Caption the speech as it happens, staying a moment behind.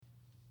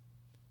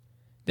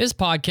This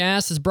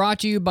podcast is brought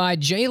to you by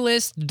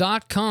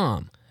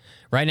JList.com.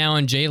 Right now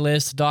on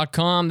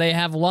JList.com, they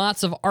have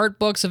lots of art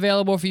books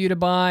available for you to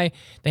buy.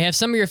 They have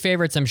some of your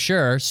favorites, I'm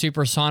sure.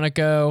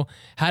 Supersonico,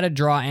 How to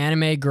Draw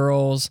Anime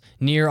Girls,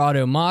 Nier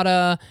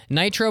Automata,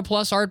 Nitro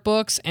Plus art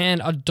books,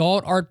 and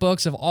adult art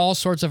books of all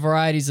sorts of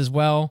varieties as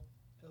well.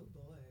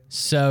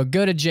 So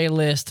go to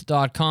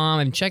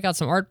JList.com and check out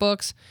some art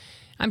books.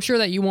 I'm sure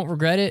that you won't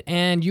regret it,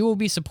 and you will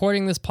be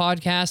supporting this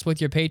podcast with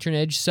your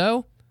patronage.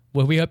 So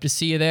we hope to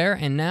see you there.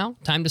 And now,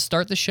 time to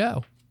start the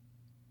show.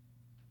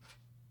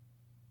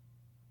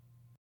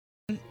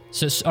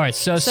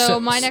 So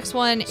my next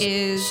one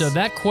is... So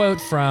that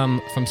quote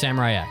from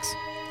Samurai X.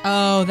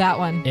 Oh, that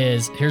one.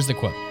 Here's the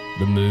quote.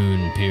 The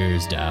moon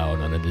peers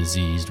down on a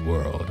diseased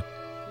world.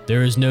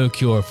 There is no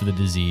cure for the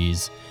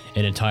disease.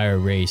 An entire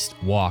race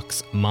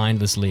walks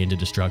mindlessly into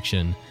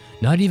destruction.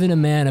 Not even a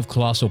man of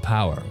colossal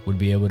power would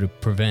be able to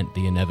prevent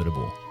the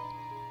inevitable.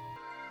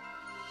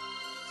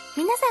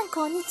 皆さん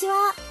こんにち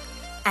は。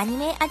アニ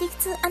メアディク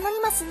ツアノ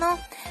ニマスの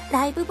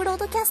ライブブロー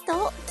ドキャス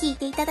トを聞い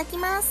ていただき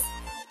ます。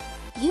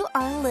You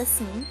are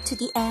listening to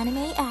the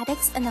Anime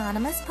Addicts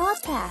Anonymous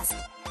podcast.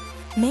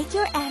 Make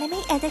your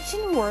anime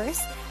addiction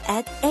worse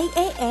at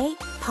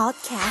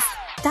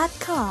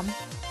AAApodcast.com.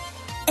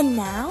 And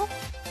now,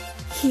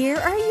 here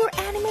are your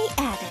anime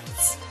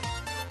addicts.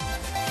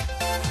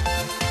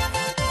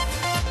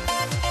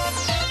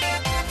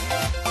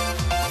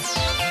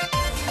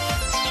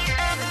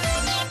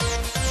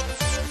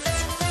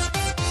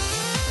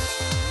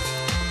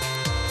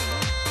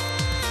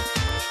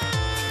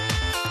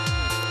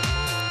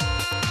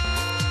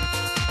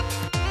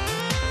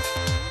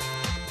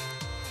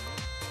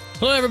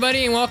 Hello,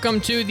 everybody, and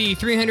welcome to the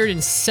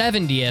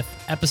 370th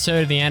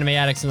episode of the Anime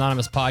Addicts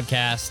Anonymous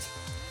podcast.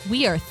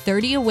 We are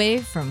 30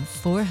 away from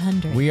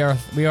 400. We are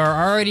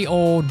already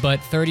old, but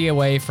 30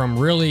 away from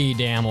really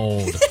damn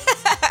old.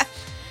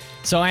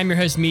 So I'm your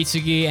host,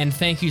 Mitsugi, and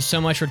thank you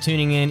so much for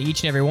tuning in,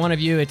 each and every one of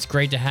you. It's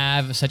great to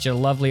have such a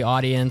lovely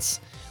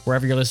audience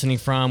wherever you're listening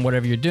from,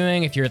 whatever you're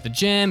doing. If you're at the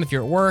gym, if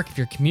you're at work, if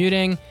you're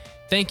commuting,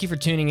 thank you for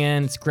tuning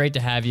in. It's great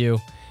to have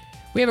you.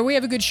 We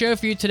have a good show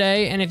for you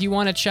today, and if you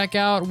want to check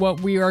out what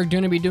we are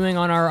going to be doing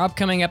on our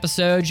upcoming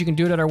episodes, you can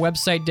do it at our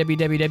website,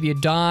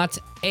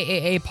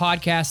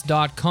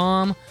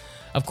 www.aapodcast.com.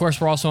 Of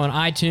course, we're also on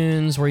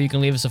iTunes, where you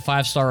can leave us a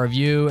 5-star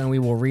review, and we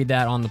will read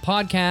that on the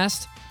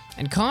podcast.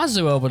 And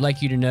Kazuo would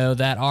like you to know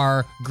that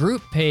our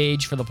group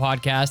page for the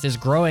podcast is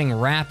growing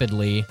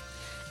rapidly.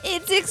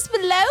 It's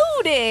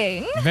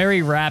exploding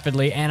Very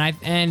rapidly, and I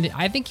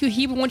think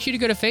he wants you to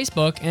go to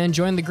Facebook and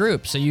join the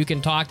group so you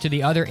can talk to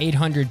the other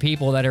 800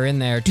 people that are in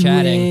there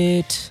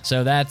chatting.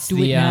 So that's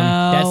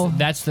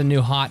that's the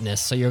new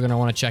hotness. So you're going to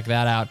want to check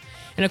that out.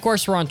 And of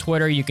course, we're on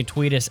Twitter. You can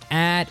tweet us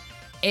at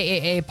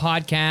AAA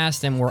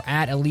Podcast, and we're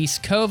at Elise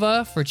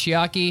Kova for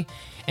Chiaki,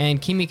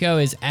 and Kimiko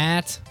is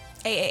at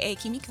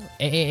AAA Kimiko.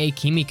 AAA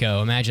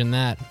Kimiko. Imagine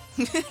that.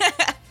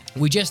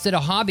 We just did a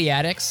Hobby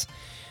Addicts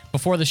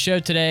before the show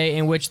today,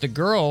 in which the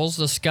girls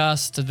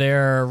discussed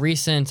their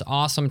recent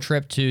awesome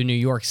trip to New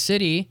York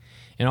City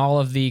and all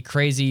of the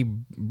crazy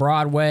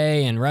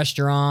Broadway and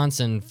restaurants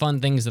and fun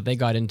things that they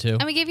got into.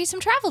 And we gave you some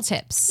travel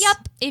tips.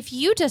 Yep. If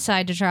you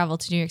decide to travel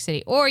to New York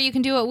City, or you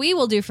can do what we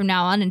will do from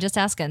now on and just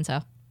ask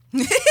Enzo.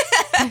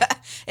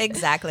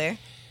 Exactly.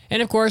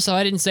 And of course,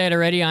 I didn't say it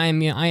already, I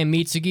am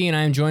Mitsugi, and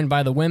I am joined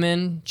by the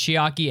women,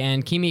 Chiaki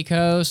and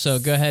Kimiko. So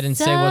go ahead and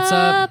say what's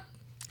up.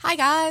 Hi,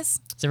 guys.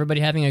 Is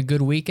everybody having a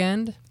good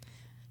weekend?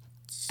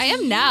 I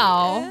am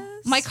now.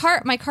 My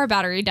car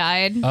battery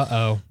died.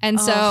 Uh-oh. And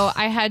so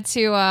I had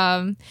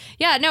to,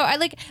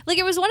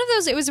 it was one of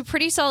those, it was a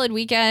pretty solid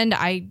weekend.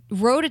 I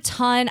wrote a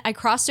ton. I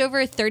crossed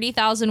over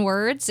 30,000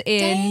 words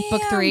in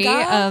book 3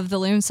 of the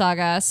Loom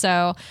Saga.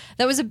 So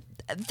that was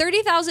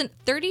 30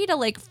 to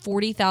like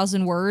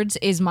 40,000 words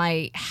is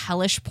my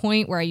hellish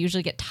point where I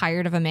usually get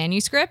tired of a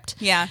manuscript.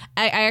 Yeah.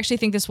 I actually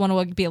think this one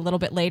will be a little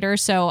bit later.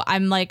 So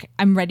I'm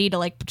ready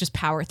to just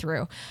power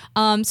through.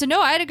 So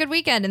no, I had a good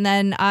weekend. And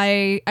then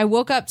I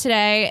woke up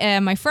today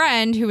and my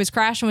friend who was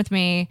crashing with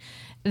me,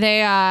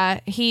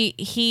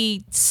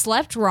 he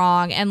slept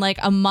wrong and like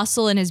a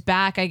muscle in his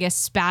back, I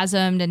guess,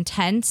 spasmed and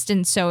tensed.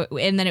 And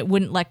then it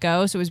wouldn't let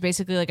go. So it was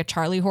basically like a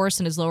Charlie horse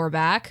in his lower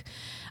back.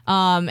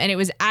 And it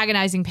was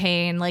agonizing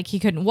pain. Like he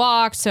couldn't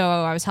walk, so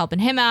I was helping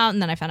him out.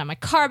 And then I found out my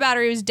car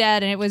battery was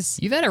dead, and it was.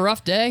 You've had a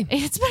rough day.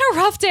 It's been a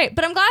rough day,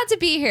 but I'm glad to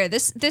be here.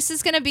 This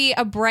is going to be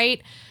a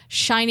bright,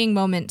 shining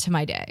moment to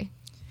my day.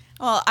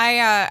 Well,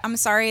 I'm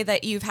sorry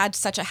that you've had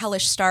such a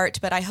hellish start,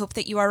 but I hope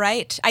that you are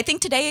right. I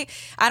think today,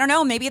 I don't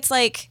know, maybe it's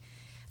like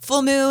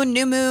full moon,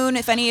 new moon.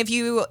 If any of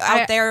you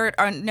out there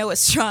know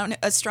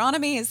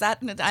astronomy, is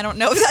that, I don't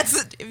know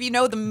if you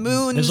know the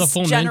moon's There's a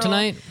full moon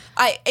tonight?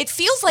 It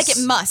feels like it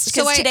must,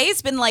 because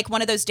today's been like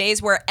one of those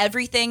days where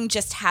everything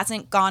just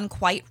hasn't gone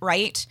quite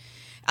right.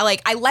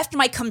 I left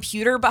my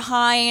computer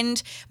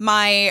behind.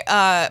 My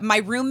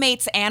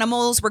roommate's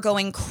animals were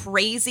going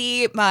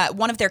crazy.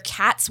 One of their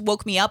cats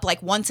woke me up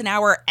like once an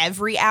hour,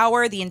 every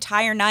hour, the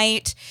entire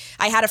night.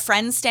 I had a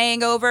friend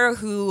staying over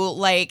who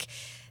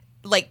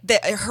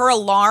her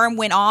alarm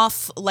went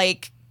off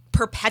like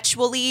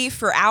perpetually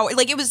for hours.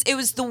 Like it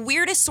was the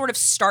weirdest sort of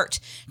start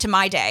to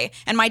my day.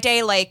 And my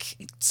day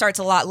like starts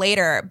a lot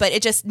later, but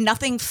it just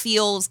nothing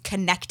feels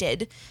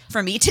connected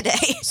for me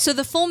today. So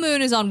the full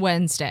moon is on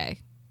Wednesday.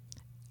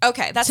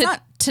 Okay, that's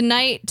not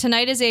tonight.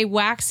 Tonight is a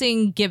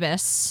waxing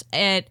gibbous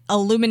at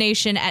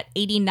illumination at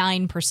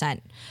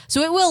 89%.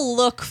 So it will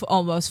look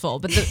almost full,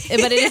 but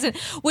but it isn't.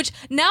 Which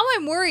now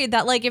I'm worried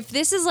that like if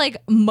this is like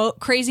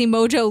crazy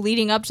mojo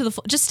leading up to the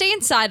full, just stay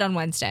inside on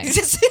Wednesday.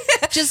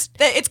 Just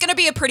it's gonna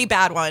be a pretty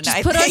bad one.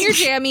 I put think. on your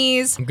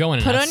jammies. I'm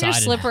going Put outside on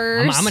your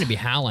slippers. I'm going to be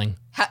howling.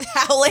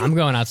 Howling. I'm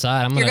going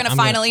outside. You're gonna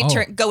finally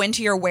go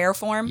into your wear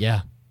form.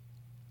 Yeah.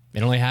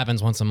 It only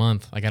happens once a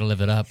month. I got to live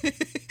it up.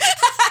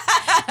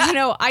 You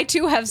know, I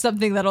too have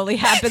something that only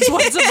happens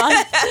once a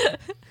month.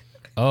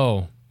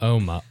 Oh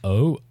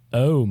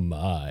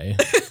my.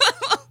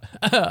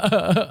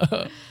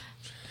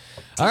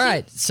 All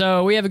right,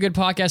 so we have a good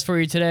podcast for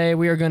you today.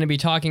 We are going to be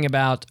talking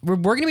about, we're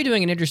going to be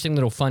doing an interesting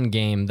little fun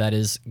game that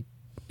is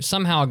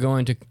somehow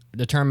going to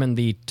determine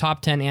the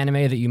top 10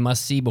 anime that you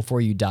must see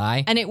before you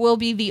die. And it will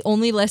be the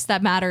only list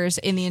that matters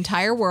in the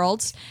entire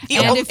world. The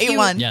and only if you,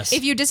 one. Yes.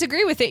 If you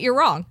disagree with it, you're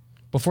wrong.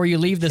 Before you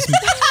leave this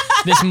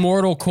this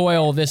mortal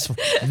coil, this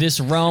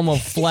realm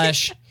of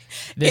flesh,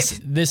 this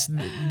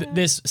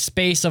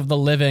space of the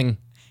living.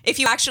 If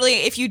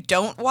you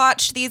don't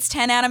watch these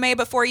 10 anime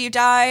before you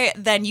die,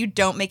 then you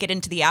don't make it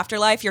into the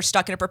afterlife. You're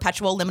stuck in a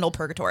perpetual liminal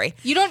purgatory.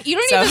 You don't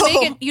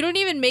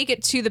even make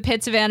it to the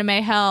pits of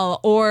anime hell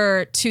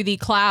or to the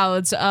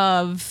clouds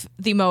of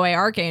the Moe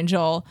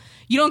Archangel.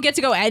 You don't get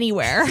to go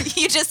anywhere.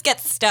 You just get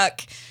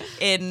stuck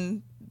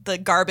in the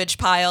garbage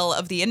pile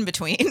of the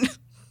in-between.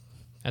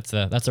 That's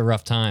a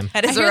rough time.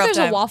 That is I a hear rough there's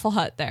time. a Waffle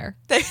Hut there.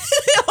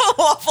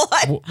 Waffle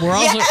Hut.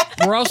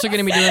 We're also going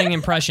to be doing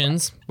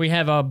impressions. We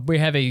have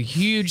a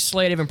huge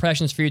slate of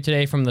impressions for you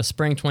today from the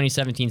spring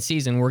 2017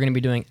 season. We're going to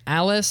be doing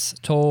Alice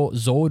to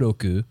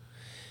Zouroku,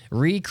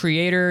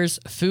 Recreators,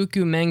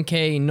 Fuku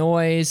Menkei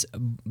Noise,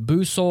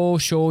 Buso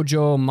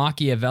Shoujo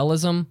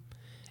Machiavellism,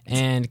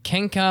 and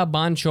Kenka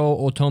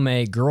Bancho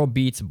Otome Girl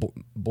Beats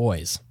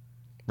Boys.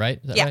 Right?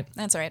 Is that right?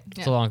 That's right.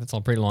 That's a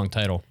pretty long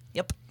title.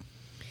 Yep.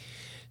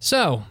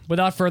 So,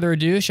 without further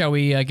ado, shall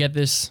we get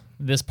this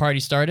party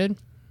started?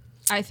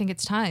 I think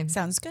it's time.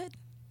 Sounds good.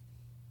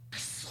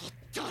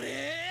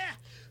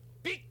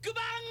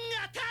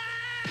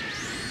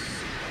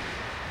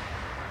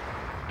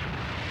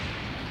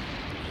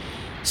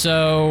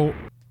 So,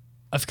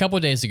 a couple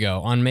of days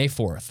ago, on May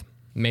 4th,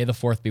 May the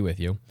 4th be with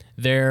you,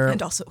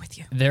 And also with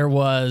you. there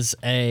was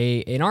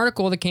an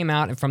article that came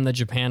out from the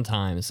Japan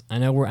Times. I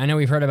know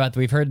we've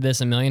heard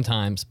this a million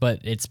times, but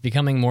it's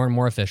becoming more and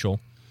more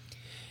official.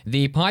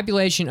 The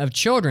population of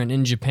children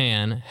in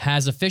Japan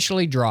has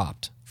officially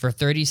dropped for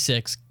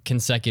 36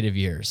 consecutive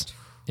years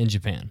in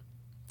Japan.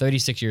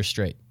 36 years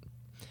straight.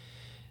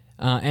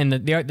 And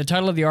the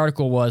title of the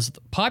article was,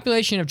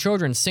 Population of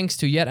Children Sinks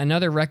to Yet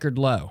Another Record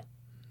Low.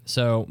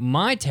 So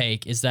my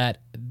take is that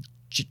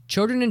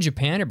children in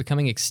Japan are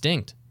becoming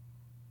extinct.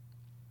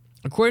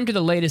 According to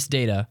the latest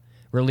data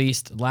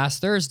released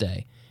last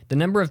Thursday, the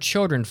number of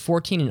children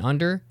 14 and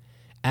under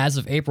as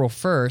of April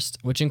 1st,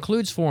 which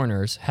includes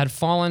foreigners, had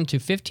fallen to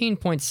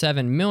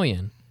 15.7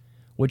 million,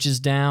 which is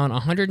down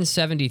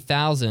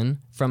 170,000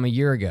 from a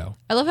year ago.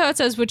 I love how it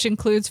says which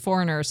includes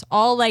foreigners.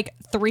 All like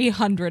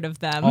 300 of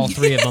them. All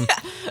three of them.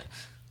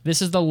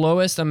 This is the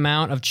lowest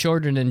amount of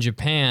children in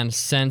Japan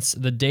since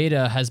the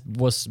data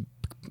was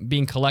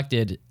being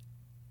collected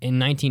in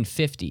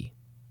 1950.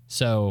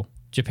 So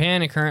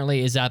Japan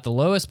currently is at the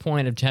lowest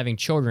point of having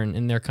children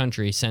in their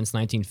country since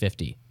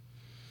 1950.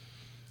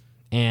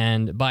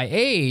 And by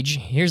age,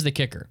 here's the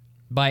kicker.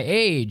 By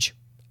age,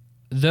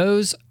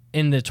 those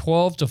in the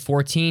 12 to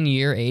 14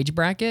 year age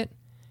bracket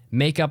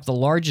make up the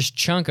largest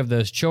chunk of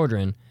those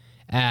children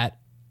at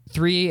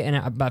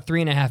about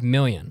 3.5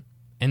 million.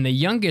 And the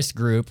youngest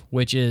group,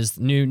 which is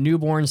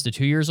newborns to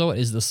 2 years old,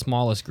 is the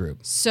smallest group.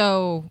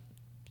 So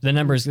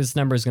This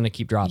number is going to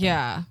keep dropping.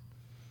 yeah.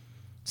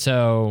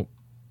 So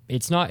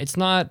it's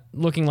not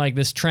looking like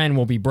this trend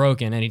will be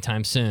broken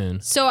anytime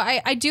soon. So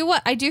I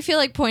do feel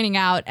like pointing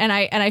out, and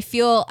I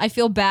feel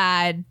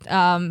bad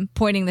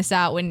pointing this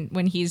out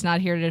when he's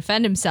not here to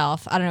defend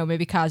himself. I don't know,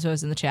 maybe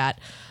Kazuo's in the chat,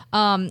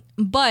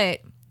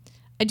 but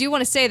I do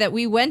want to say that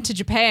we went to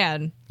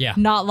Japan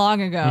not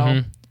long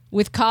ago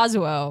with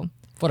Kazuo.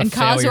 What a and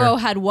failure. Kazuo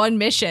had one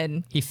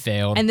mission. He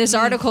failed. And this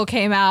article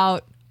came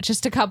out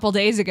just a couple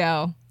days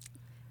ago.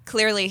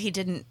 Clearly, he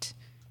didn't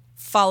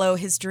follow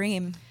his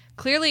dream.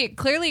 Clearly,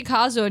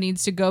 Kazuo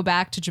needs to go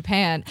back to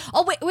Japan.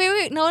 Oh,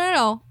 wait.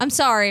 No. I'm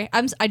sorry.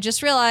 I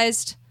just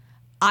realized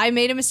I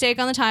made a mistake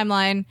on the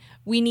timeline.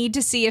 We need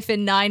to see if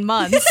in 9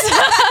 months.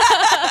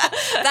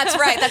 That's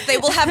right. That they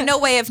will have no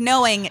way of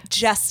knowing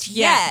just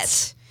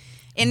yet.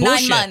 In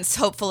Bullshit. 9 months,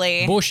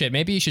 hopefully. Bullshit.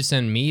 Maybe you should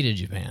send me to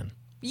Japan.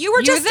 You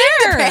were just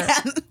there. in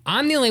Japan.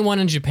 I'm the only one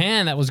in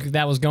Japan that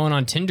was going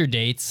on Tinder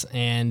dates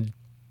and,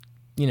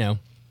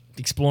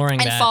 exploring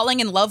And that.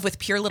 falling in love with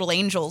pure little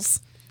angels.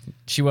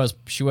 She was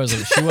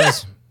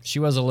She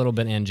was a little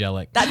bit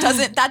angelic.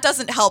 That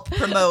doesn't help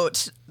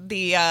promote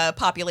the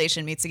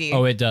population, Mitsugi.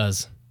 Oh, it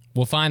does.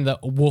 We'll find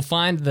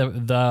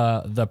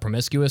the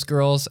promiscuous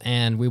girls,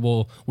 and we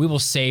will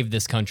save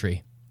this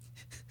country.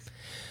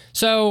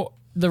 So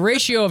the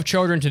ratio of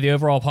children to the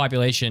overall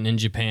population in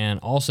Japan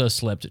also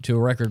slipped to a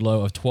record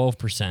low of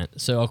 12%.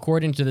 So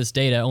according to this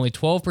data, only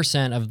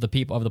 12% of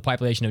the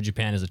population of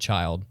Japan is a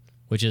child,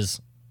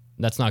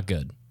 that's not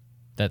good.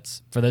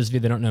 That's, for those of you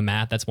that don't know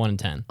math, that's 1 in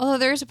 10. Although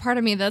there's a part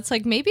of me that's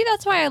like, maybe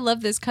that's why I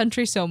love this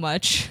country so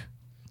much.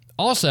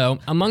 Also,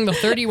 among the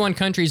 31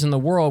 countries in the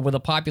world with a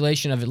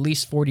population of at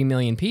least 40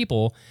 million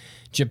people,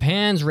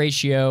 Japan's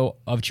ratio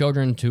of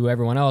children to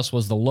everyone else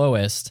was the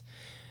lowest,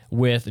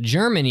 with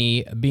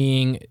Germany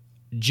being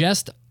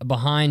just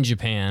behind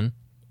Japan.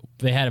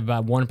 They had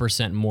about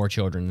 1% more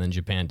children than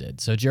Japan did.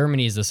 So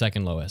Germany is the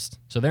second lowest.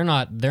 So they're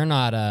not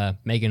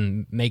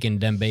making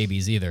them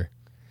babies either.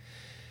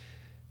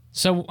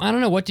 So I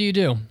don't know. What do you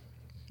do?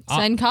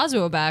 Send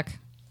Kazuo back.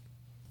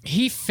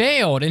 He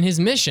failed in his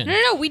mission.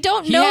 No, we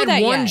don't know that yet.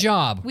 He had one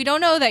job. We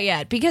don't know that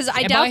yet because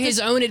I doubt by his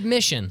own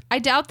admission. I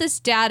doubt this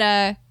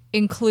data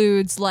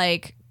includes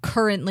like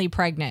currently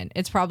pregnant.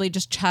 It's probably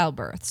just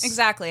childbirths.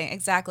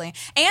 Exactly.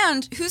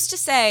 And who's to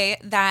say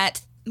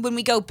that when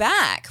we go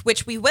back,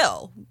 which we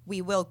will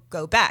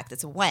go back.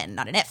 That's a when,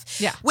 not an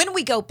if. Yeah. When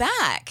we go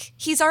back,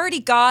 he's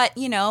already got,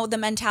 the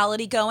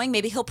mentality going.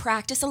 Maybe he'll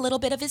practice a little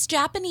bit of his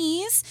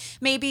Japanese.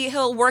 Maybe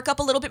he'll work up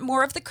a little bit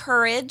more of the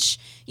courage.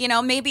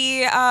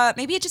 Maybe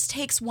it just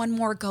takes one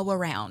more go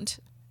around.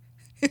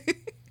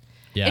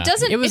 Yeah. It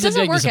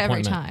doesn't work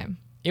every time.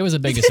 It was a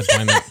big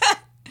disappointment.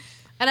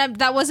 And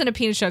that wasn't a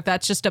penis joke.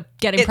 That's just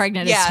getting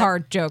pregnant is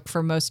hard joke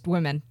for most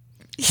women.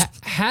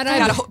 Had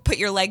you gotta put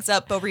your legs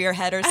up over your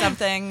head or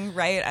something,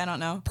 right? I don't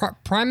know.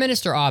 Prime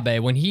Minister Abe,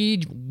 when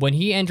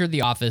he entered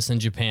the office in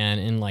Japan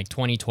in like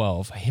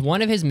 2012,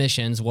 one of his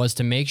missions was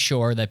to make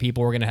sure that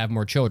people were going to have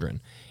more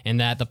children and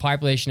that the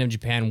population of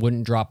Japan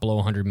wouldn't drop below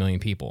 100 million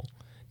people.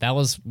 That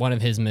was one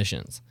of his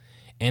missions.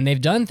 And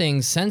they've done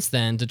things since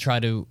then to try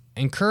to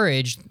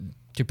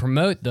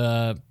promote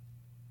the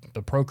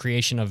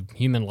procreation of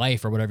human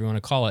life, or whatever you want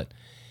to call it.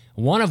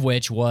 One of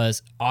which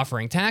was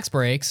offering tax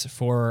breaks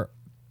for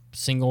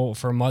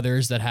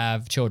mothers that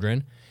have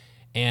children,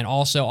 and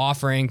also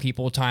offering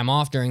people time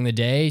off during the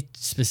day,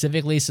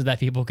 specifically so that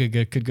people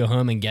could go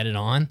home and get it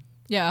on.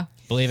 Yeah.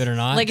 Believe it or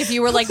not. Like if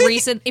you were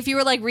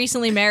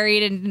recently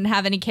married and didn't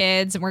have any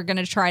kids and were going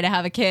to try to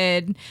have a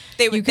kid,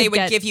 they would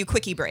give you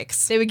quickie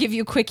breaks. They would give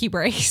you quickie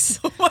breaks.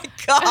 Oh my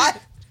God.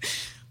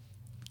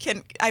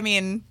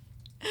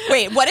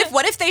 Wait,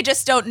 what if they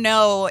just don't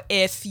know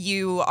if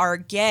you are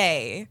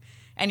gay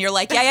and you're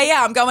like,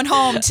 yeah, I'm going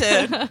home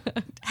to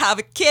have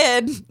a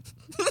kid.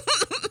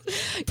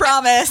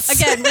 Promise.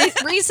 Again,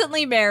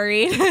 recently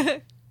married.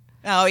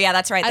 Oh, yeah,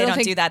 that's right. They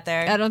don't do that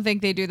there. I don't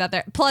think they do that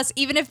there. Plus,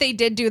 even if they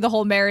did do the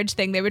whole marriage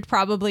thing, they would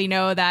probably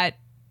know that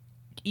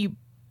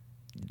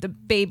the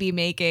baby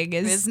making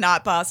is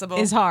not possible.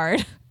 Is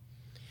hard.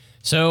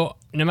 So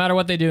no matter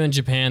what they do in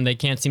Japan, they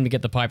can't seem to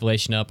get the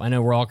population up. I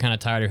know we're all kind of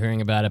tired of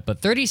hearing about it,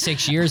 but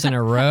 36 years in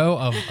a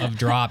row of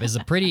drop is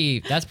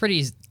that's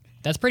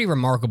pretty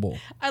remarkable.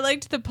 I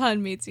liked the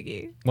pun,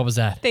 Mitsugi. What was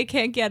that? They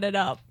can't get it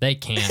up. They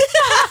can't.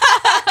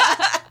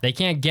 They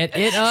can't get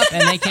it up,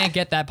 and they can't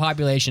get that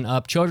population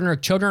up. Children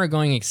are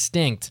going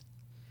extinct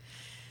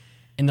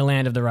in the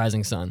land of the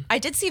rising sun. I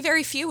did see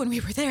very few when we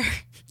were there.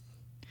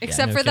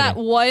 Except for that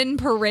one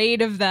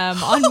parade of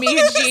them on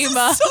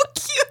Miyajima. So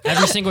cute.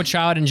 Every single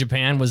child in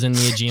Japan was in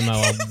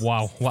Miyajima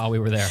while we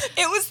were there.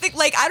 It was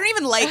I don't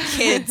even like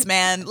kids,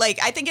 man.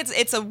 I think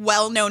it's a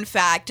well-known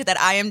fact that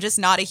I am just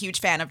not a huge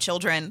fan of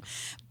children.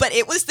 But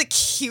it was the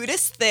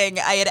cutest thing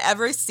I had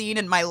ever seen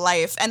in my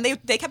life. And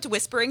they kept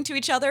whispering to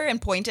each other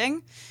and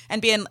pointing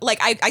and being like,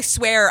 I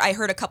swear I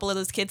heard a couple of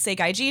those kids say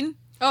gaijin.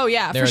 Oh,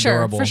 yeah, They're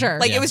adorable. For sure.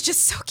 It was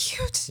just so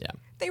cute. Yeah.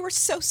 They were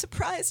so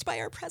surprised by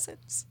our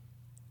presence.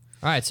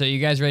 All right, so you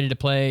guys ready to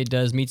play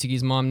Does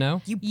Mitsugi's Mom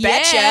Know? You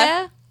betcha.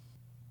 Yeah.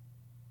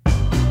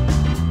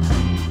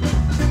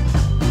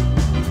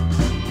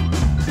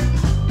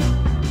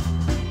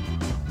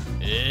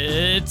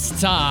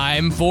 It's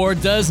time for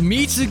Does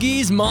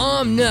Mitsugi's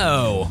Mom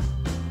Know?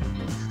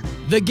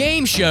 The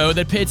game show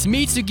that pits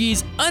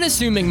Mitsugi's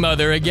unassuming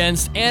mother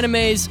against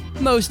anime's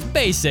most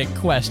basic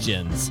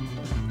questions.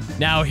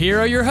 Now here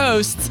are your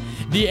hosts,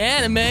 the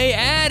Anime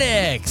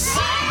Addicts.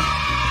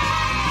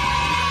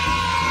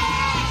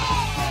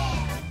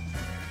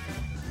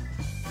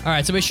 All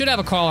right, so we should have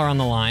a caller on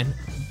the line.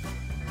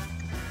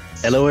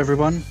 Hello,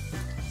 everyone.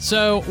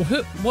 So,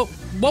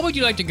 what would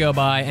you like to go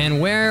by,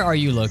 and where are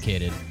you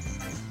located?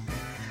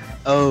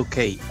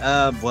 Okay.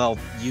 Well,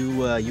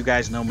 you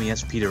guys know me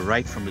as Peter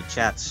Wright from the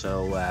chat,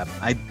 so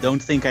I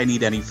don't think I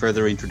need any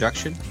further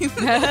introduction.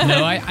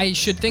 No, I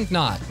should think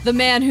not. The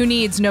man who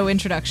needs no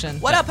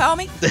introduction. What up,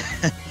 homie?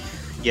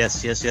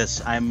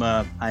 Yes. I'm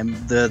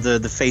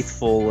the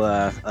faithful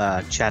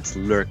chat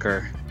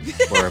lurker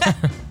for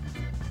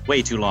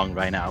way too long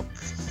right now.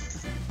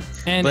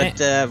 And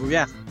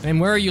yeah. And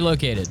where are you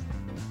located?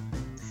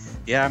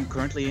 Yeah, I'm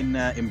currently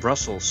in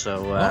Brussels,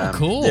 so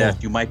cool. Yeah,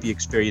 you might be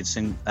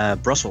experiencing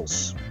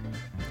Brussels.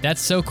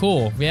 That's so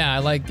cool. Yeah, I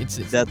like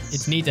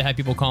it's neat to have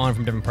people calling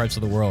from different parts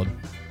of the world.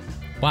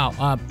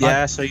 Wow.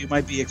 Yeah, so you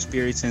might be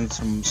experiencing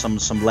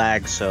some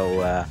lag.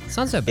 So it's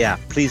not so bad. yeah,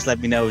 please let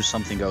me know if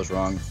something goes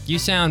wrong. You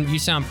sound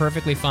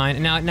perfectly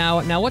fine.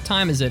 Now, what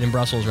time is it in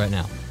Brussels right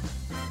now?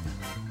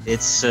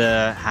 It's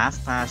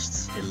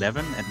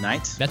 11:30 at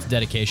night. That's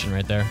dedication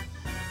right there.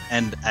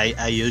 And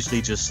I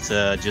usually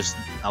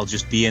I'll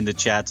just be in the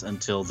chat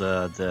until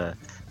the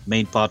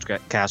main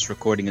podcast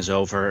recording is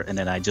over, and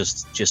then I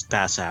just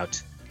pass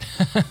out.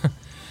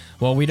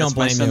 Well, we don't That's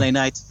blame my Sunday you.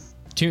 night.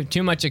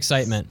 Too much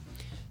excitement.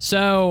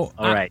 So,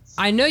 All right.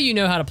 I know you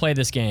know how to play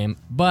this game,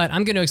 but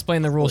I'm going to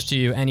explain the rules to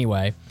you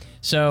anyway.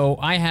 So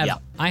I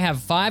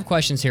have 5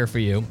 questions here for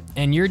you,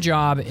 and your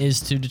job is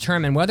to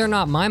determine whether or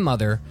not my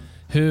mother,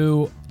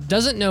 who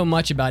doesn't know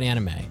much about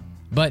anime,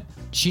 but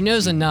she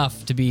knows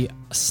enough to be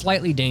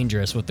slightly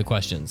dangerous with the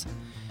questions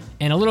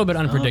and a little bit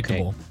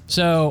unpredictable. Okay.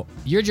 So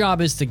your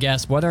job is to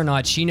guess whether or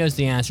not she knows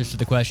the answers to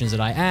the questions that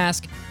I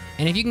ask.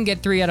 And if you can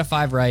get 3 out of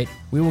 5 right,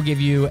 we will give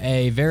you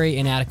a very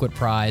inadequate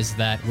prize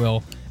that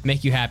will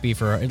make you happy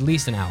for at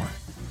least an hour.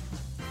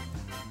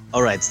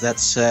 All right,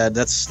 that's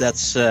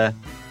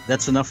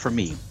enough for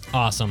me.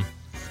 Awesome.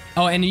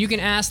 Oh, and you can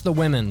ask the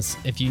women's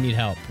if you need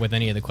help with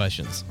any of the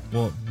questions.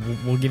 We'll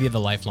give you the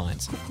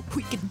lifelines.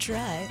 We can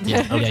try.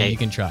 Yeah, Okay. yeah, you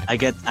can try. I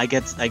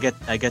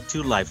get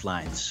 2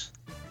 lifelines.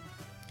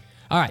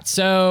 All right.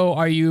 So,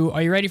 are you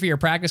ready for your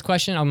practice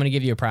question? I'm going to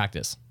give you a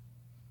practice.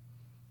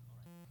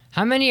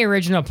 How many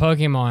original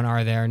Pokemon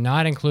are there,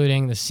 not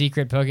including the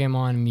secret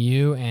Pokemon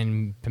Mew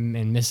and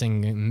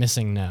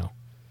missing No?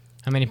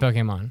 How many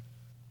Pokemon?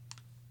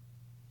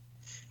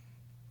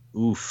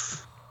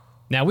 Oof.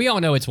 Now we all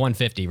know it's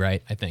 150,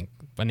 right? I think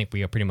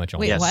we are pretty much all.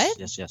 Wait, know. what?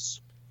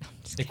 Yes.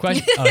 The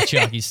question. Oh,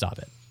 Chiaki, stop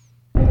it.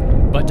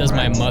 But does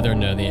my mother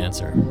know the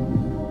answer?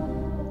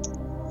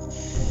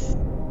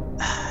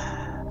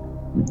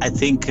 I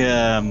think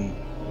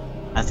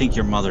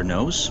your mother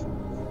knows.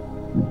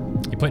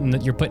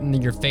 You're putting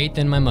your faith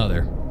in my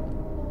mother.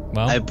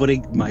 Well, I'm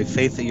putting my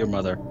faith in your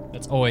mother.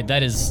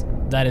 that is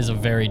a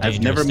very dangerous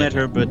I've never met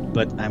statement.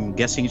 her, but I'm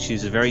guessing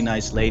she's a very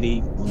nice lady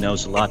who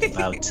knows a lot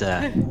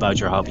about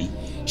your hobby.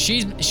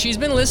 She's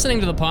been listening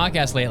to the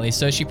podcast lately,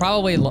 so she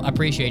probably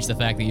appreciates the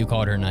fact that you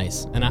called her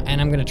nice. And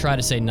I'm going to try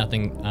to say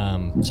nothing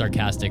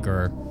sarcastic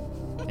or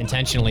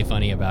intentionally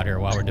funny about her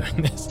while we're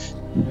doing this.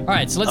 All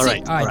right, so let's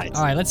see. All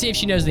right, let's see if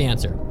she knows the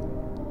answer.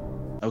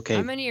 Okay.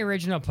 How many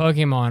original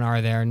Pokemon are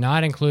there,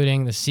 not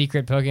including the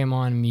secret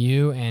Pokemon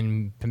Mew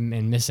and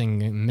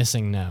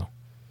missing No?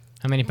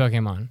 How many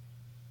Pokemon?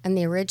 And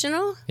the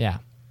original? Yeah.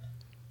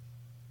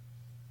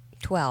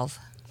 12.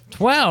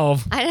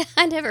 12?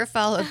 I never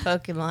followed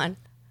Pokemon.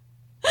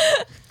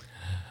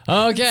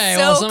 Okay, So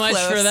well, so much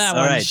close. for that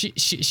All one. right.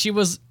 She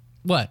was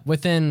what?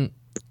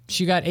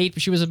 She got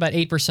 8. She was about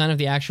 8% of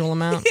the actual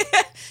amount.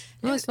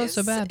 Well, it's not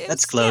so bad.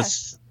 That's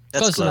close.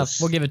 That's Close enough.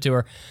 We'll give it to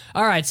her.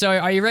 All right. So,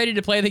 are you ready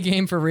to play the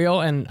game for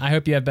real? And I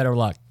hope you have better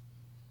luck.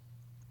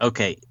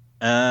 Okay.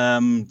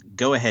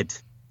 Go ahead.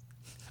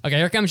 Okay.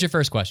 Here comes your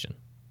first question.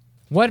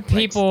 Most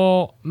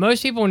people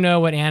know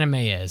what anime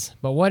is,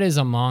 but what is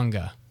a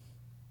manga?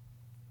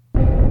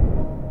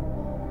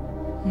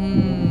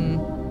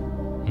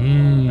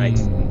 Right.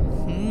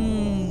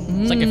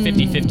 It's like a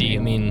 50-50. I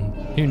mean,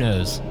 who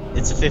knows?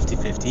 It's a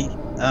 50-50.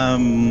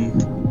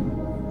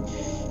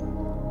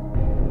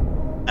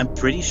 I'm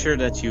pretty sure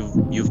that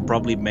you've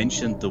probably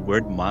mentioned the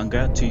word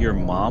manga to your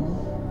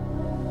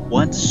mom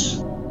once,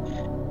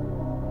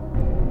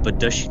 but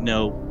does she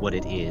know what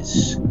it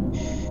is?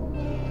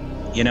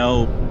 You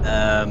know,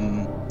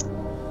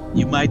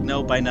 you might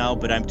know by now,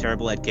 but I'm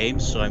terrible at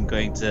games, so I'm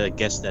going to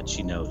guess that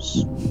she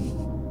knows.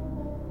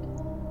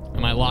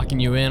 Am I locking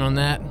you in on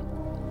that?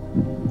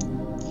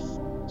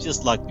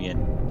 Just lock me in.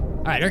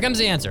 All right. Here comes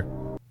the answer.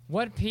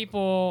 Most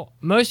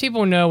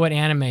people know what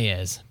anime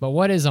is, but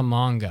what is a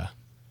manga?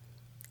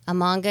 A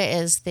manga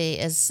is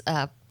it's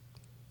not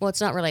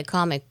really a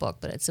comic book,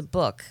 but it's a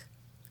book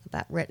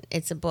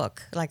it's a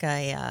book, like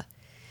I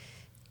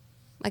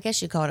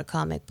guess you call it a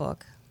comic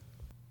book.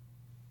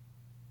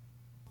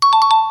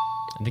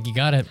 I think you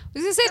got it. I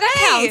was gonna say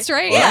that counts,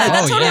 right? Yeah,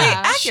 that's totally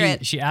yeah.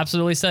 accurate. She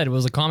absolutely said it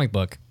was a comic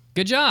book.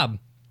 Good job.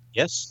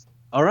 Yes.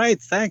 All right.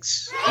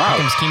 Thanks. Here Wow.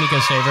 comes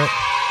Kimiko's favorite.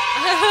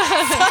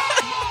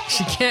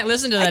 She can't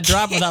listen to that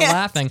drop without can't.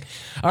 laughing.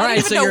 All I right, don't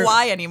even so know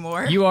why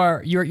anymore.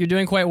 you're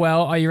doing quite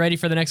well. Are you ready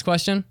for the next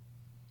question?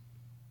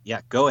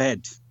 Yeah. Go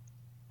ahead.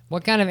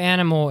 What kind of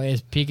animal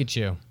is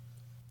Pikachu?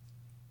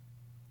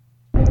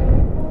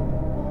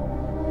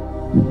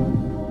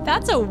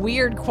 That's a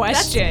weird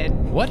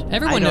question. What? I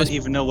Everyone don't knows.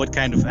 even know what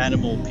kind of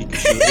animal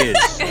Pikachu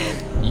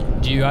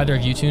is. Do either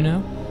of you two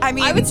know? I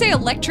mean, I would say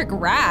electric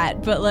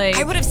rat, but like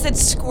I would have said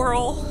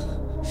squirrel.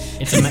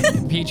 It's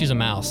Pikachu's a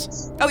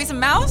mouse. Oh, he's a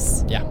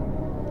mouse? Yeah,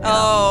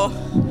 Oh.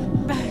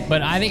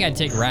 but I think I'd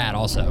take rat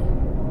also.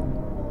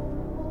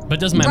 But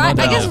does my I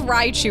mother? guess know?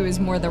 Raichu is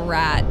more the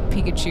rat.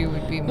 Pikachu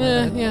would be more.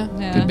 Yeah,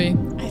 the, could be.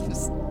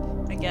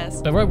 I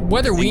Yes. But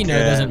whether we think, know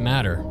doesn't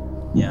matter.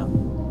 Yeah.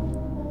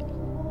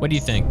 What do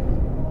you think?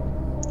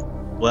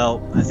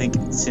 Well, I think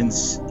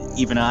since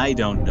even I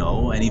don't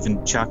know, and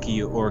even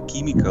Chucky or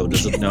Kimiko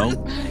doesn't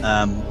know,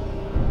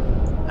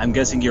 I'm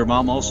guessing your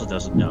mom also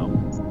doesn't know.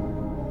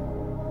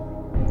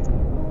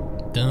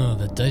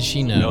 Does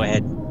she know? Go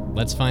ahead.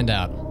 Let's find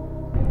out.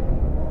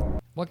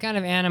 What kind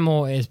of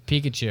animal is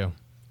Pikachu?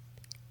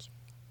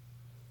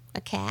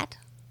 A cat?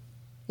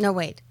 No,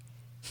 wait.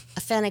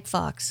 A fennec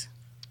fox.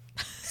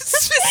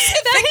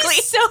 Specifically. That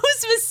is so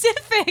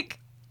specific.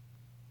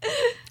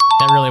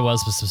 That really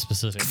was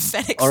specific.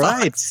 Fennec All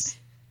fox. right.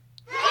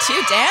 2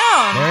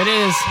 down. There it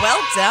is.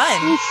 Well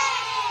done.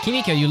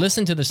 Kimiko, you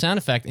listened to the sound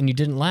effect and you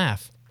didn't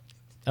laugh.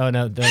 Oh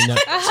no, no, there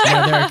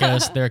it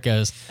goes. There it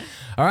goes.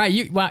 All right,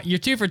 you're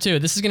 2 for 2.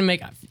 This is gonna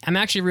make. I'm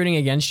actually rooting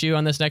against you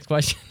on this next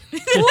question.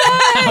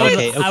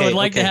 I would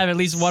like to have at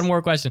least one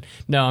more question.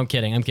 No, I'm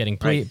kidding.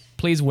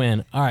 Please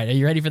win. All right, are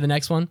you ready for the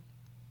next one?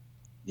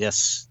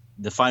 Yes.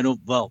 The final.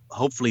 Well,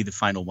 hopefully the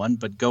final one.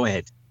 But go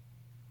ahead.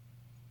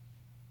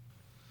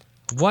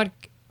 What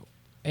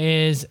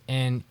is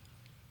an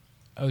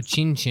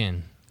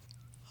Ochinchin?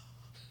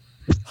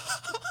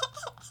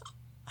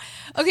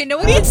 Okay, no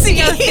one can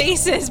see our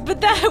faces,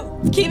 but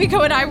that Kimiko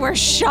and I were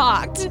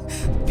shocked.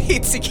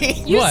 Pizza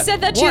King. You What?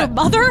 said that to your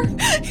What? mother?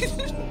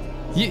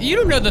 You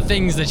don't know the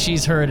things that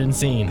she's heard and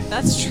seen.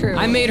 That's true.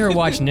 I made her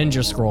watch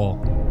Ninja Scroll.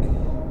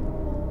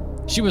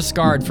 She was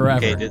scarred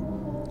forever. Okay.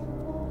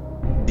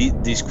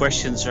 These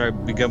questions are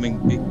becoming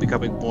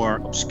more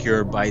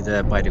obscure by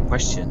the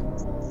question.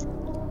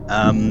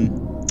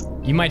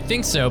 You might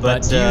think so,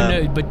 but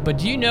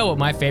do you know what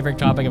my favorite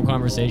topic of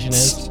conversation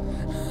is?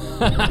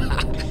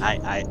 I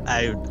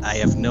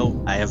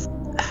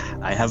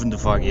haven't the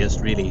foggiest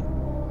really.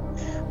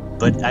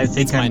 But I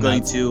think I'm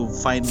going to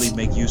finally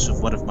make use of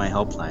one of my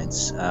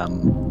helplines.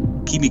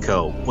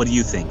 Kimiko, what do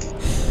you think?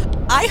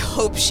 I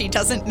hope she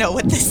doesn't know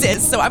what this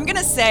is, so I'm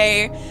gonna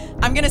say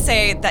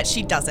that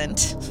she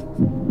doesn't.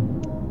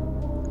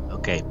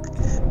 Okay.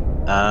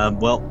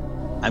 Well,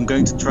 I'm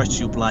going to trust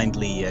you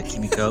blindly,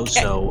 Kimiko. Okay.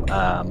 So,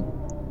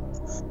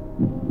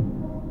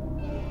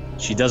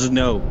 she doesn't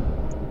know.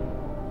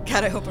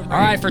 God, I hope I'm right. All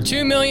right, for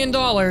 $2 million,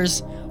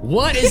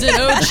 what is an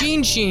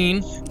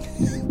Ochinchin?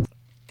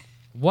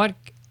 What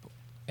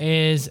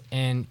is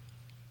an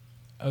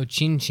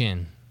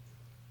Ochinchin?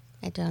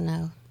 I don't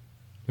know.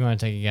 You want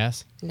to take a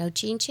guess? No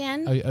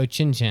chin-chin?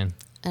 Ochinchin.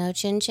 No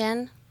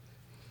chin-chin?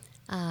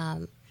 A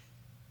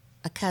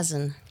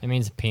cousin. It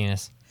means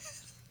penis.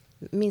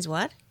 It means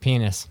what?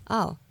 Penis.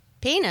 Oh,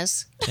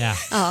 penis? Yeah.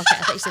 Oh, okay.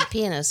 I thought you said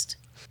pianist.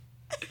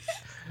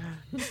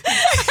 Your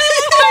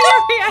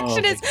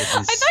reaction is, goodness.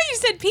 I thought you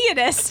said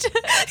pianist.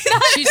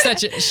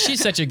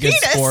 She's such a good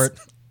Penis. sport.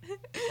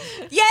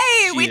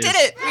 Yay! We She did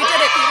is. it. We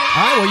did it, Peter.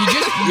 All right, well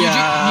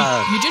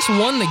Yeah. you just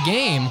won the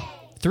game.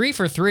 3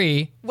 for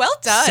 3. Well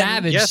done.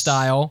 Savage Yes.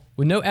 style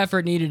with no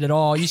effort needed at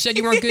all. You said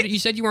you weren't good. You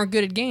said you weren't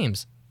good at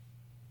games.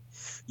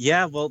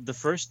 Yeah, well, the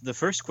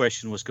first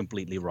question was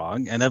completely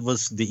wrong, and that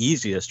was the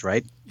easiest,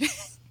 right?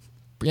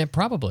 Yeah,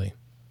 probably.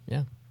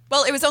 Yeah.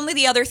 Well, it was only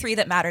the other 3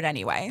 that mattered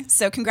anyway.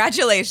 So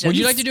congratulations. Would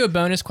you like to do a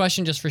bonus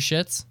question just for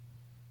shits?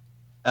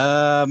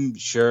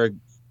 Sure.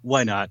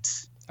 Why not?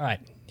 All right.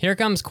 Here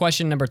comes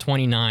question number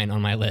 29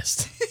 on my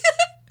list.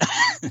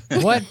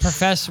 What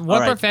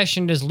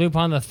profession does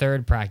Lupin the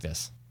Third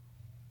practice?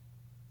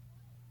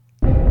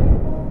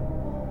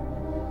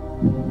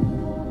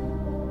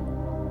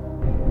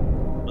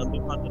 Well,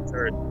 Lupin the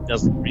Third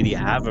doesn't really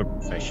have a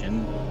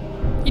profession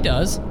He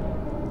does.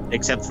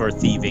 except for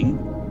thieving.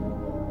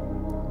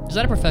 Is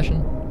that a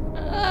profession?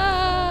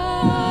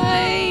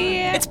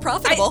 It's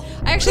profitable.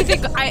 I actually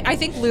think I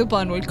think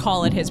Lupin would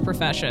call it his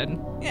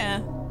profession.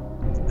 Yeah.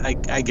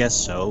 I guess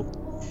so.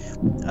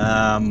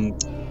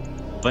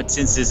 But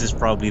since this is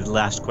probably the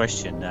last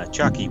question,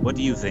 Chucky, what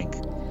do you think?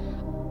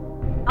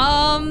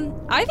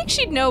 I think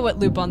she'd know what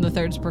Lupin the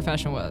Third's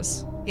profession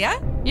was. Yeah?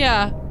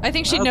 Yeah, I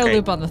think she'd know Okay.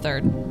 Lupin the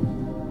Third.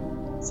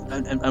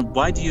 And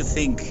why do you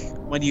think?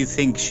 Why do you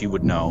think she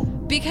would know?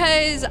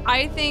 Because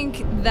I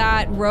think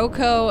that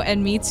Roko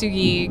and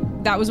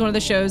Mitsugi, that was one of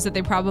the shows that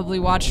they probably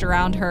watched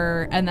around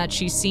her and that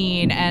she's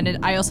seen. And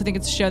I also think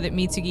it's a show that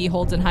Mitsugi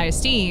holds in high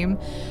esteem.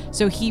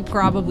 So he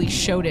probably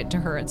showed it to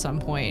her at some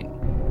point.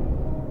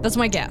 That's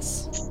my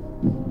guess.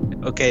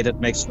 Okay,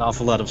 that makes an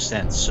awful lot of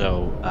sense.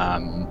 So,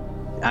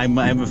 I'm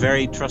a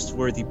very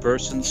trustworthy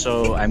person,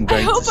 so I'm I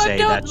going hope to say I'm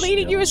that not she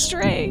leading you knows.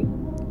 astray.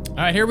 All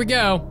right, here we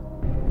go.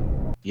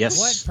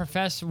 Yes.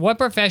 What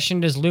profession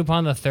does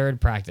Lupin the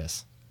Third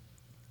practice?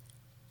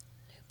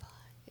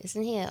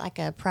 Isn't he like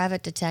a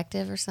private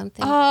detective or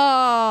something?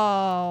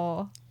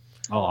 Oh.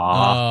 Aw.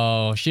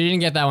 Oh, she didn't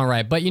get that one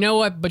right. But you know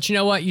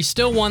what? You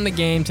still won the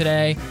game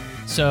today.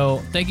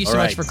 So thank you so All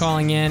much right. for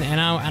calling in.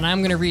 And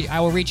I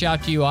will reach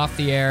out to you off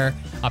the air.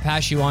 I'll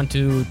pass you on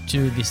to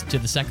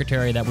the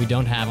secretary that we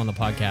don't have on the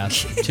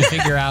podcast to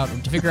figure out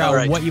All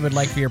right. what you would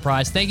like for your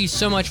prize. Thank you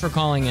so much for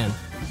calling in.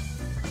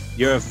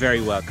 You're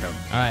very welcome.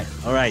 All right.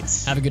 All right.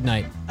 Have a good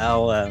night.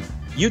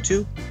 You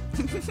too.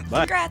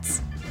 Bye.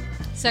 Congrats.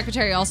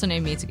 Secretary also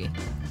named Mitsuki.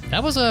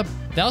 That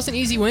was an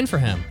easy win for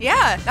him.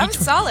 Yeah, that was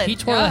solid. He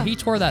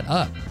tore that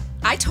up.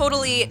 I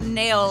totally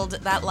nailed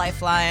that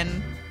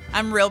lifeline.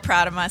 I'm real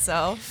proud of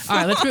myself. All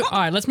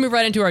right, let's move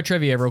right into our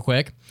trivia real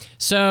quick.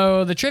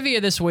 So the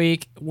trivia this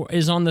week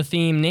is on the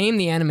theme Name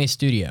the Anime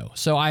Studio.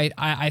 So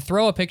I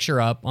throw a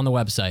picture up on the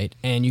website,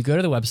 and you go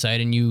to the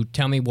website and you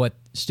tell me what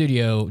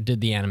studio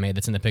did the anime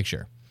that's in the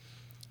picture.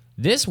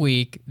 This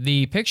week,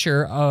 the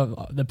picture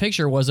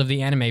was of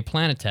the anime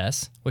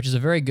Planetes, which is a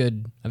very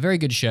good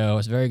show.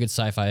 It's a very good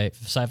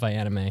sci-fi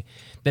anime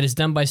that is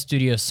done by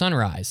Studio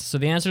Sunrise. So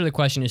the answer to the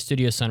question is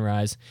Studio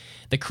Sunrise.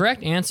 The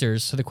correct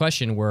answers to the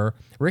question were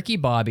Ricky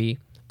Bobby,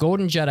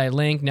 Golden Jedi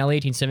Link, Nelly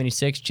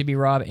 1876, Chibi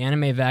Rob,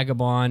 Anime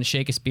Vagabond,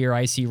 Shakespeare,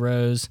 Icy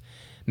Rose,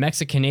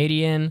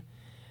 Mexicanadian,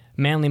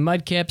 Manly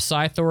Mudkip,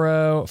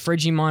 Scythoro,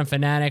 Frigimon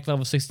Fanatic,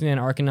 Level 69,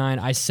 Arcanine,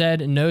 I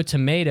Said No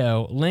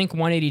Tomato, Link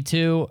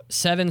 182,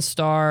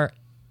 7-Star,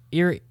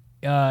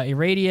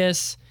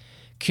 Irradius,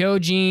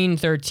 Kyojin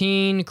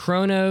 13,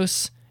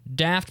 Kronos,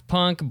 Daft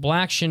Punk,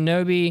 Black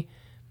Shinobi,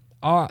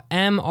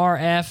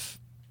 MRF,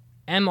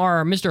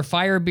 Mr.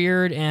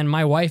 Firebeard, and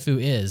My Waifu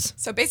Is.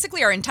 So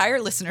basically our entire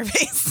listener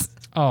base.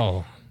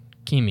 Oh,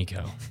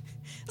 Kimiko.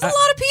 It's a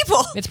lot of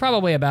people. It's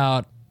probably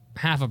about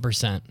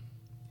 0.5%.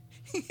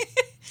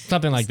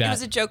 Something like that. It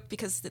was a joke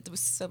because there was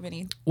so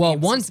many Well,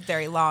 names. one- It's a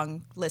very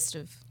long list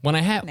of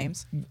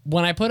names.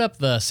 When I put up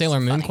the Sailor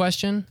Moon funny.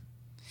 question,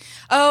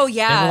 Oh, there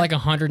yeah. were like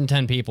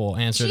 110 people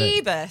answered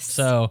it. Jeebus.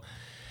 So,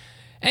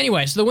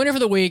 anyway, so the winner for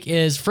the week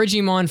is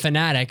Frigimon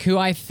Fanatic, who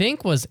I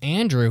think was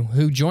Andrew,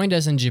 who joined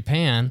us in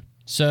Japan.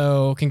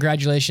 So,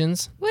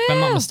 congratulations, if I'm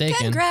not Woo! mistaken.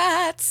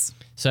 Congrats.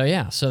 So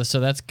yeah, so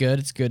that's good.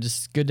 It's good.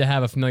 It's good to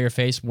have a familiar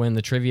face win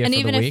the trivia And for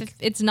even the week. if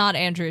it's not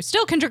Andrew,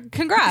 still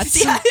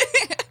congrats. Yeah.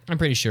 I'm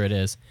pretty sure it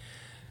is.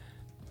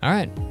 All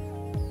right,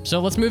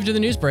 so let's move to the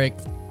news break.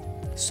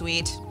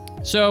 Sweet.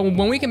 So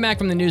when we come back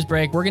from the news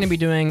break, we're going to be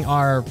doing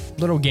our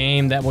little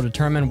game that will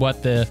determine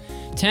what the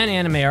 10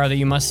 anime are that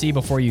you must see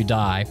before you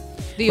die.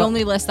 The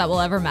only list that will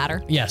ever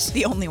matter. Yes.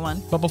 The only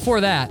one. But before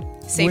that,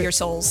 Save your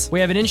souls. we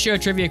have an in-show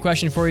trivia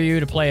question for you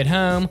to play at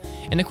home.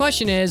 And the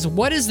question is,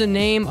 what is the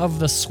name of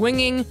the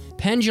swinging,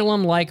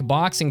 pendulum-like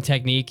boxing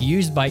technique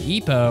used by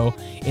Ippo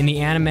in the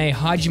anime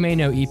Hajime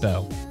no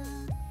Ippo?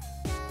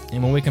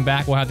 And when we come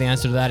back, we'll have the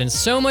answer to that and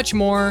so much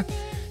more.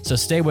 So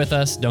stay with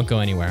us. Don't go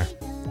anywhere.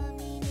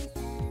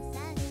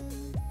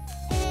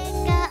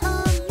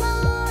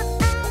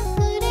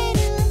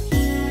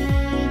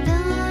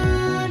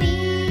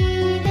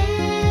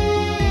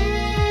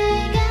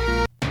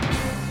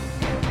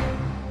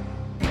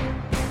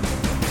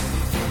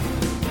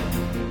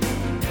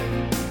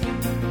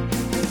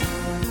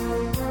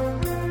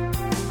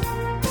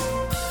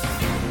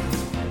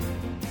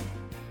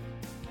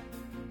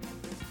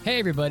 Hey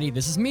everybody,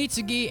 this is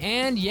Mitsugi,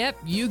 and yep,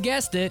 you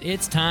guessed it,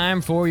 it's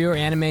time for your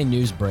anime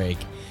news break.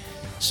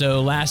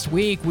 So last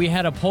week, we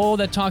had a poll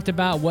that talked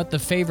about what the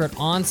favorite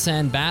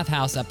onsen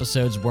bathhouse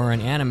episodes were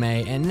in anime,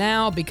 and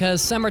now,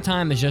 because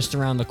summertime is just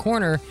around the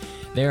corner,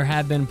 there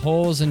have been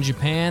polls in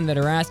Japan that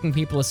are asking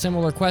people a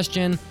similar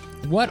question: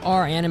 what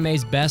are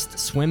anime's best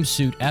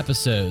swimsuit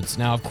episodes?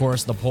 Now, of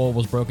course, the poll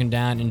was broken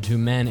down into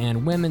men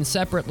and women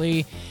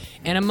separately,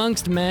 and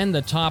amongst men,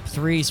 the top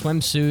 3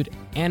 swimsuit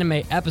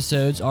anime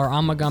episodes are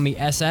Amagami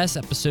SS,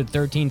 episode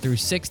 13 through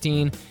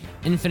 16,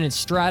 Infinite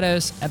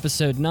Stratos,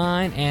 episode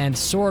 9, and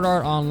Sword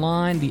Art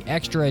Online, the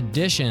Extra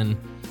Edition.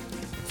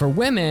 For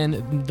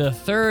women, the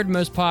third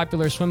most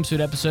popular swimsuit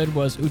episode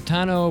was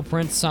Utano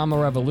Prince Sama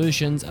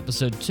Revolutions,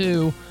 episode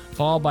 2,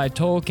 followed by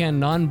Touken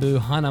Nanbu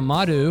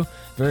Hanamaru,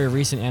 very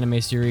recent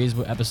anime series,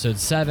 with episode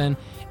 7,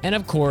 and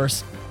of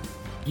course,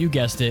 you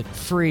guessed it,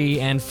 Free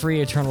and Free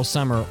Eternal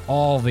Summer,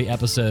 all the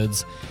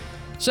episodes.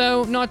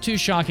 So, not too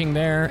shocking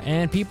there,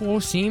 and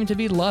people seem to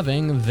be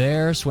loving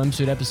their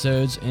swimsuit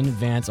episodes in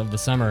advance of the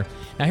summer.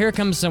 Now, here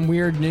comes some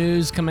weird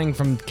news coming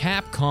from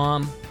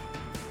Capcom.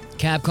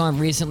 Capcom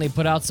recently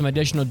put out some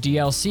additional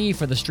DLC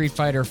for the Street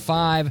Fighter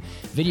V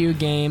video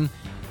game,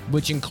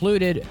 which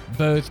included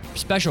both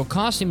special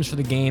costumes for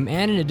the game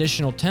and an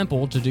additional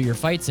temple to do your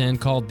fights in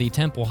called the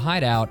Temple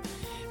Hideout.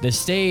 The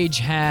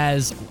stage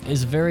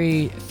is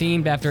very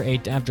themed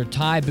after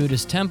Thai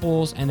Buddhist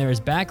temples, and there is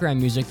background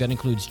music that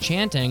includes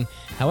chanting.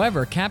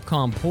 However,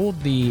 Capcom pulled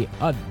the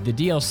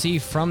DLC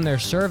from their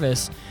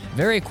service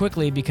very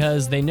quickly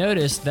because they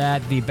noticed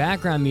that the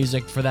background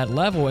music for that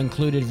level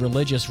included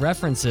religious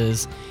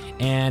references,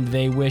 and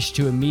they wished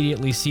to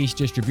immediately cease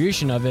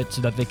distribution of it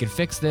so that they could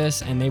fix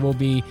this, and they will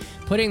be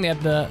putting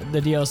the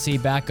DLC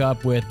back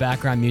up with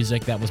background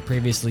music that was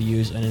previously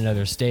used in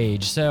another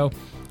stage. So,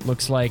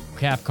 looks like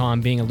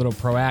Capcom being a little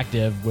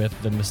proactive with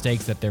the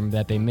mistakes that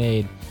they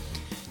made.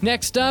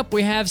 Next up,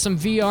 we have some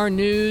VR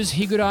news.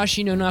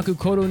 Higurashi no Naku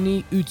Koro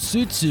ni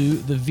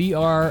Utsutsu, the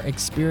VR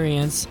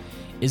experience,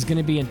 is going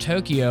to be in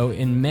Tokyo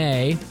in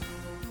May.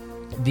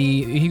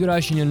 The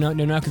Higurashi no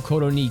Naku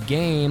Koro ni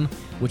game,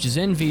 which is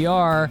in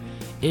VR,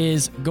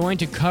 is going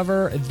to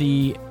cover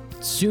the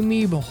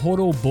Tsumi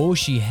Horo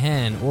Boshi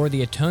Hen, or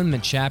the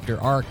Atonement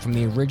Chapter arc from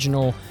the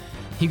original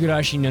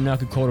Higurashi no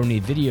Nakukoro ni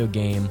video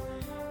game.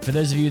 For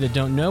those of you that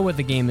don't know what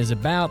the game is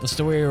about, the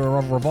story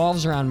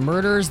revolves around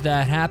murders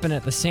that happen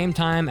at the same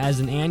time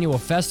as an annual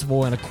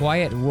festival in a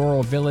quiet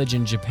rural village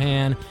in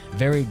Japan.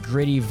 Very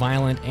gritty,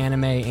 violent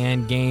anime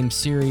and game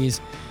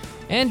series.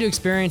 And to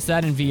experience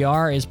that in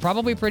VR is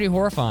probably pretty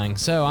horrifying.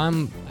 So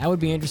I would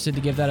be interested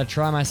to give that a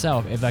try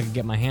myself if I could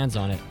get my hands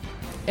on it.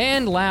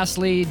 And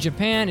lastly,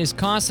 Japan is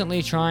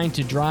constantly trying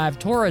to drive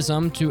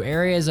tourism to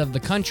areas of the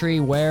country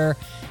where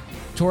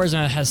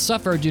tourism has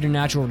suffered due to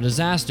natural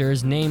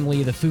disasters,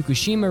 namely the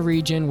Fukushima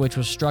region, which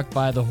was struck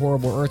by the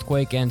horrible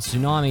earthquake and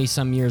tsunami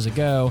some years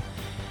ago.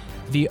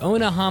 The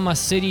Onahama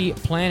City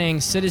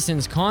Planning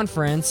Citizens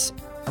Conference,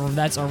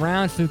 that's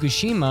around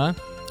Fukushima,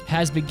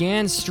 has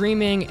began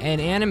streaming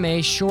an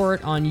anime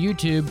short on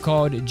YouTube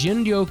called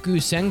Jinryoku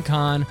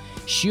Senkan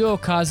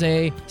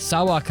Shiokaze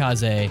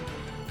Sawakaze.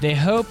 They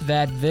hope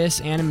that this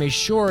anime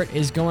short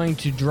is going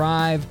to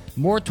drive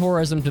more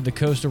tourism to the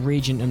coastal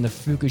region in the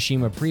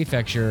Fukushima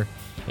prefecture,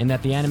 and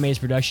that the anime's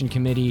production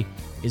committee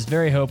is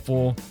very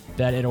hopeful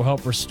that it'll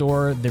help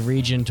restore the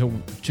region to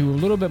a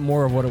little bit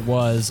more of what it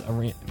was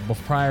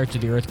prior to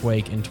the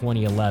earthquake in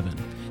 2011.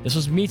 This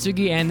was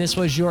Mitsugi, and this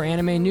was your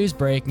anime news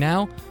break.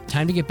 Now,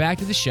 time to get back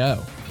to the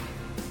show.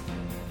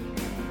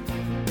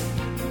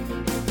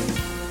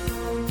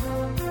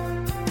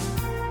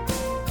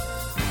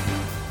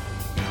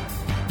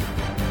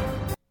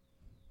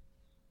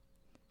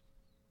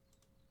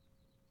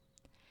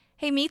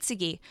 Hey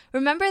Mitsugi,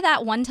 remember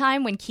that one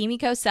time when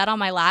Kimiko sat on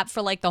my lap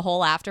for like the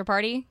whole after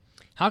party?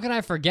 How can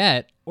I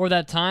forget? Or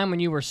that time when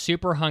you were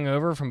super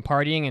hungover from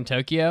partying in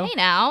Tokyo? Hey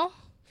now.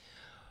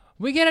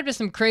 We get up to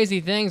some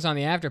crazy things on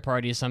the after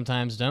parties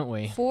sometimes, don't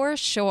we? For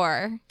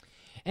sure.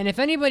 And if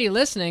anybody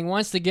listening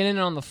wants to get in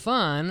on the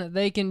fun,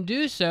 they can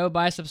do so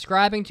by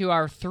subscribing to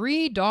our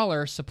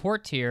 $3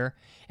 support tier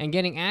and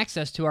getting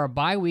access to our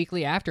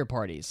bi-weekly after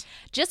parties.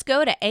 Just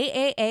go to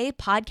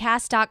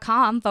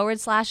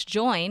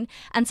aapodcast.com/join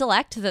and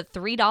select the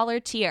 $3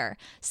 tier.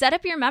 Set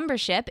up your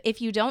membership if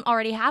you don't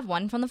already have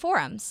one from the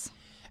forums.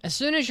 As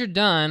soon as you're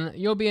done,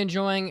 you'll be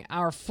enjoying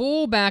our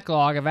full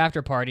backlog of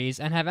after parties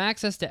and have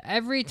access to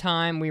every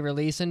time we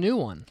release a new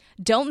one.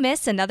 Don't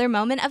miss another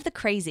moment of the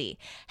crazy.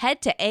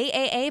 Head to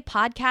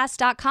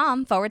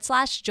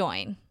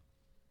aapodcast.com/join.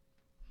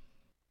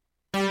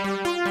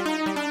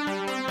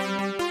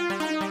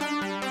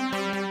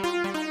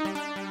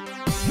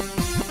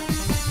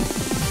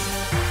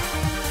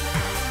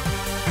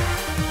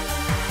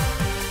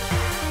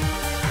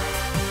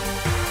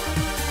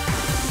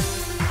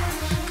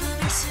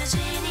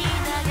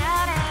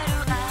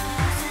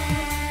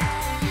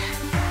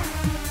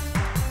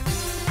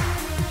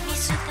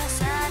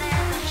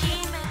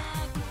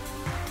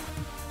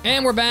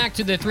 And we're back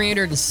to the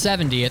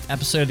 370th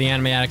episode of the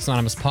Anime Addicts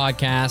Anonymous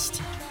podcast.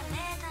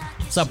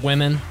 What's up,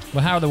 women?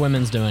 Well, how are the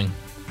women's doing?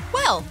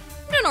 Well,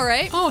 Doing all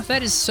right. Oh,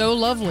 that is so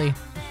lovely.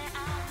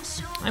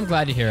 I'm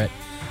glad to hear it.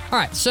 All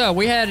right, so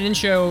we had an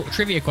in-show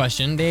trivia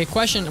question. The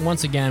question,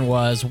 once again,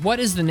 was, what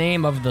is the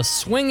name of the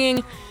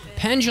swinging,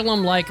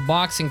 pendulum-like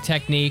boxing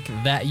technique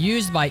that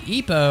used by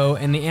Ippo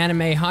in the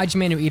anime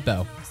Hajime no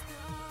Ippo?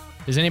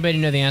 Does anybody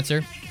know the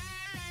answer?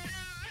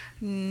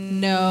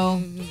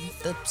 No.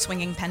 the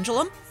swinging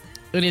pendulum.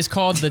 It is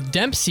called the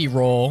Dempsey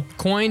roll,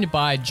 coined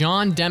by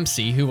John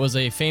Dempsey, who was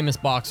a famous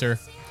boxer,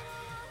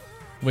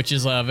 which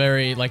is a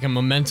very, like a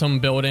momentum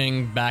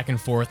building, back and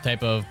forth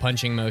type of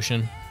punching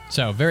motion.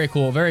 So very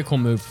cool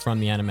move from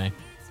the anime.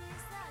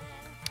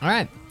 All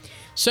right.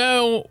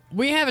 So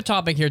we have a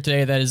topic here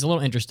today that is a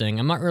little interesting.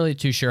 I'm not really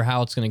too sure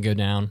how it's going to go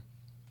down,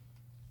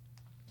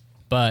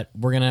 but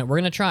we're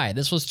gonna try it.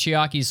 This was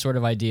Chiaki's sort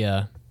of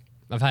idea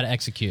of how to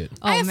execute.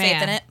 Oh, I have man.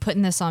 faith in it.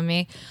 Putting this on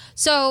me.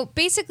 So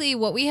basically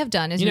what we have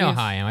done is You know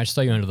how I am. I just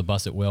throw you under the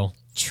bus at will.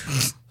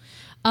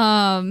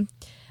 Quick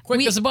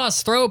We- as a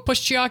bus.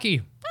 Push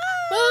Chiaki.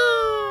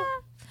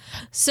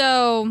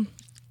 So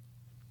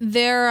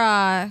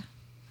there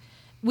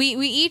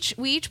we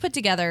each put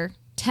together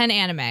 10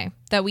 anime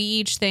that we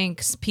each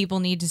think people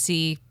need to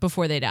see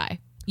before they die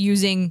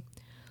using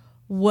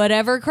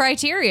whatever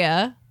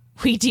criteria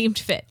we deemed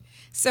fit.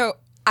 So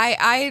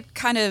I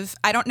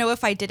don't know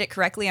if I did it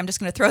correctly. I'm just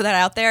going to throw that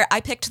out there.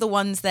 I picked the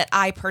ones that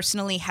I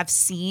personally have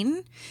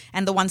seen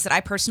and the ones that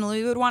I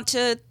personally would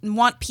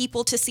want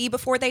people to see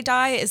before they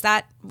die. Is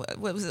that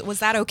was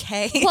that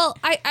okay? Well,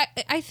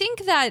 I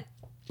think that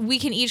we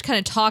can each kind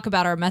of talk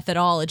about our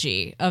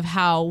methodology of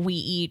how we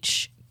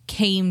each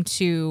came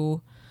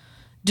to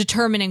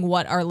determining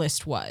what our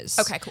list was.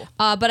 Okay, cool.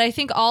 But I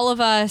think all of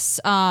us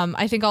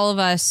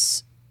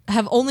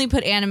have only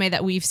put anime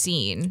that we've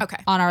seen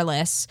on our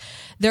list.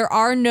 There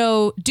are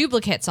no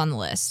duplicates on the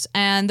list.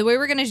 And the way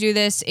we're going to do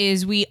this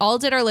is we all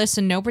did our list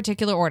in no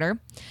particular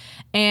order.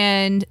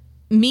 And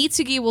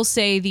Mitsugi will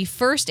say the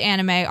first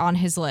anime on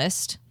his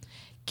list.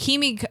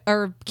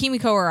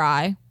 Kimiko or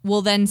I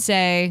will then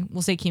say,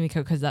 we'll say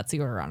Kimiko because that's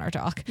the order on our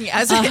talk.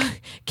 Yes.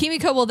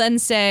 Kimiko will then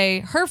say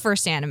her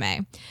first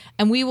anime,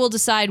 and we will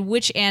decide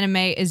which anime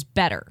is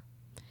better.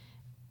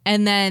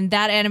 And then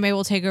that anime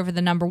will take over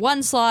the number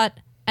 1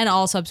 slot, and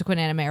all subsequent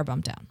anime are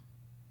bumped down.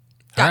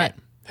 All right.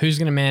 Who's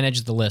going to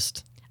manage the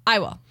list? I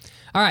will.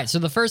 All right. So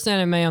the first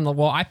anime on the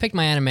wall, I picked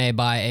my anime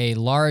by a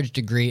large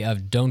degree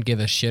of don't give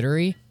a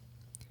shittery.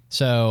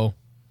 So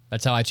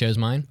that's how I chose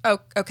mine. Oh,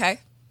 okay.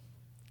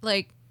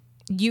 Like,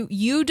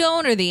 you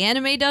don't, or the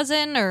anime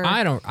doesn't, or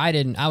I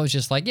didn't. I was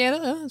just like, yeah,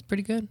 that's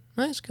pretty good.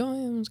 Nice, cool.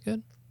 Yeah, that one's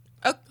good.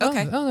 Oh,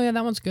 okay. Oh, yeah,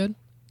 that one's good.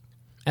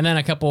 And then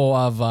a couple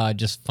of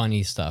just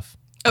funny stuff.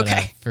 But,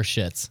 Okay. for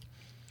shits.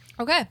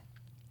 okay.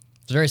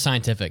 It's very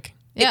scientific.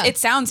 Yeah. It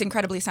sounds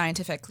incredibly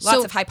scientific.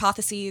 Lots of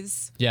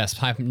hypotheses. Yes,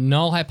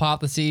 null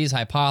hypotheses,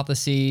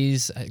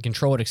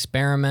 controlled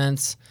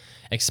experiments,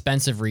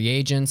 expensive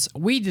reagents.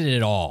 We did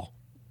it all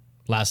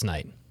last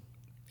night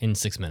in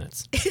 6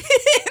 minutes.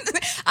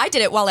 I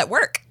did it while at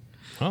work.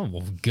 Oh,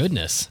 well,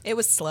 goodness. It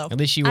was slow. At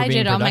least you were I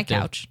being did on my productive.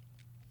 couch.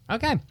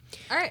 Okay.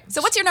 All right.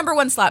 So what's your number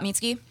one slot,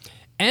 Mitsuki?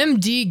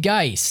 MD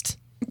Geist.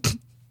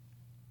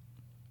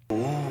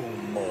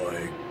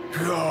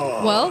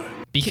 Well,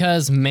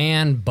 Because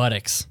man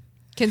buttocks.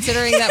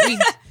 considering that we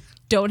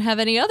don't have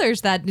any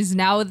others, that is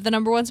now the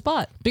number one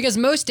spot. Because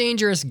Most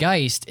Dangerous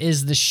Geist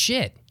is the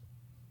shit.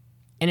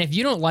 And if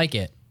you don't like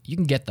it, you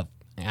can get the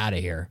out of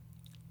here.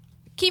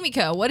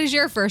 Kimiko, what is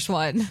your first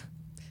one?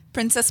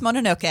 Princess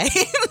Mononoke.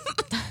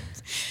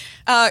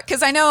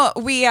 Because I know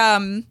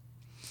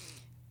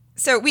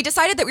so we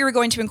decided that we were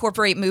going to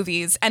incorporate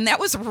movies, and that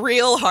was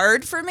real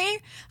hard for me.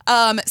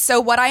 So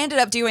what I ended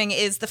up doing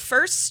is the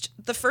first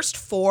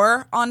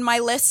 4 on my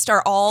list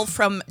are all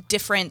from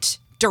different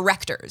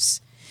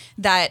directors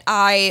that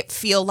I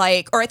feel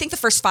like, or I think the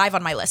first 5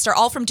 on my list are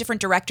all from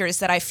different directors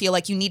that I feel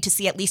like you need to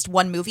see at least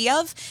one movie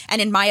of, and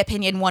in my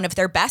opinion, one of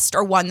their best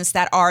or ones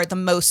that are the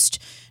most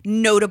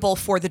notable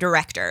for the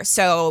director.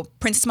 So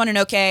Princess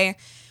Mononoke,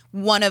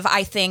 one of,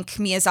 I think,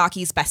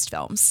 Miyazaki's best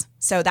films.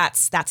 So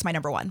that's my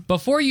number one.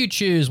 Before you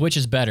choose which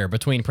is better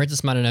between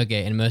Princess Mononoke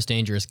and Most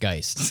Dangerous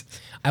Geist,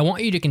 I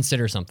want you to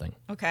consider something,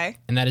 Okay.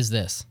 and that is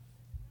this.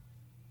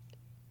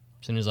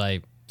 As soon as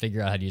I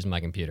figure out how to use my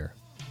computer.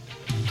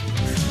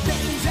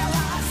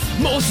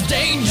 Most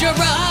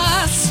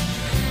dangerous!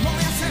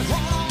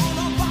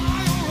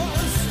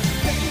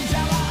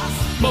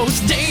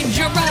 Most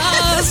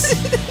dangerous!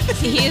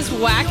 He is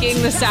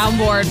whacking the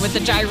soundboard with the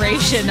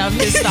gyration of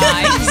his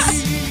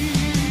thighs.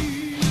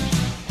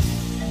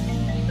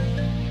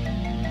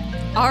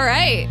 All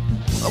right.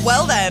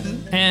 Well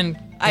then, And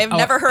I have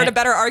never heard a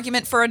better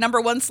argument for a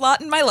number one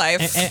slot in my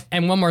life.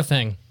 And one more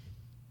thing.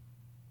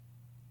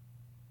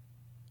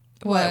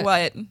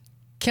 What?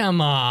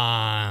 Come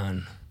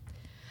on.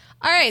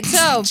 All right,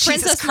 so Jesus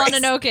Princess Christ.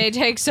 Mononoke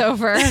takes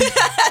over.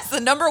 That's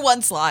the number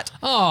one slot.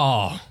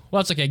 Oh,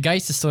 well, it's okay.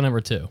 Geist is still number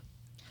 2.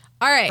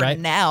 All right. Right.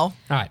 Now. All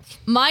right.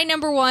 My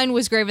number one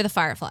was Grave of the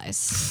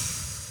Fireflies.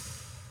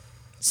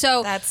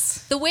 So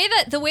That's- the way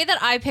that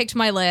I picked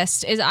my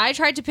list is I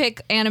tried to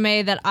pick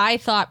anime that I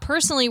thought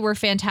personally were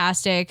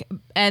fantastic,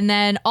 and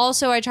then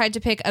also I tried to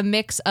pick a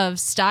mix of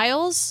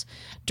styles,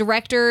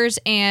 directors,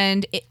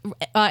 and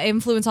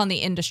influence on the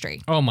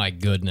industry. Oh, my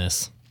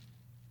goodness.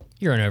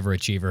 You're an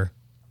overachiever.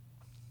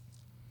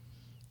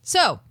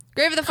 So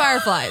Grave of the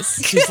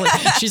Fireflies.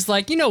 She's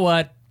like, you know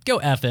what? Go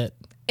F it.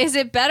 Is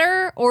it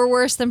better or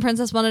worse than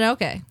Princess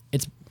Mononoke?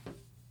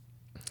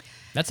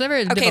 That's a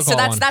very Okay, difficult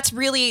so one. that's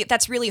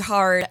really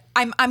hard.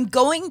 I'm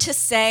going to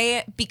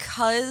say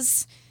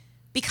because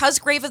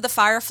Grave of the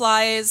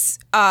Fireflies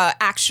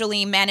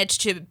actually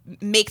managed to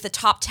make the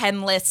top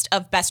 10 list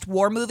of best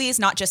war movies,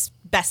 not just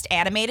best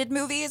animated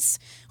movies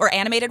or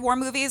animated war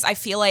movies. I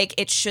feel like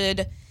it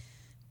should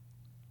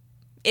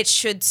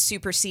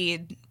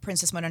supersede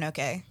Princess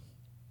Mononoke.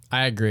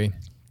 I agree.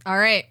 All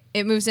right,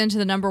 it moves into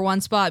the number one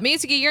spot.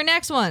 Mitsuki, your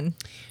next one.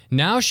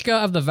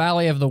 Nausicaa of the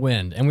Valley of the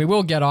Wind. And we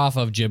will get off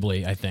of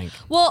Ghibli, I think.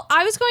 Well,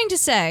 I was going to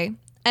say,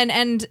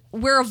 and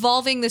we're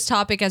evolving this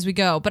topic as we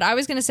go, but I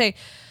was going to say,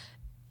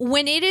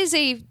 when it is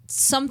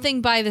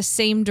something by the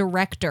same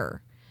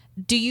director,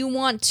 do you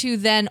want to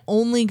then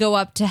only go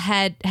up to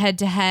head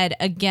to head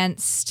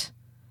against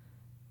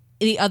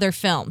the other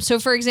film? So,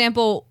 for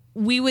example,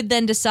 we would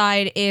then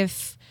decide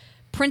if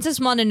Princess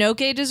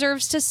Mononoke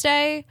deserves to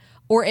stay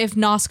or if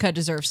Nausicaa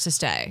deserves to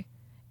stay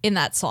in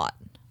that slot.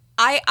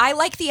 I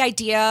like the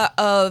idea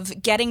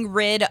of getting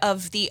rid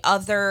of the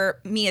other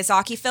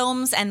Miyazaki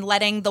films and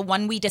letting the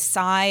one we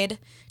decide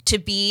to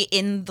be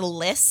in the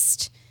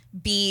list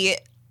be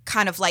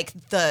kind of like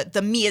the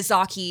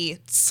Miyazaki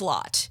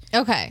slot.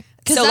 Okay.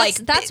 Because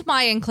So, that's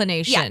my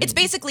inclination. Yeah, it's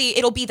basically,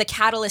 it'll be the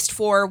catalyst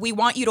for, we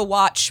want you to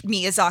watch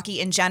Miyazaki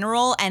in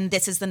general, and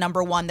this is the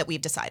number one that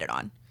we've decided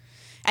on.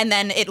 And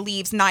then it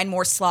leaves 9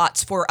 more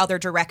slots for other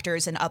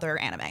directors and other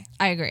anime.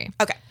 I agree.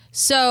 Okay.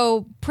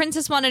 So,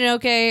 Princess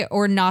Mononoke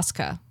or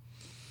Nausicaa?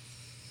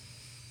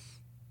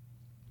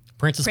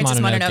 Princess Princess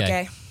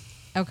Mononoke.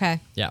 Okay.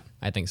 Yeah,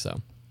 I think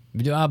so.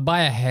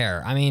 By a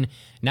hair. I mean,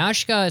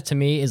 Nausicaa to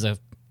me is a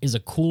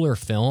cooler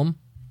film.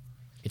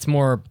 It's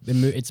more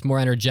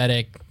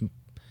energetic.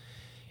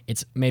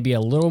 It's maybe a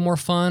little more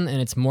fun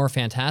and it's more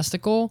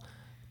fantastical.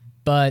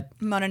 But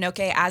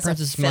Mononoke as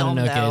Princess a film,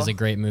 Mononoke though. is a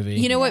great movie.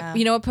 You know what?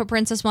 You know what put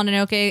Princess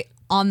Mononoke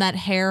on that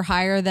hair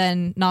higher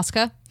than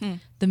Nazca?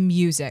 The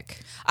music.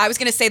 I was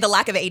gonna say the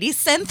lack of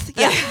 80s synth.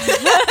 Yeah.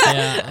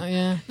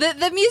 Yeah.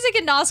 The music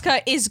in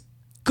Nazca is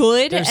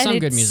good. There's and some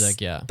good it's-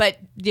 music, yeah. But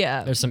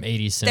Yeah. There's some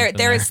 80s synth in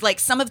there is like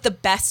some of the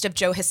best of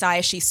Joe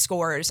Hisayashi's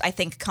scores, I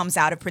think, comes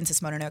out of Princess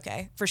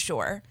Mononoke for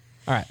sure.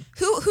 All right.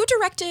 Who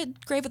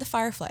directed Grave of the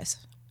Fireflies?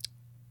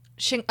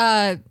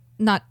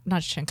 Not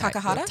Shinkai.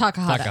 Takahata?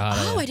 Takahata.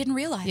 Takahata. Oh, I didn't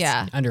realize.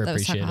 Yeah. that was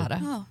Underappreciated.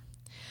 Takahata.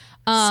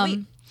 Oh.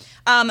 Sweet.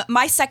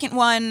 My second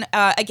one,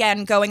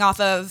 again, going off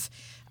of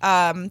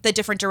the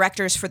different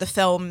directors for the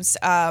films,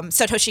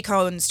 Satoshi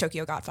Kon's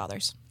Tokyo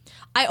Godfathers.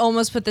 I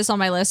almost put this on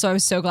my list, so I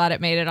was so glad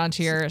it made it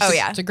onto yours. Oh,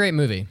 yeah. It's a great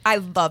movie. I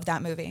love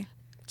that movie.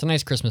 It's a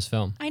nice Christmas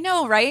film. I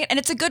know, right? And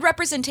it's a good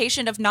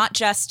representation of not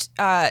just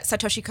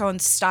Satoshi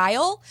Kon's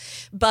style,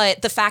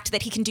 but the fact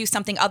that he can do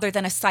something other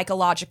than a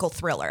psychological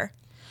thriller.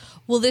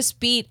 Will this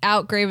beat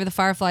out Grave of the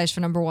Fireflies for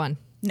number 1?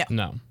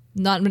 No.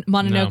 Not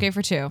Mononoke No.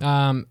 for 2.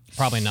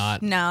 Probably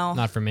not. No.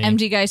 Not for me.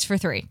 MD Geist for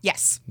 3.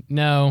 Yes.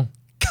 No.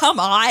 Come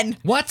on.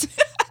 What?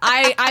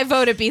 I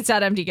vote it beats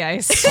out MD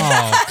Geist.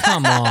 Oh,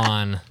 come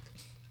on.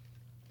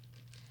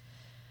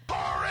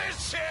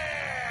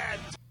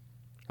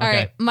 All Okay.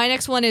 right, my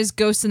next one is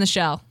Ghost in the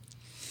Shell.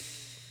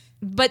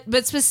 But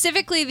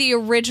specifically the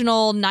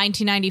original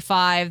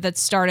 1995 that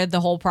started the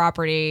whole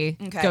property,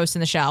 Okay. Ghost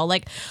in the Shell.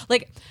 Like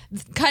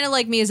kind of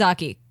like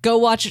Miyazaki. Go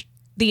watch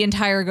the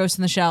entire Ghost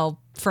in the Shell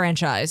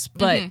franchise,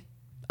 but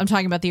I'm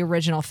talking about the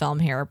original film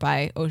here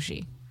by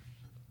Oshii.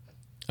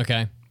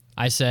 Okay.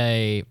 I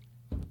say,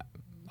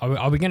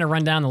 are we going to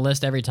run down the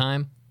list every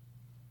time?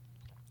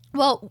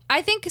 Well,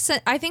 I think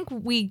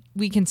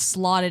we can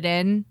slot it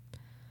in.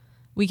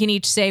 We can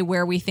each say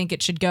where we think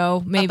it should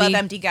go. Maybe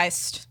Above MD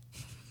Geist.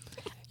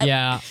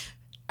 Yeah.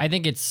 I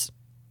think it's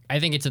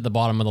at the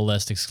bottom of the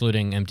list,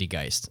 excluding Empty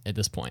Geist at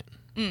this point.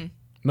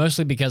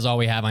 Mostly because all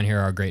we have on here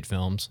are great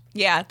films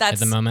Yeah, that's at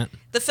the moment.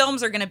 The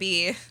films are going to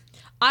be.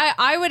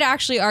 I would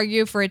actually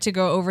argue for it to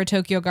go over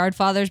Tokyo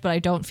Godfathers, but I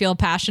don't feel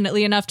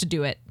passionately enough to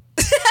do it.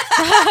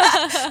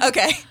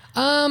 Okay.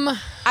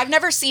 I've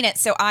never seen it,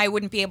 so I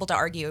wouldn't be able to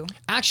argue.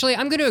 Actually,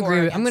 I'm going to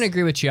agree. I'm going to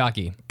agree with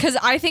Chiaki. Because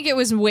I think it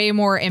was way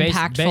more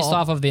impactful.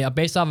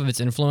 Based off of its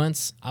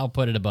influence, I'll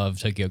put it above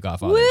Tokyo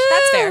Godfathers.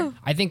 That's fair.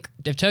 I think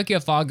if Tokyo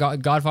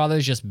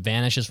Godfathers just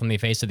vanishes from the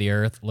face of the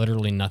earth,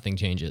 literally nothing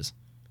changes.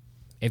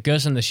 If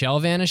Ghost in the Shell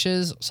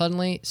vanishes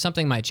suddenly,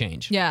 something might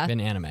change. Yeah. In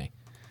anime.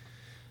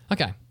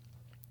 Okay.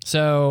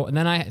 So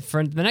then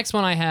for the next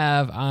one I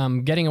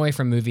have, getting away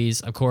from movies,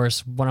 of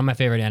course, one of my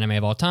favorite anime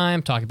of all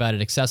time, talk about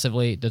it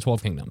excessively, The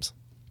 12 Kingdoms.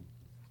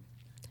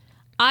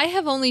 I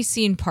have only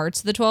seen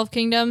parts of the 12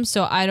 Kingdoms,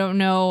 so I don't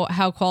know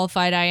how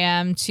qualified I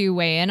am to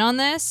weigh in on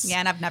this. Yeah,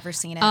 and I've never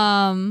seen it.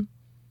 I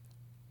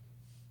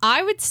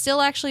would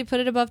still actually put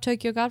it above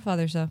Tokyo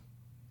Godfathers, though.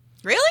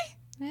 Really?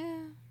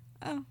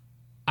 Yeah.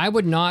 I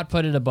would not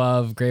put it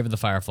above Grave of the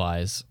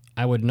Fireflies.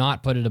 I would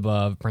not put it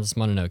above Princess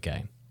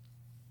Mononoke.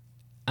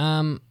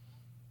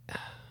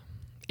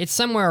 It's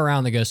somewhere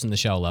around the Ghost in the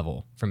Shell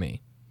level for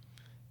me.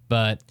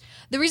 But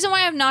The reason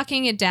why I'm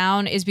knocking it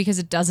down is because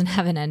it doesn't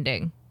have an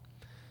ending.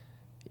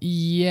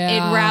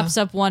 yeah, It wraps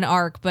up one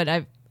arc,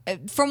 but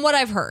from what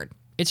I've heard.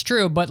 It's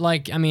true, but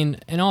like, I mean,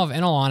 in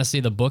all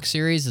honesty, the book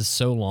series is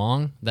so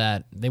long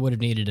that they would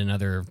have needed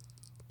another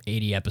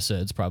 80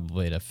 episodes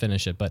probably to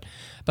finish it. But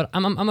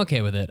I'm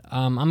okay with it.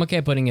 I'm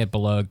okay putting it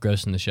below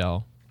Ghost in the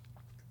Shell.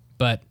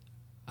 But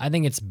I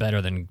think it's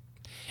better than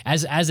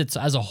as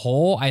a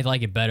whole. I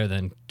like it better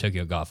than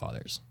Tokyo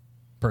Godfathers,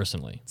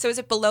 personally. So is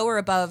it below or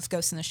above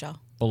Ghost in the Shell?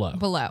 Below.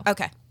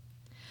 Okay.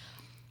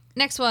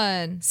 Next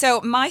one.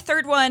 So my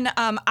third one,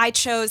 I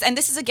chose, and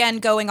this is again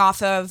going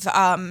off of,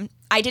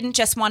 I didn't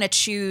just want to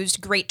choose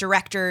great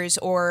directors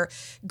or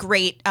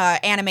great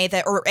anime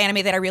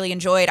that I really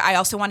enjoyed. I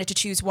also wanted to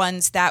choose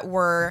ones that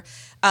were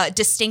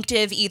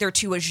distinctive either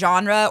to a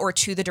genre or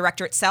to the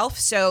director itself.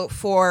 So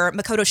for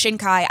Makoto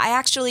Shinkai, I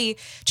actually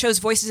chose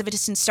Voices of a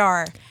Distant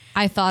Star.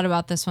 I thought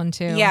about this one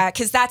too. Yeah,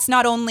 because that's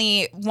not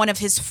only one of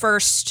his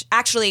first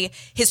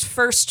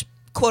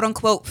quote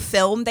unquote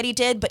film that he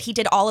did, but he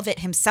did all of it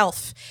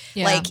himself.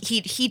 Yeah. Like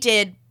he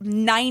did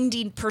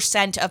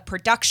 90% of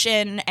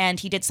production, and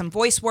he did some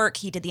voice work,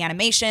 he did the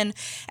animation.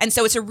 And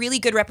so it's a really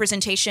good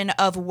representation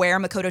of where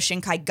Makoto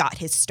Shinkai got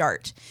his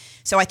start.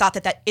 So I thought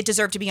that it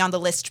deserved to be on the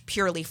list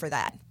purely for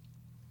that.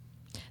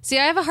 See,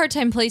 I have a hard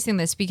time placing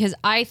this because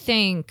I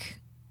think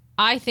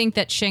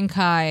that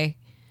Shinkai,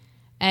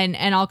 and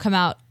I'll come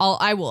out.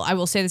 I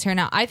will say this here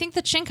now. I think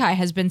that Shinkai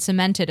has been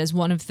cemented as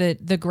one of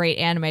the great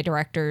anime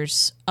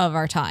directors of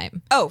our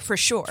time Oh, for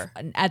sure.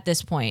 at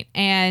this point.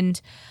 And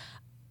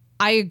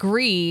I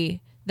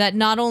agree that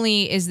not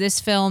only is this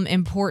film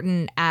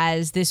important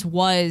as this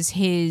was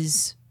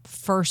his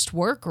first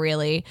work,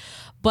 really,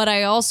 but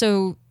I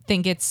also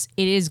think it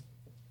is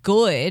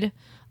good.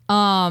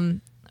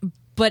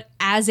 But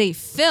as a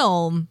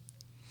film,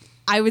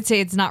 I would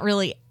say it's not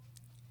really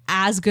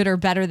as good or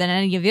better than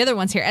any of the other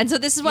ones here. And so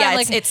this is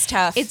why it's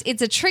tough.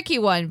 It's a tricky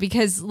one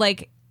because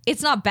like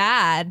it's not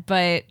bad,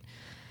 but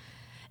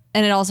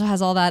And it also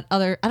has all that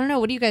other, I don't know,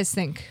 what do you guys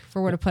think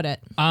for where to put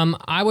it?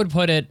 I would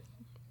put it,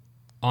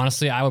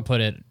 honestly, I would put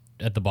it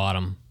at the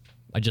bottom,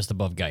 just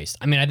above Geist.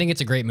 I mean, I think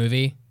it's a great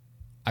movie.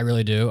 I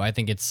really do. I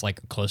think it's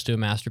like close to a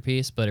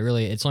masterpiece, but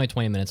it's only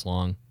 20 minutes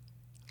long.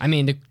 I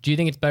mean, do you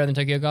think it's better than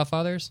Tokyo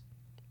Godfathers?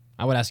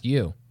 I would ask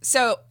you.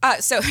 So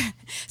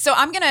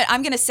I'm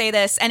gonna say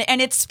this,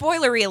 and it's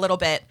spoilery a little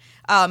bit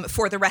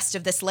for the rest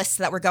of this list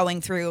that we're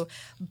going through,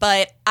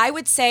 but I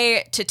would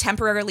say to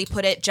temporarily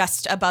put it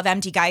just above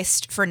Empty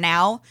Geist for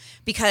now,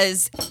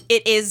 because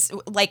it is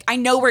like, I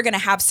know we're gonna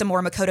have some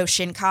more Makoto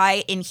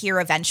Shinkai in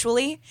here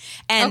eventually,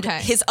 and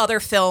his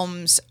other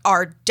films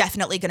are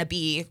definitely gonna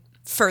be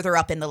further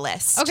up in the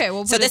list. Okay,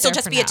 so this will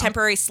just be a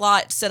temporary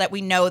slot so that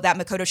we know that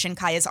Makoto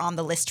Shinkai is on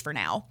the list for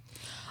now.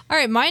 All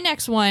right, my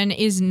next one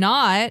is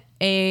not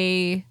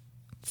a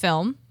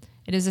film.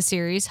 It is a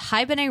series,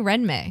 Haibane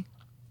Renmei.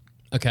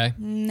 Okay.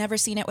 Never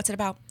seen it. What's it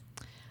about?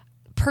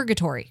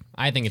 Purgatory.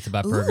 I think it's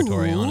about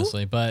purgatory,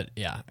 honestly, but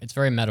yeah, it's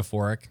very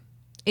metaphoric.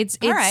 It's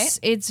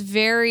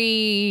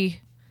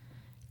very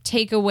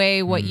take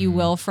away what you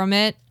will from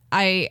it.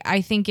 I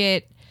think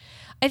it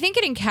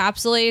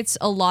encapsulates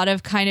a lot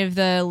of kind of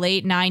the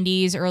late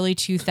 90s, early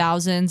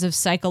 2000s of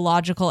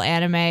psychological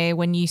anime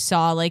when you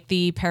saw like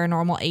the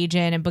Paranormal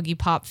Agent and Boogie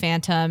Pop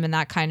Phantom and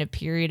that kind of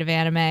period of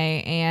anime.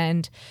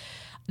 And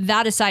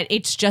that aside,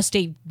 it's just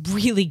a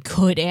really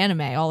good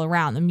anime all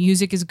around. The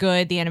music is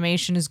good. The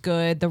animation is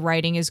good. The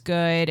writing is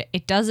good.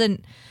 It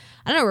doesn't,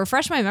 I don't know,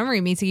 refresh my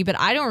memory, Mitsuki, but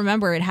I don't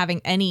remember it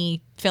having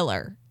any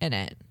filler in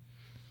it.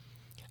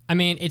 I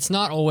mean, it's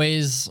not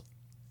always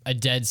a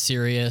dead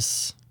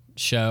serious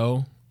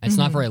show. It's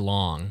not very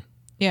long.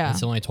 Yeah.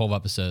 It's only 12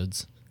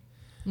 episodes.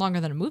 Longer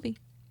than a movie.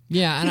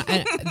 Yeah,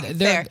 and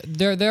there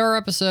are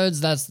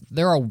episodes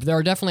there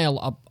are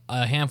definitely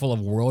a handful of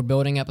world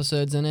building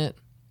episodes in it.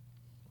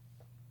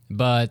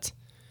 But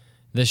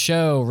the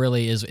show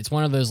really it's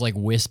one of those like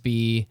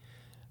wispy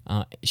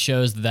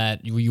shows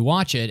that you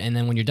watch it, and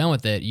then when you're done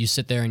with it, you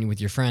sit there and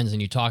with your friends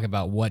and you talk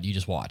about what you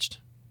just watched.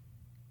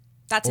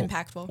 That's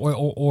impactful.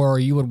 Or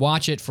you would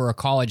watch it for a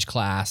college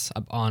class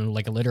on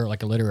like a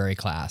literary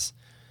class.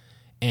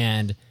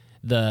 And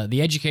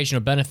the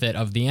educational benefit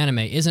of the anime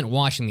isn't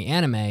watching the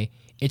anime,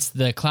 it's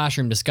the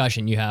classroom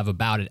discussion you have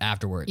about it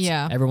afterwards.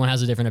 Yeah. Everyone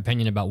has a different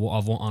opinion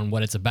on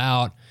what it's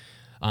about,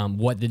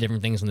 what the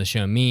different things in the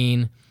show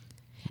mean.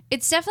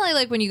 It's definitely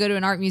like when you go to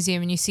an art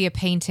museum and you see a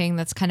painting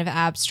that's kind of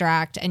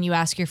abstract and you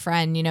ask your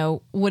friend, you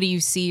know, what do you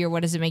see or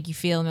what does it make you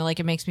feel? And they're like,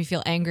 it makes me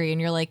feel angry. And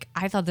you're like,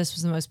 I thought this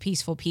was the most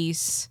peaceful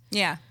piece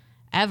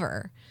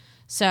ever.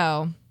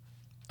 So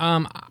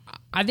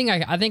I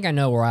think I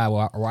know where I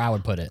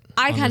would put it.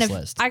 I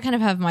kind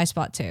of have my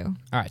spot too.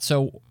 All right,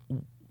 so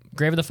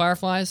Grave of the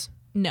Fireflies?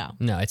 No,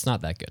 it's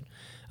not that good.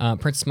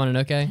 Princess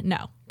Mononoke?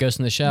 No. Ghost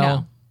in the Shell?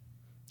 No.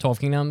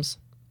 12 Kingdoms?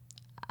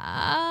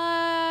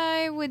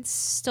 I would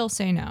still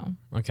say no.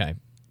 Okay.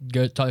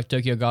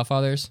 Tokyo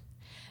Godfathers?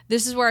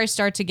 This is where I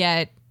start to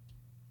get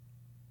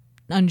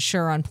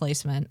unsure on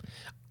placement.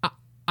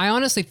 I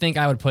honestly think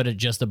I would put it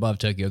just above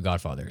Tokyo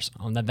Godfathers.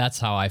 That's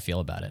how I feel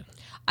about it.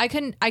 I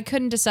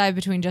couldn't decide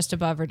between just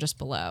above or just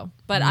below,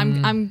 but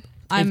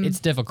It's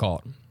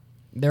difficult.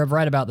 They're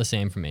right about the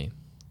same for me.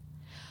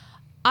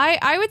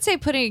 I would say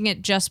putting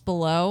it just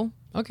below.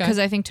 Okay. Because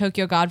I think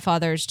Tokyo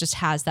Godfathers just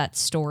has that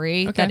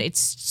story that it's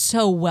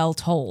so well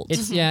told.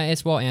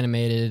 It's well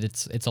animated.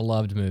 It's a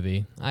loved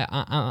movie.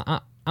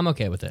 I'm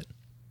okay with it.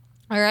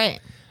 All right.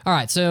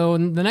 So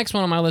the next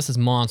one on my list is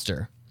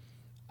Monster.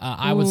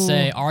 I would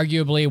say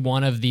arguably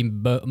one of the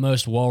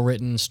most well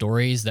written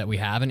stories that we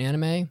have in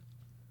anime.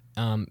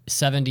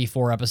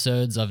 74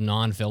 episodes of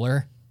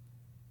non-filler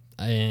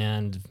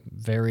and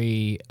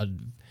very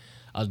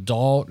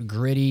adult,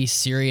 gritty,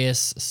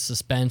 serious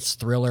suspense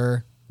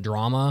thriller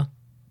drama.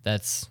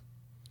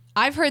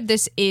 I've heard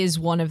this is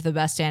one of the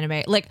best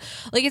anime. Like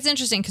it's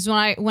interesting because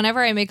whenever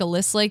I make a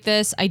list like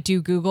this, I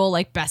do Google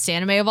like best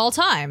anime of all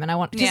time, and I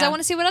want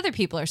to see what other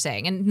people are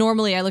saying. And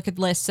normally I look at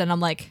lists and I'm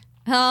like,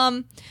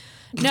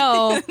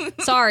 no,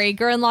 sorry,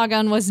 Gurren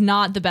Lagann was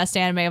not the best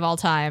anime of all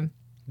time.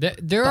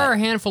 There are a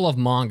handful of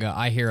manga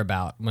I hear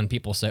about when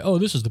people say, "Oh,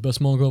 this is the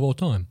best manga of all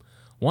time."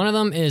 One of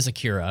them is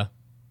Akira.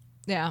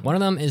 Yeah. One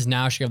of them is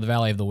Nausicaa of the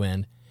Valley of the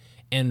Wind,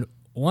 and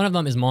one of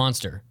them is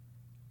Monster.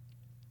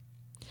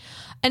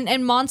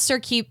 And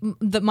Monster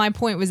my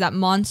point was that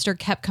Monster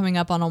kept coming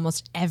up on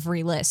almost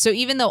every list. So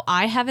even though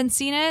I haven't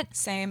seen it,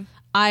 same.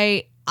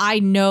 I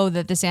know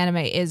that this anime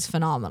is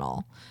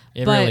phenomenal.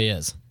 It really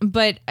is.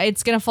 But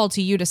it's gonna fall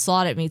to you to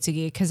slot it,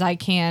 Mitsuki, because I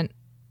can't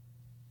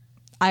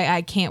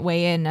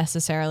weigh in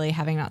necessarily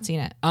having not seen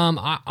it.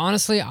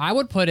 Honestly, I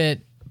would put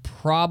it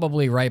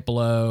probably right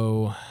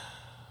below.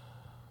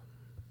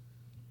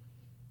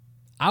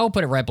 I will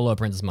put it right below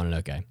Princess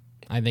Mononoke.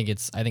 I think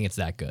it's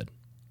that good.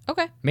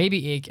 Okay.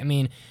 Maybe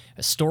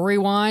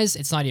story-wise,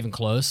 it's not even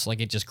close. Like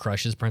it just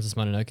crushes Princess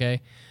Mononoke.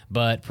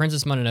 But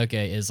Princess Mononoke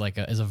is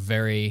is a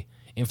very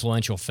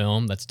influential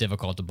film that's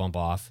difficult to bump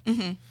off.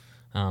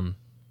 Mm-hmm.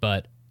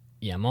 But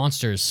yeah,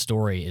 Monster's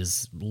story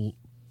is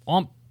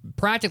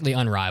practically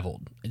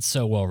unrivaled. It's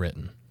so well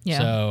written. Yeah.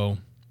 So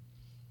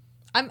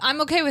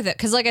I'm okay with it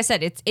because, like I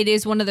said, it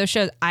is one of those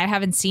shows. I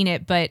haven't seen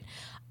it, but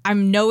I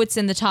know it's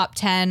in the top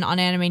 10 on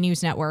Anime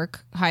News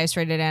Network, highest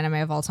rated anime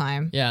of all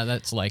time. yeah,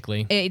 that's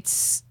likely.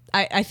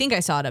 I think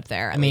I saw it up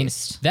there. I mean,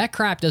 that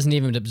crap doesn't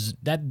even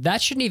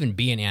that shouldn't even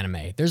be an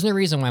anime. There's no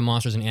reason why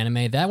Monster's an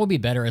anime. That would be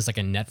better as like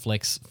a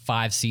Netflix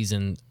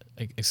 5-season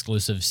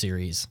exclusive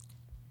series.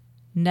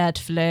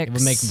 Netflix. It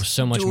would make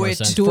so much more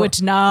sense. Do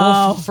it now.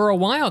 Well, for a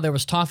while, there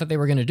was talk that they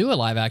were going to do a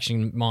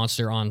live-action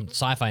Monster on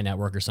Sci-Fi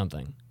Network or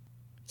something.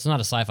 It's not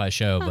a sci-fi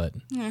show, but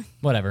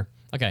whatever.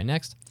 Okay,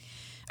 next.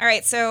 All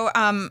right, so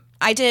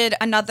I did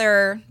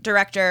another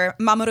director,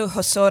 Mamoru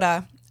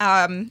Hosoda,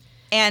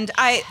 and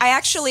I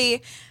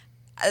actually,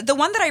 the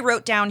one that I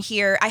wrote down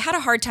here, I had a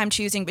hard time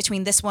choosing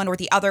between this one or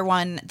the other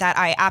one that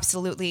I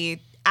absolutely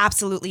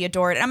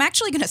adored. And I'm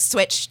actually going to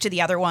switch to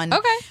the other one.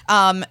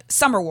 Okay.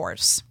 Summer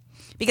Wars.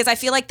 Because I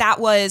feel like that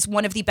was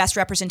one of the best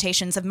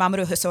representations of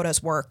Mamoru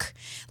Hosoda's work.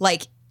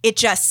 Like, it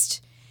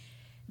just...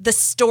 The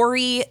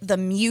story, the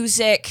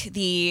music,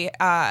 the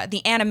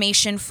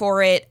animation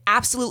for it,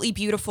 absolutely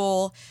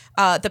beautiful.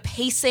 The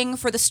pacing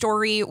for the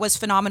story was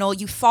phenomenal.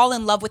 You fall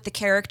in love with the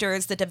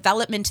characters. The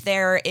development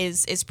there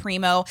is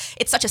primo.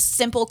 It's such a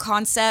simple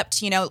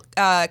concept,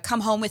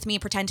 come home with me,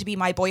 pretend to be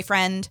my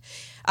boyfriend.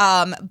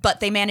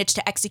 But they managed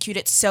to execute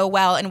it so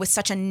well and with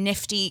such a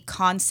nifty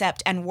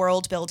concept and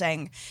world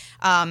building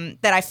that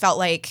I felt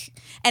like...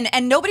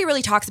 And nobody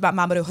really talks about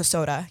Mamoru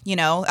Hosoda,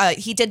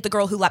 he did The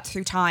Girl Who Leapt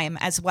Through Time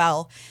as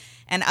well.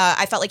 And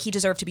I felt like he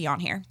deserved to be on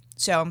here.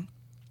 So,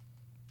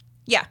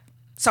 yeah,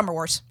 Summer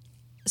Wars.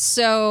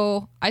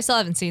 So, I still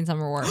haven't seen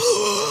Summer Wars.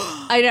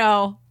 I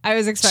know. I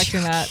was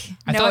expecting that.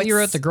 I thought you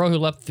wrote The Girl Who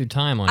Leapt Through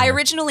Time on I here.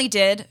 originally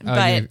did,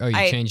 but you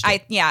changed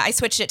it. I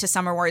switched it to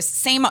Summer Wars.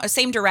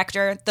 Same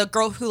director. The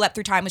Girl Who Leapt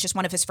Through Time was just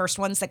one of his first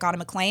ones that got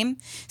him acclaim.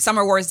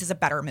 Summer Wars is a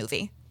better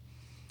movie.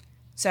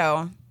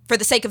 So, for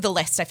the sake of the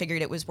list, I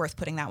figured it was worth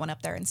putting that one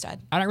up there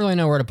instead. I don't really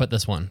know where to put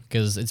this one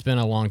because it's been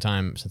a long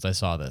time since I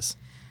saw this.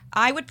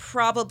 I would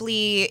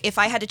probably, if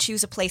I had to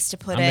choose a place to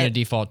put I'm going to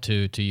default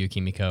to Yu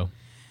Kimiko.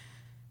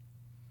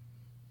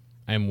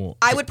 I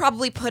would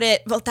probably put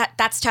it, well,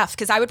 that's tough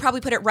because I would probably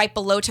put it right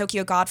below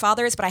Tokyo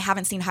Godfathers, but I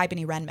haven't seen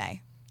Haibane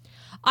Renmei.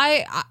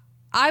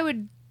 I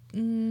would...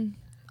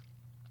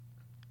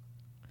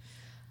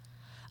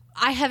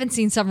 I haven't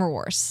seen Summer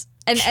Wars.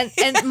 And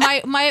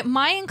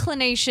my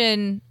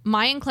inclination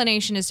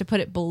is to put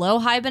it below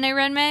Haibane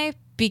Renmei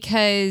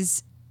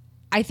because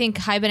I think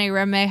Haibane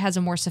Renmei has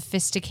a more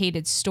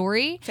sophisticated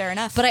story. Fair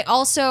enough. But I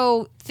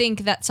also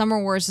think that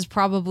Summer Wars is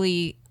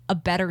probably a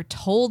better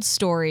told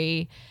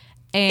story.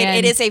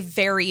 And it is a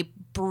very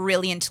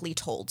brilliantly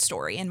told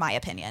story, in my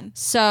opinion.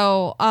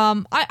 So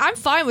I'm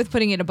fine with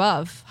putting it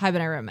above Haibane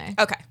Renmei.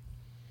 Okay.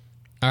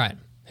 All right.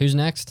 Who's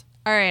next?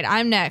 All right,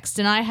 I'm next.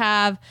 And I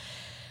have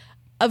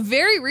a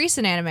very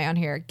recent anime on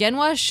here. The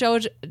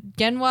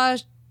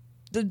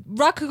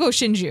Rakugo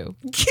Shinju.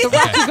 The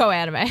Rakugo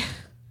anime.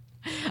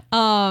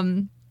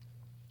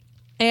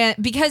 And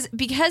because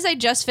I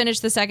just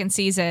finished the second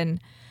season,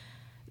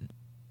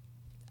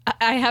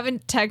 I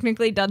haven't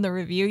technically done the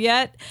review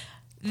yet.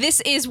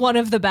 This is one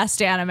of the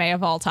best anime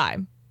of all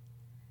time.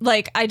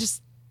 Like,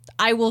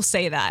 I will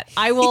say that.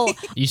 I will.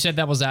 You said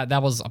that was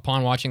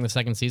upon watching the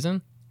second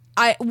season?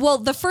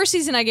 The first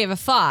season I gave a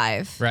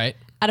 5. Right.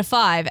 Out of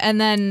 5,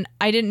 and then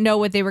I didn't know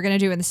what they were going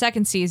to do in the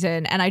second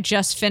season, and I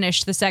just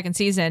finished the second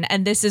season,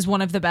 and this is one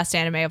of the best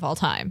anime of all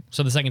time.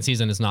 So the second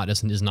season is not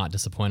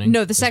disappointing?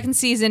 No, the second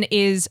season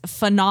is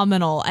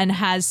phenomenal and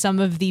has some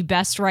of the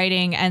best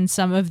writing and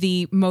some of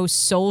the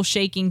most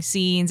soul-shaking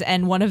scenes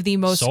and one of the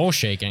most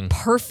soul-shaking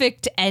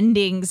perfect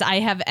endings I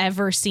have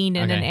ever seen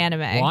in an anime.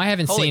 Well, I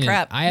haven't Holy seen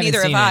crap. it.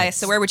 Neither have I,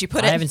 so where would you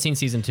put it? I haven't seen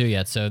season 2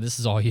 yet, so this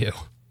is all you.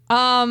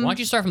 Why don't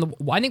you start from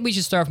I think we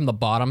should start from the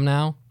bottom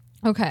now.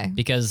 Okay.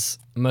 Because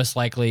most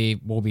likely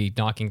we'll be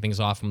knocking things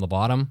off from the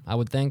bottom, I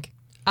would think.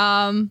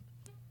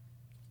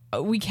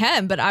 We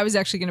can, but I was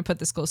actually going to put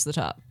this close to the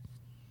top.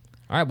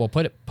 All right, well,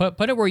 put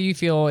it where you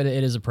feel it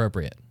is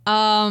appropriate.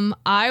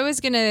 I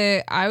was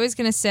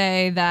gonna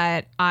say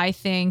that I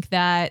think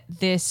that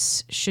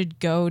this should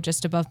go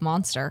just above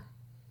Monster.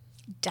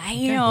 Damn.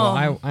 Okay,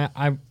 well,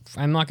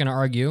 I'm not going to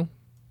argue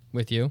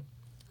with you.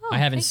 I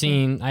haven't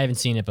seen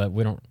it, but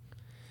we don't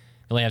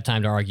really have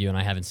time to argue, and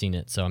I haven't seen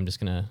it, so I'm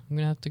gonna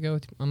have to go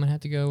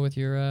with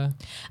your.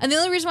 And the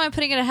only reason why I'm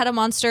putting it ahead of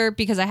Monster,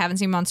 because I haven't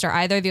seen Monster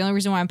either. The only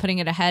reason why I'm putting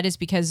it ahead is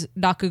because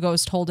Rakugo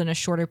is told in a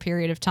shorter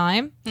period of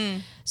time,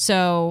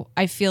 so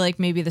I feel like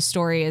maybe the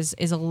story is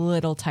a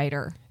little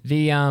tighter.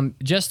 The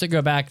just to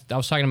go back, I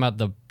was talking about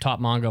the top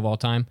manga of all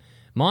time.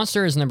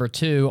 Monster is number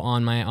 2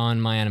 on my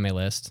anime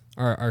list,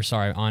 or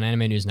sorry, on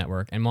Anime News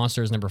Network, and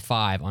Monster is number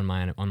 5 on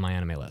my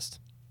anime list.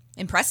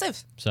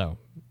 Impressive. So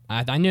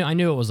I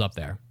knew it was up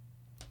there.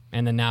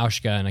 And then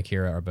Nausicaa and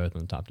Akira are both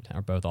in the top 10,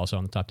 are both also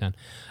on the top 10.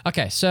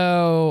 Okay,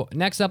 so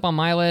next up on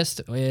my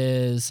list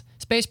is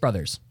Space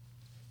Brothers.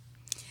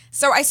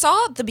 So I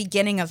saw the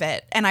beginning of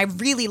it, and I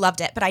really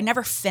loved it, but I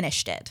never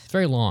finished it. It's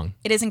very long.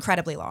 It is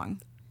incredibly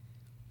long.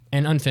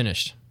 And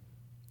unfinished.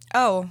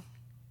 Oh.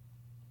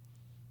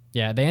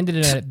 Yeah, they ended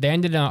it.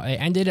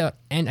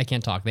 I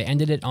can't talk. They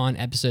ended it on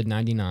episode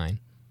 99,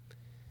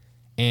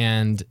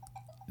 and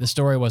the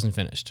story wasn't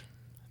finished.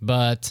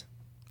 But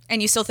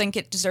And you still think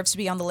it deserves to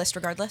be on the list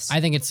regardless?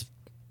 I think it's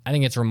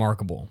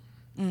remarkable.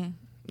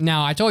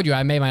 Now, I told you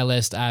I made my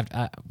list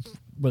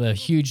with a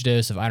huge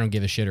dose of I don't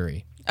give a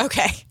shittery.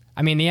 Okay.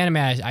 I mean, the anime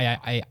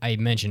I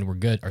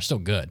mentioned are still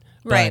good.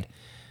 Right.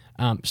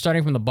 But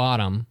starting from the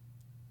bottom,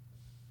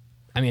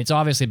 I mean, it's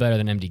obviously better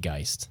than MD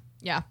Geist.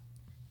 Yeah.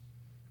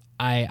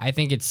 I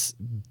think it's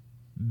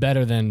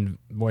better than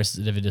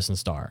Voices of a Distant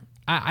Star.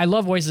 I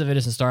love Voices of a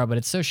Distant Star, but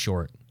it's so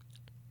short.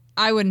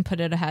 I wouldn't put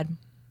it ahead.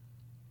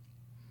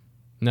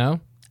 No?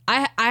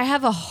 I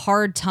have a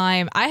hard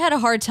time. I had a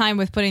hard time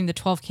with putting the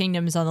 12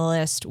 Kingdoms on the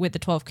list with the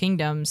 12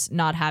 Kingdoms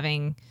not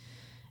having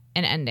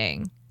an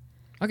ending.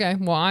 Okay,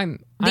 well,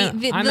 I'm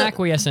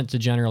acquiescent to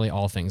generally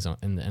all things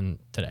in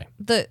today.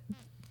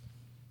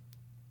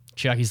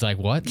 Chucky's like,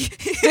 what?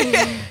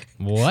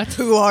 What?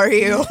 Who are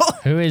you?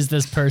 Who is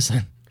this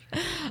person?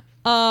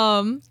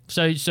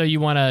 So you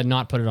want to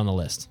not put it on the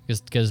list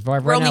because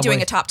right We're only now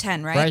doing a top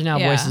 10, right? Right now,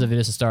 Yeah. Voices of a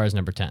Distant Star is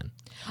number 10.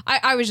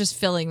 I was just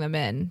filling them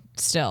in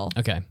still.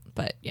 Okay,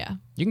 But yeah.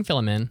 you can fill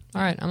them in.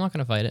 All right, I'm not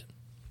going to fight it.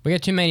 We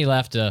got too many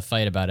left to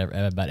fight about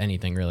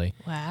anything really.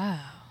 Wow.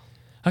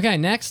 Okay,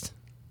 next.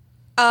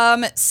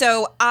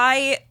 So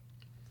my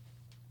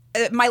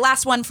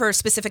last one for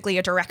specifically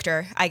a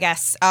director, I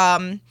guess.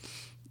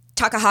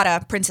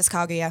 Takahata, Princess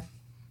Kaguya.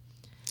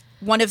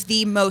 One of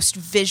the most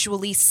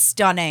visually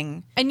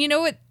stunning. And you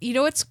know what? You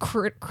know what's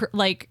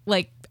like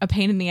a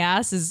pain in the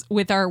ass is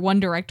with our one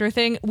director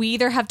thing. We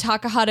either have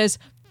Takahata's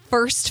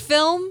first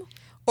film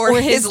Or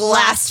his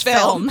last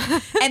film.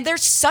 film. And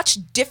there's such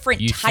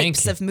different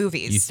types of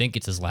movies. You think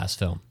it's his last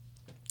film.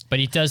 But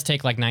he does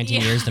take like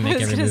 19 years to make I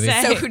was every gonna movie.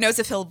 say. So who knows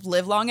if he'll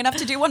live long enough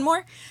to do one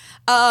more.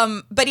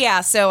 But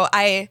yeah, so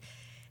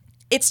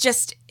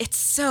it's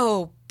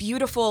so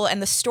beautiful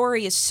and the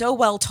story is so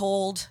well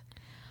told.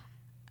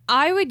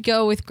 I would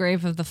go with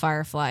Grave of the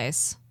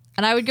Fireflies.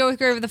 And I would go with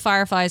Grave of the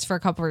Fireflies for a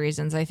couple of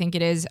reasons. I think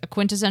it is a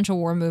quintessential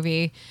war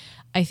movie.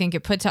 I think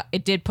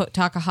it did put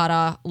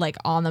Takahata like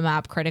on the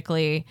map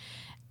critically.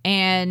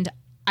 And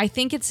I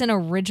think it's an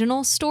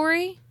original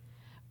story,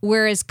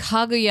 whereas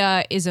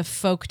Kaguya is a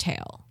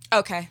folktale.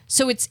 Okay.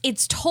 So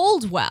it's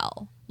told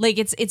well. Like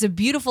it's a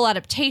beautiful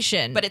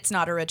adaptation, But it's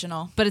not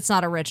original. but it's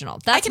not original.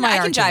 That's I can my jive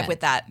argument. with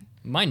that.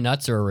 My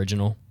nuts are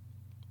original.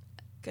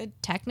 Good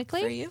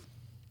Technically, for you.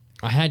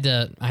 I have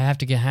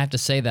to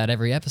say that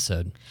every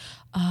episode.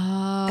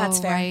 Oh, That's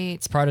fair. right.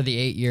 It's part of the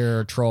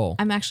 8-year troll.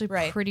 I'm actually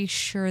Right. pretty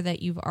sure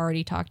that you've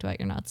already talked about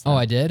your nuts. Oh,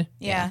 I did?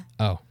 Yeah.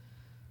 Oh.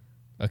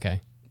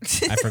 Okay.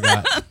 I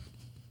forgot.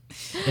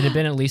 It had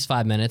been at least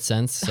 5 minutes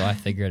since, so I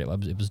figured it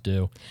was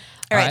due.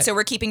 All right, so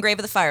we're keeping Grave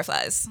of the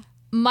Fireflies.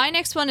 My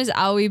next one is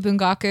Aoi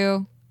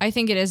Bungaku. I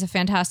think it is a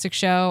fantastic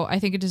show. I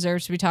think it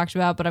deserves to be talked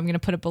about, but I'm going to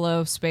put it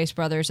below Space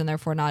Brothers and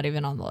therefore not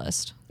even on the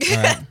list. All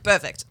right.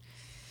 Perfect.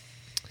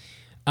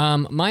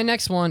 My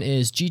next one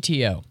is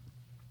GTO,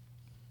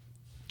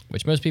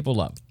 which most people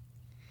love.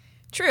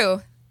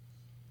 True.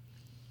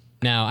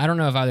 Now, I don't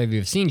know if either of you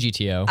have seen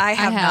GTO. I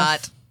have have.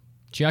 not.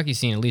 Chiaki's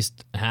seen at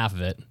least half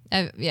of it.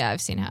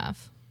 I've seen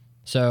half.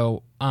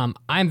 So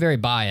I'm very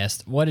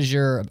biased. What is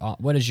your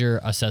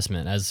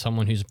assessment as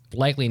someone who's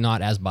likely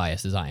not as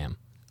biased as I am,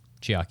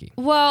 Chiaki?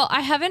 Well,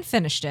 I haven't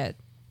finished it,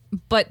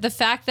 but the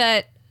fact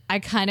that I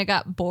kind of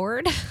got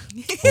bored.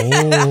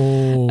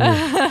 Oh,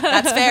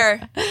 That's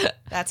fair.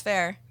 That's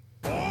fair.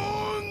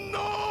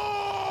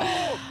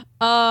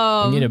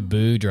 I need a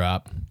boo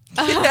drop.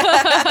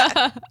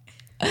 I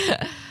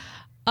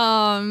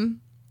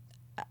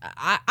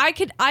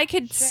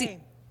could see.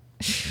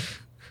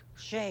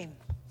 Shame.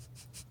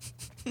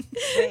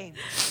 Shame.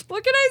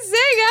 What can I say,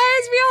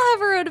 guys? We all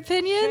have our own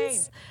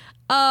opinions.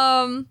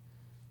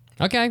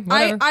 Okay,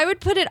 whatever. I would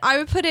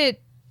put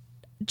it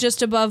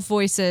just above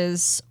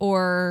Voices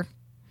or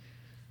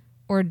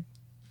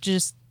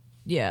just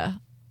I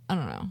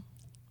don't know.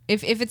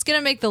 If it's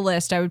gonna make the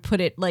list, I would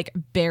put it like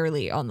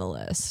barely on the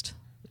list.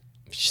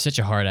 She's such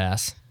a hard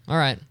ass. All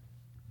right,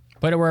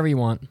 put it wherever you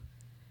want.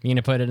 You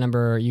gonna put it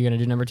You gonna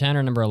do number 10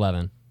 or number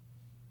 11?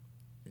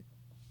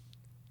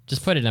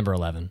 Just put it number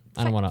 11.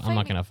 I don't want to. I'm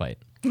not gonna fight.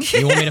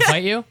 You want me to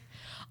fight you?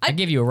 I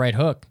give you a right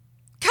hook.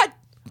 God,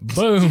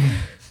 Boom.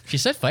 She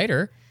said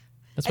fighter.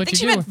 That's I what think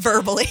she you do. meant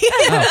verbally.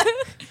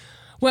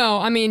 Well,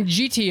 I mean,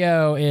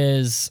 GTO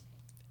is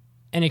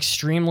an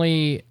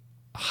extremely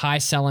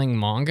high-selling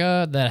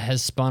manga that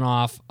has spun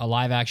off a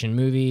live-action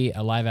movie,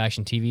 a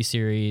live-action TV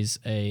series,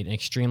 an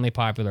extremely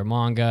popular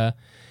manga,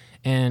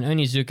 and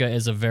Onizuka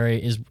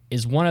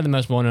is one of the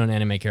most well-known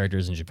anime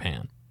characters in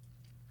Japan.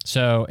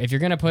 So, if you're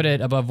gonna put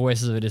it above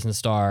Voices of a Distant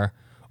Star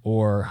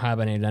or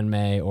Habane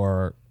Denmei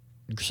or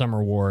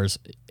Summer Wars,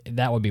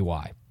 that would be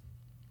why.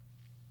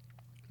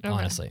 Okay.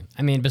 Honestly,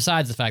 I mean,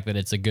 besides the fact that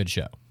it's a good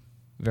show,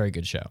 very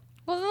good show.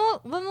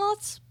 Well, then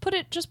let's put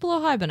it just below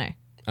Hibane.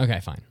 Okay,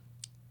 fine.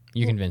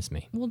 You convinced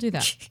me. We'll do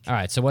that. All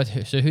right. So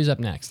who's up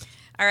next?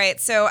 All right,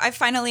 so I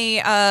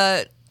finally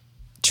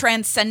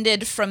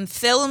transcended from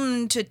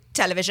film to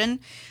television.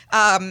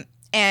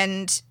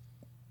 And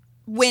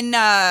when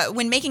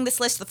making this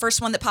list, the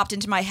first one that popped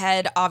into my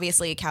head,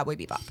 obviously, Cowboy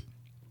Bebop.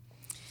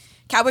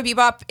 Cowboy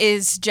Bebop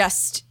is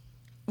just,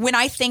 when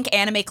I think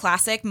anime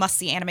classic,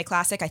 must-see anime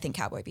classic, I think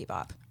Cowboy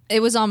Bebop.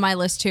 It was on my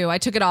list too. I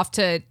took it off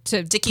to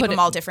keep them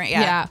all different,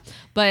 yeah. Yeah,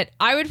 but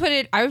I would put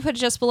it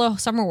just below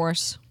Summer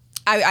Wars.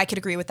 I could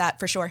agree with that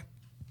for sure.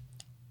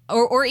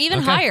 Or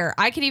even higher.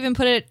 I could even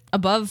put it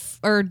above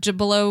or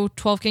below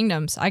 12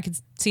 Kingdoms. I could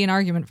see an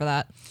argument for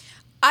that.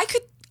 I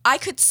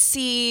could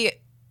see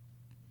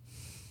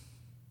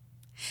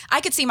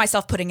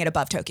myself putting it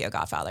above Tokyo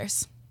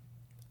Godfathers.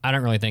 I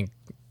don't really think.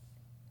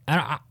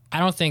 I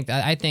don't think.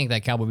 I think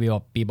that Cowboy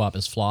Bebop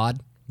is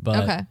flawed.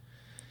 But Okay.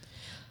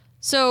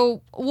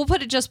 So we'll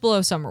put it just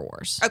below Summer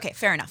Wars. Okay,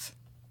 fair enough.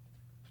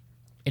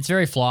 it's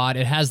very flawed.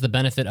 It has the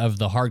benefit of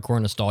the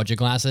hardcore nostalgia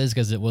glasses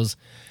because it was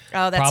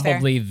that's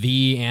probably fair.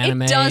 the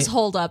anime. It does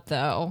hold up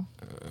though.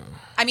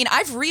 I mean,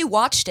 I've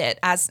rewatched it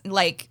as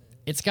like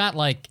It's got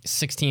like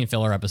 16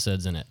 filler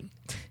episodes in it.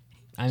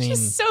 I mean,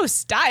 so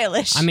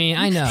stylish. I mean,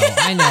 I know,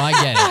 I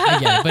get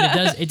it,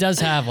 but it does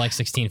have like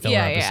 16 filler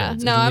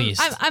episodes No, at I'm,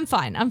 least. I'm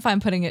fine. I'm fine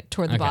putting it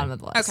toward the bottom of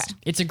the list. Okay.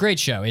 It's a great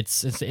show.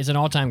 It's an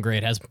all-time great.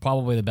 It has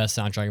probably the best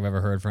soundtrack I've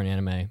ever heard for an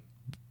anime,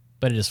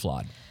 but it is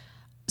flawed.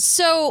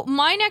 So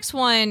my next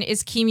one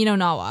is Kimi no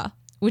Nawa,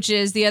 which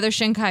is the other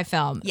Shinkai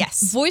film.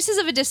 Yes. Voices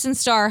of a Distant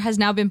Star has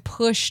now been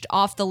pushed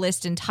off the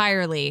list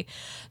entirely.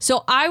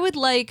 So I would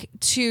like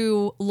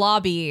to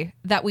lobby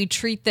that we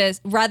treat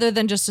this, rather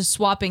than just a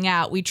swapping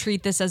out, we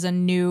treat this as a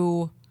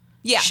new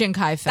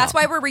Shinkai film. That's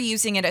why we're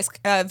reusing it as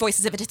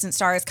Voices of a Distant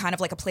Star as kind of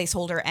like a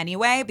placeholder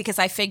anyway, because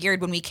I figured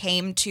when we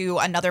came to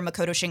another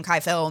Makoto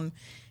Shinkai film,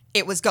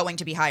 it was going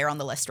to be higher on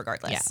the list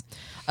regardless.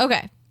 Yeah.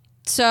 Okay.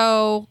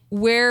 So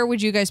where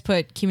would you guys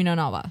put Kimi no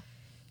Nawa?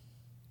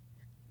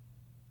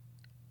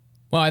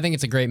 Well, I think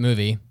it's a great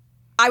movie.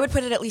 I would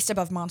put it at least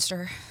above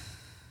Monster.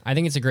 I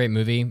think it's a great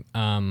movie.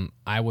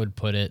 I would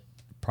put it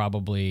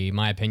probably,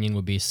 my opinion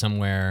would be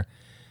somewhere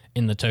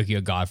in the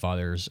Tokyo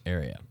Godfathers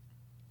area.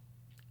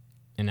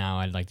 And now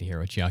I'd like to hear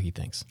what Chiaki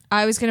thinks.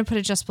 I was going to put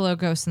it just below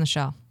Ghost in the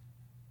Shell.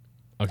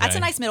 Okay. That's a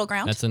nice middle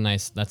ground.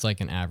 That's like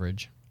an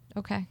average.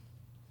 Okay.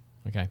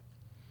 Okay.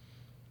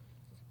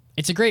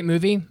 It's a great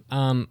movie.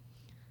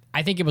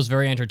 I think it was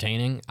very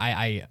entertaining.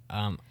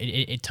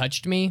 It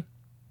touched me,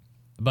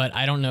 but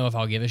I don't know if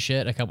I'll give a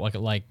shit a couple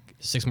like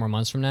 6 more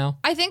months from now.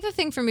 I think the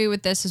thing for me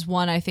with this is,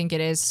 one, I think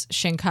it is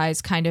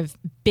Shinkai's kind of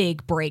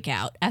big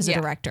breakout as a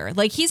director.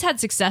 Like, he's had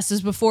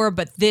successes before,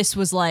 but this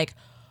was like,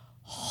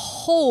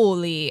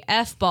 holy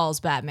F-balls,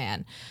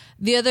 Batman.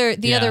 The other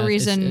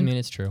reason,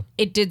 it's true.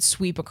 it did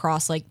sweep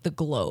across like the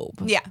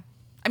globe. Yeah.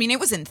 I mean, it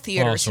was in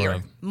theaters Well, sort here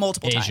of.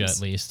 multiple Asia, times.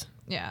 at least.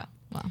 Yeah.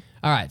 Well,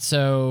 All right,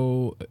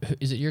 so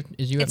is you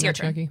It's up your next,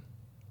 turn. Chiaki?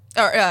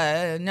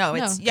 Or, no,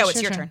 it's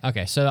it's your turn.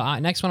 Okay, so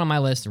next one on my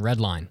list, Red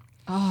Line.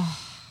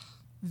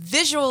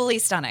 Visually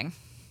stunning.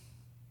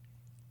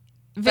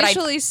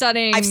 visually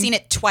stunning. I've seen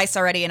it twice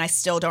already, and I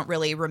still don't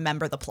really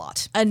remember the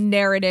plot. a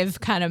narrative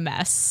kind of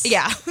mess.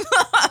 Yeah.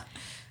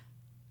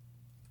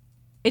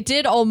 It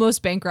did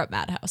almost bankrupt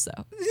Madhouse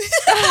though.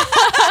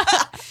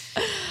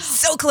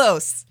 So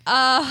close.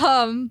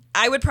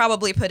 I would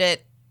probably put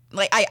it,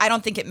 like, I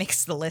don't think it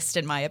makes the list,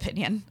 in my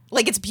opinion.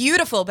 Like, it's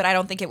beautiful, but I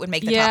don't think it would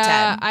make the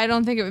top 10. I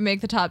don't think it would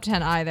make the top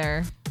 10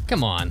 either.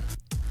 Come on.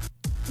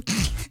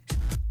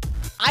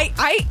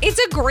 It's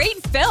a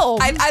great film.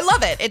 I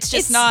love it. It's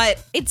just not.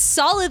 It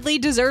solidly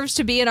deserves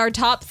to be in our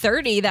top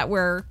 30 that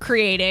we're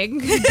creating,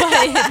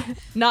 but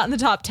not in the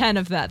top 10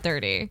 of that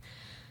 30.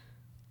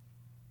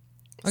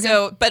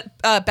 So, but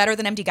better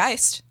than Empty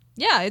Geist.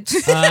 Yeah, it's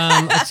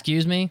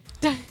Excuse me.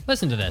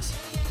 Listen to this.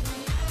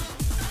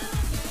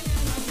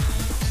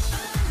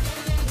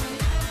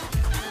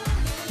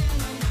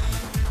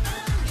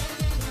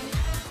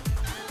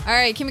 all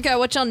right, Kimiko,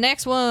 what's your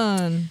next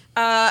one?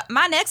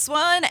 My next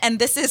one, and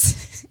this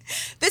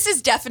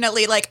is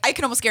definitely, like, I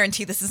can almost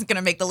guarantee this isn't going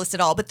to make the list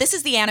at all, but this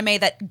is the anime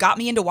that got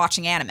me into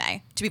watching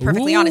anime, to be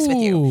perfectly honest with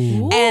you.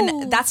 Ooh.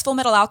 And that's Full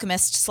Metal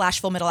Alchemist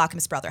 / Full Metal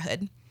Alchemist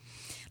Brotherhood.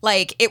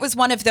 Like, it was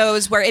one of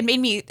those where it made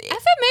me...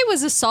 FMA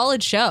was a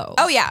solid show.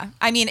 Oh, yeah.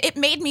 I mean, it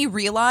made me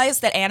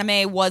realize that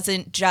anime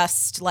wasn't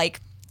just,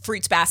 like,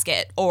 Fruits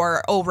Basket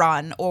or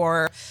Ouran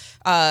or,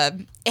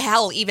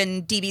 hell,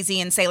 even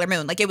DBZ and Sailor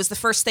Moon. Like, it was the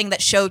first thing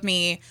that showed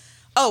me,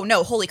 oh,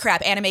 no, holy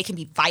crap, anime can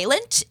be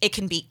violent, it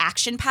can be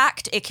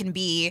action-packed, it can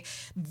be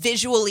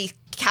visually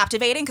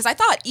captivating, because I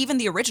thought even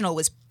the original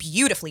was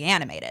beautifully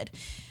animated.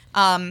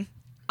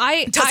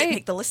 Does it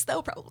make the list,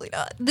 though? Probably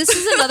not. This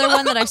is another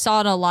one that I saw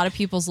on a lot of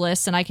people's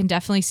lists, and I can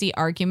definitely see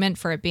argument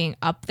for it being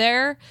up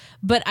there.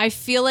 But I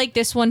feel like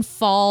this one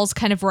falls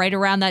kind of right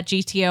around that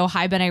GTO,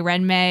 Haibane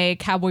Renmei,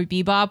 Cowboy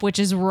Bebop, which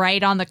is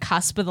right on the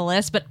cusp of the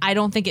list, but I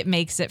don't think it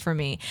makes it for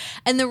me.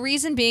 And the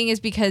reason being is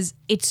because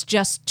it's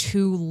just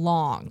too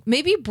long.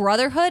 Maybe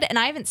Brotherhood, and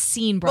I haven't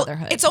seen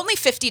Brotherhood. It's only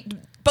 50...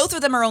 Both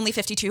of them are only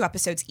 52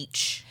 episodes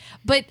each.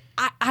 But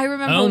I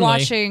remember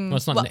watching... Well,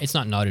 it's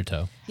not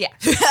Naruto. Yeah.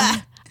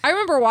 I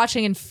remember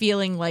watching and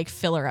feeling like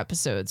filler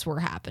episodes were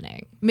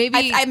happening.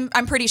 Maybe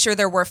I'm pretty sure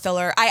there were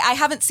filler. I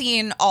haven't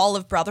seen all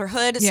of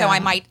Brotherhood, so I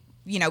might,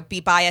 be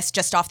biased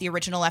just off the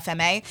original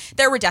FMA.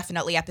 There were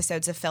definitely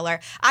episodes of filler.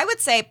 I would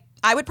say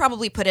I would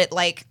probably put it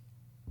like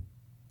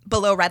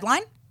below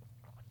Redline.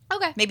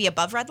 Okay. Maybe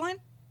above Redline.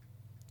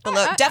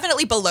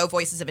 Definitely below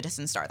Voices of a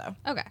Distant Star,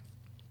 though. Okay.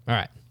 All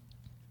right.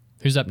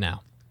 Who's up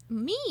now?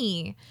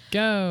 Me.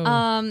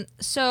 Go.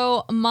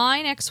 So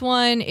my next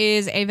one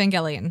is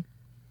Evangelion.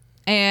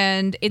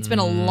 And it's been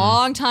a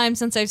long time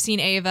since I've seen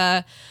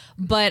Ava,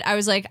 but I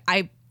was like,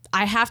 I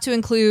have to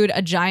include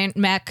a giant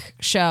mech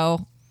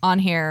show on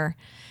here.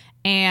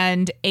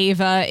 And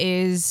Ava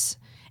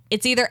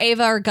it's either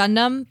Ava or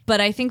Gundam,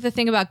 but I think the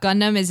thing about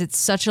Gundam is it's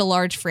such a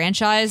large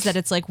franchise that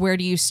it's like, where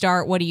do you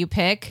start? What do you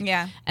pick?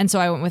 Yeah. And so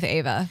I went with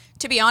Ava.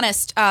 To be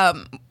honest,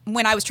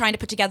 when I was trying to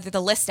put together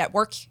the list at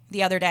work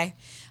the other day,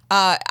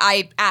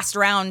 I asked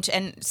around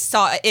and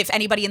saw if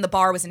anybody in the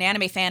bar was an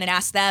anime fan and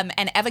asked them,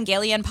 and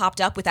Evangelion popped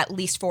up with at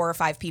least 4 or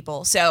 5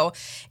 people. So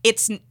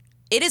it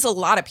is a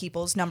lot of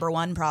people's number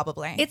one,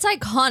 probably. It's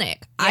iconic. Yeah.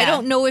 I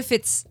don't know if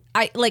it's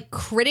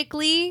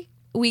critically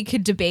we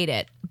could debate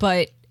it,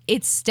 but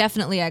it's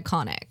definitely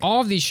iconic.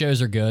 All of these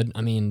shows are good.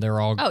 I mean, they're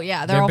all. Oh,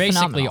 yeah, they're they're all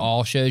basically phenomenal.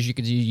 all shows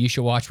you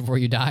should watch before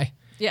you die.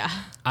 Yeah.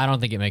 I don't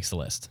think it makes the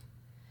list.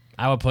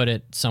 I would put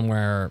it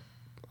somewhere.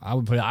 I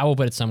will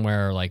put it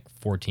somewhere like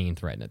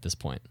 14th right at this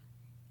point,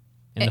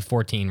 in the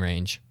 14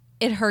 range.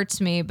 It hurts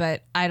me,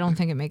 but I don't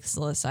think it makes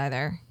the list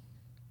either.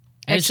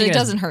 I just Actually, think it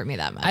doesn't hurt me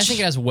that much. I think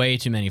it has way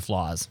too many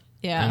flaws.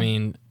 Yeah. I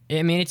mean,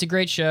 it's a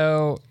great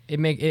show.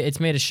 It's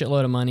made a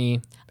shitload of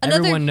money.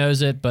 Another- Everyone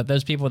knows it, but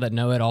those people that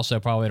know it also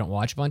probably don't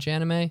watch a bunch of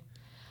anime.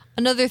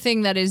 Another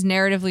thing that is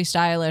narratively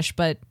stylish,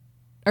 that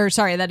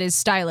is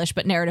stylish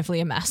but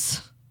narratively a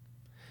mess.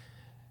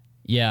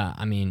 Yeah,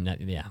 I mean,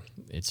 yeah,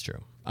 it's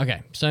true.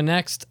 Okay, so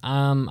next,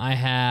 I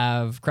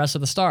have Crest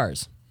of the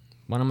Stars,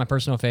 one of my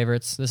personal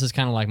favorites. This is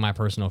kind of like my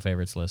personal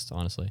favorites list,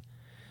 honestly.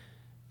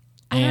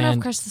 I don't know if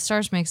Crest of the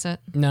Stars makes it.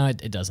 No,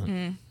 it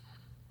doesn't.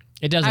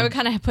 It doesn't. I would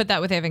kind of put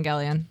that with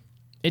Evangelion.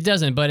 It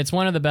doesn't, but it's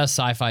one of the best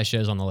sci-fi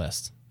shows on the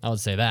list. I would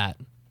say that.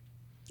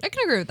 I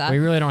can agree with that. We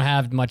really don't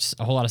have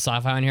a whole lot of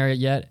sci-fi on here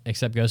yet,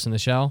 except Ghost in the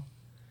Shell,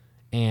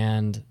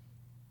 and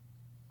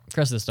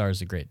Crest of the Stars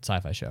is a great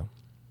sci-fi show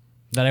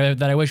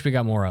that I wish we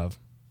got more of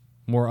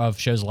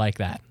shows like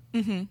that.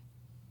 Mm-hmm.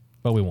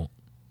 But we won't.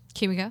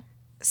 Can we go?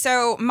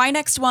 So my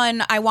next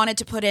one I wanted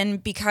to put in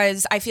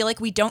because I feel like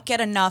we don't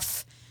get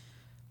enough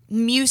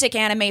music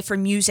anime for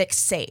music's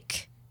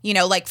sake.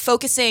 Like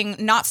focusing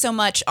not so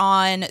much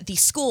on the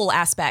school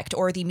aspect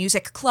or the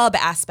music club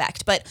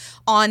aspect, but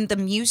on the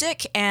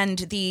music and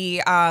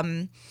the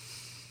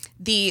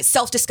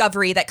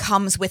self-discovery that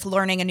comes with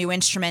learning a new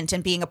instrument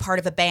and being a part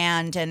of a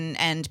band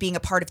and being a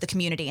part of the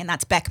community. And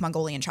that's Beck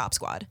Mongolian Chop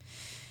Squad.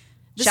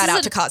 Shout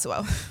out to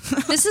Kazuo.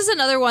 This is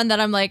another one that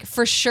I'm like,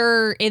 for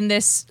sure in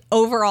this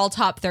overall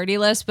top 30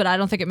 list, but I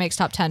don't think it makes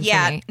top 10 for me.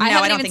 I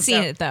haven't don't even think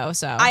seen so. it though,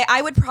 so.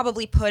 I would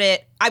probably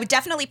I would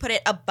definitely put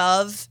it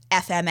above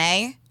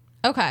FMA.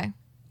 Okay.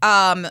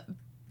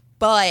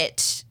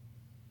 But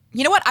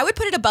you know what? I would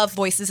put it above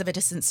Voices of a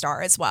Distant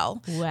Star as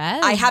well.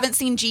 Well. I haven't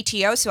seen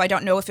GTO, so I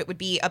don't know if it would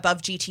be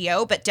above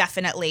GTO, but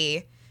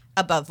definitely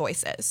above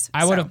Voices.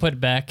 I would have put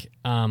Beck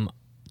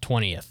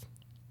 20th.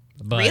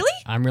 But Really?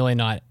 I'm really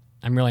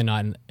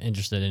not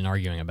interested in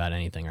arguing about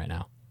anything right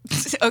now.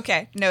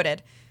 Okay,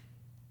 noted.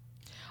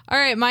 All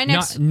right, my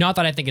next. Not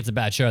that I think it's a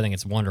bad show. I think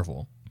it's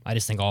wonderful. I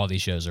just think all of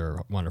these shows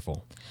are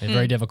wonderful. It's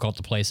very difficult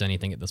to place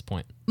anything at this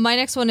point. My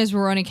next one is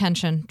Rurouni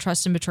Kenshin,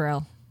 Trust and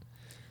Betrayal.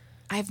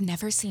 I've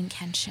never seen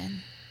Kenshin.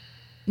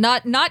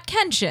 Not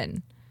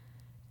Kenshin.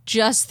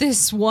 Just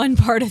this one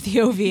part of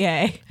the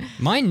OVA.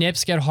 My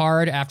nips get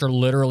hard after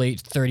literally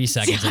 30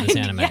 seconds of this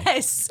anime.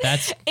 Yes.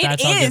 That's It how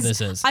good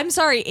this is. I'm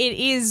sorry, it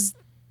is.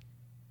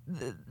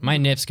 My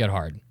nips get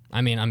hard.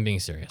 I mean, I'm being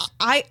serious.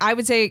 I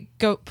would say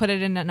go put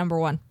it in at number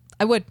 1.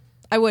 I would.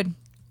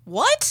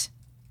 What?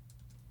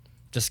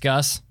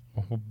 Discuss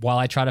while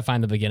I try to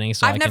find the beginning.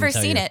 So I've never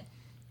seen it.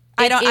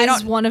 I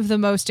don't. One of the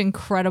most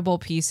incredible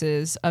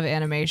pieces of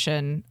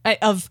animation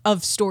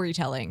of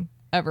storytelling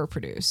ever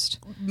produced.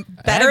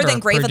 Better than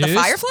Grave of the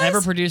Fireflies?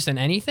 Ever produced in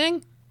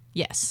anything?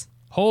 Yes.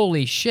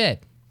 Holy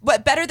shit.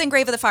 But better than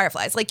Grave of the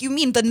Fireflies? Like, you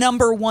mean the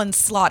number 1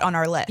 slot on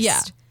our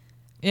list?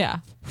 Yeah.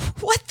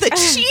 What the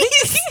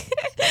cheese?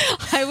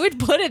 I would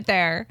put it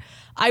there.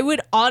 I would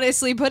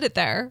honestly put it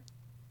there.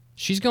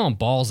 She's going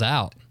balls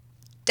out.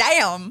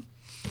 Damn.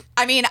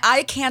 I mean,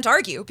 I can't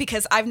argue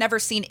because I've never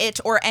seen it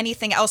or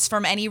anything else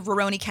from any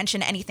Rurouni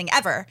Kenshin anything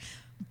ever.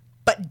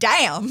 But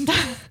damn.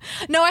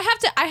 No, I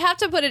have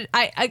to put it.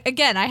 I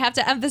have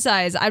to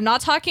emphasize. I'm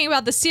not talking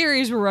about the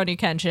series Rurouni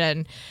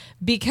Kenshin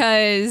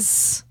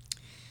because,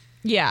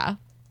 yeah,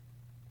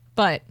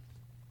 but.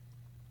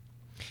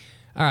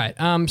 All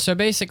right. So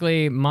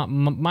basically,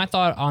 my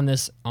thought on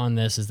this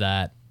is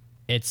that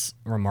it's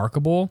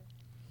remarkable.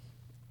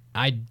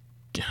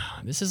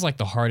 This is like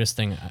the hardest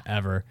thing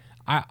ever.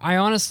 I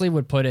honestly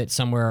would put it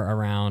somewhere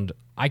around.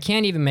 I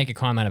can't even make a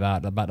comment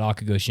about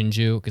Akugo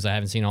Shinju because I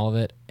haven't seen all of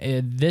it.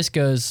 This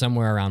goes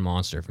somewhere around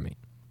Monster for me,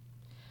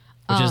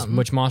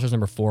 which Monster's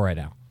number 4 right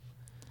now.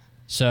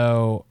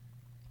 So,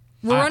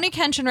 Rurouni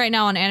Kenshin right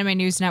now on Anime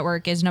News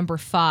Network is number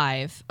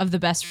 5 of the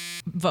best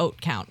vote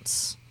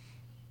counts.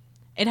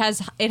 It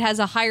has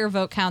a higher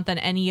vote count than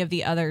any of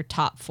the other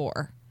top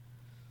 4.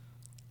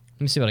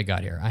 Let me see what I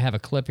got here. I have a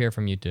clip here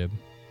from YouTube.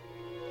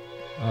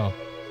 Oh,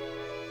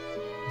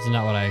 this is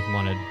not what I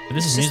wanted. But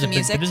this is Just the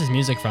music. music? But this is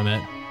music from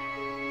it.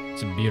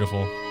 It's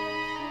beautiful.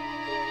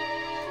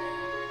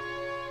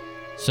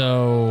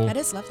 So That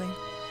is lovely.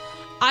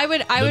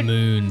 the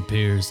moon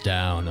peers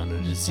down on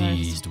a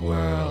diseased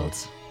world.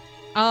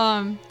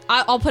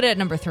 I'll put it at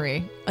number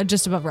 3,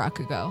 just above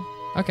Rakugo.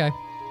 Okay,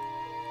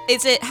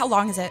 How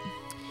long is it?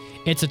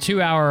 it's a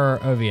 2-hour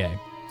OVA.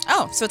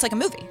 Oh, so it's like a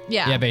movie.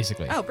 Yeah,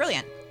 basically. Oh,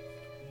 brilliant.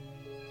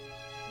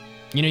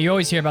 You know, you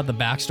always hear about the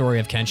backstory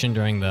of Kenshin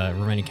during the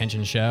Rurouni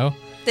Kenshin show.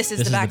 This is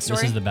the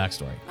backstory? This is the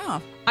backstory. Oh,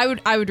 I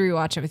would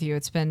rewatch it with you.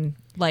 It's been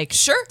like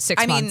sure.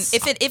 6 months.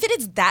 If it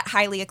is that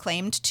highly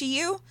acclaimed to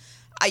you,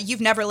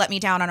 you've never let me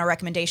down on a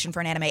recommendation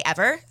for an anime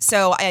ever.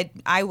 So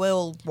I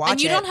will watch it.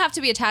 And you don't have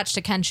to be attached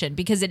to Kenshin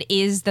because it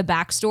is the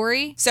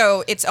backstory.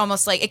 So it's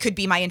almost like it could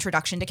be my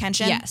introduction to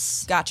Kenshin.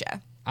 Yes.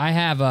 Gotcha. I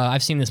have.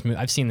 I've seen this.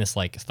 I've seen this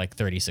like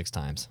 36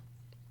 times.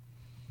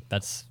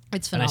 It's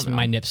phenomenal. And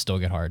my nips still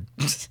get hard.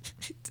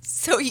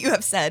 So you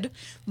have said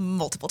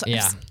multiple times.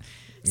 Yeah.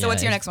 So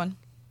what's your next one?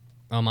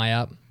 Oh, am I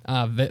up?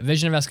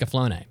 Vision of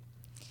Escaflowne.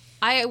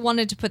 I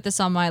wanted to put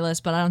this on my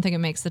list, but I don't think it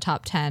makes the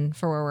top 10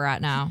 for where we're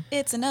at now.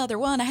 It's another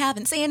one I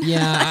haven't seen.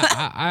 Yeah,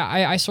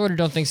 I sort of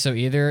don't think so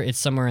either. It's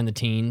somewhere in the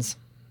teens,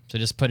 so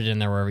just put it in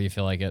there wherever you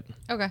feel like it.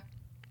 Okay.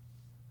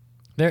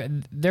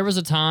 There was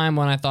a time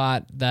when I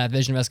thought that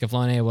Vision of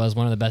Escaflowne was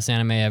one of the best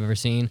anime I've ever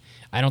seen.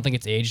 I don't think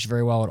it's aged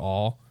very well at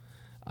all.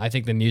 I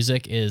think the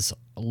music is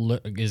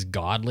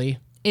godly.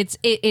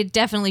 It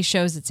definitely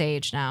shows its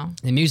age now.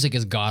 The music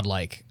is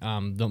godlike.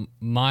 The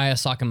Maya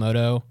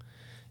Sakamoto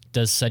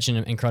does such an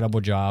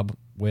incredible job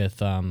with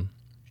Yoko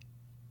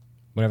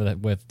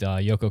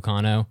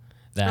Kanno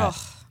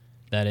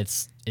that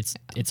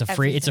it's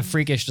a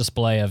freakish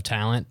display of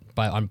talent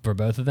for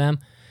both of them,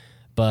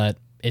 but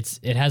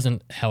it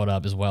hasn't held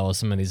up as well as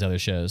some of these other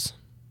shows.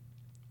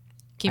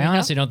 I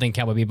honestly don't think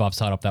Cowboy Bebop's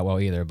held up that well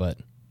either, but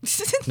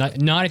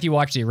not if you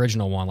watch the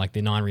original one, like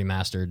the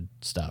non-remastered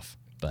stuff.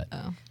 But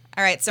All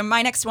right, so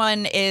my next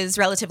one is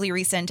relatively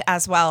recent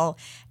as well,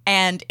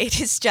 and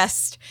it is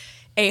just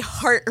a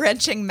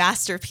heart-wrenching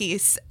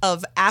masterpiece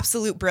of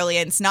absolute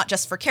brilliance, not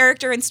just for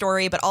character and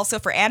story, but also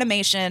for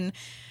animation,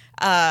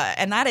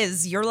 and that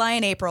is Your Lie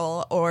in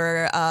April,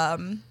 or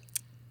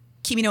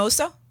Kimi no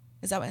Uso?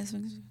 Is that what it is?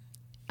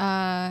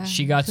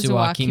 Shigatsu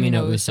wa Kimi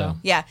no Uso.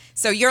 Yeah,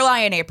 so Your Lie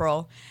in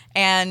April,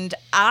 and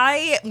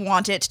I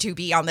want it to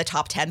be on the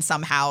top 10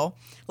 somehow.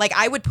 Like,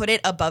 I would put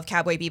it above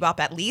Cowboy Bebop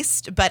at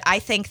least, but I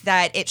think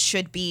that it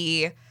should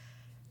be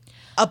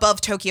above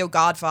Tokyo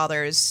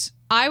Godfathers.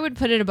 I would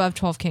put it above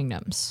 12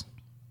 Kingdoms.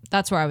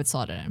 That's where I would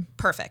slot it in.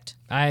 Perfect.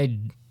 I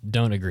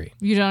don't agree.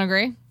 You don't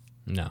agree?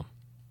 No.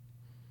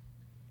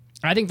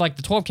 I think like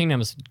the 12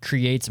 Kingdoms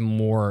creates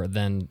more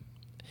than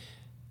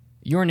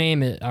Your Lie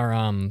in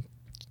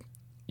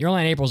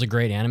April is a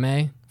great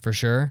anime for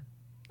sure.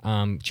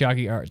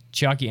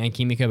 Chiaki and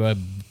Kimiko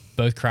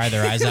both cry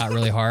their eyes out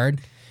really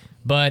hard,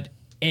 but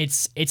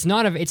it's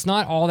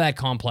not all that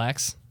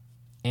complex.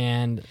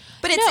 But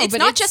it's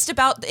not just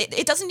about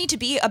it doesn't need to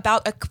be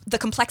about the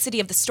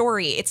complexity of the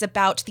story. It's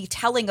about the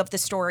telling of the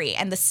story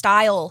and the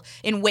style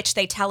in which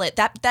they tell it.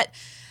 That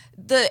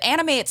the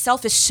anime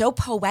itself is so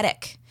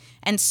poetic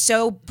and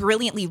so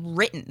brilliantly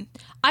written.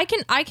 I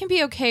can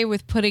be okay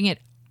with putting it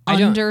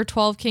under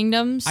 12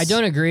 Kingdoms. I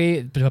don't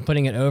agree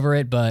putting it over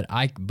it, but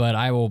I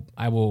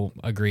will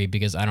agree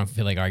because I don't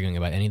feel like arguing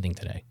about anything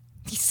today.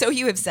 So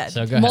you have said.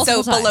 So go ahead.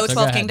 So below So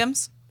 12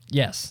 Kingdoms?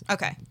 Yes.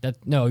 Okay.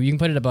 No, you can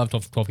put it above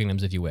 12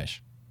 Kingdoms if you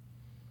wish.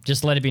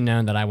 Just let it be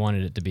known that I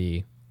wanted it to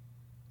be.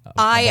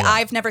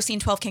 I've never seen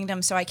 12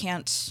 Kingdoms, so I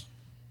can't.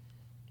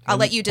 I'll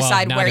let you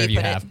decide where you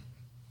put it.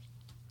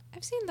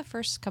 I've seen the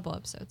first couple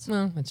episodes.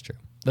 Well, that's true.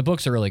 The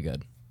books are really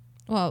good.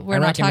 Well, we're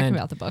not talking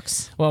about the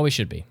books. Well, we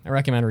should be. I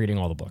recommend reading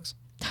all the books.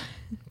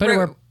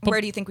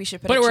 Where do you think we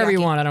should put it? Put it wherever you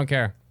Chiaki? want. I don't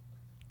care.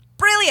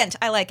 Brilliant.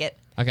 I like it.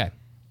 Okay.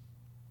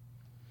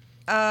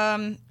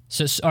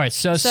 So all right.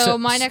 So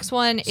my next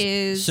one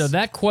is. So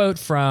that quote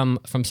from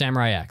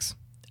Samurai X.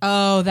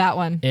 Oh, that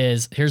one.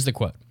 Here's the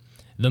quote.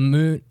 The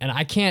moon, and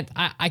I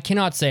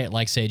cannot say it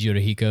like Seiji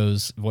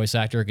Yorihiko's voice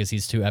actor because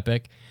he's too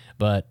epic,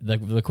 but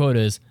the quote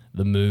is,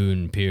 "The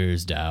moon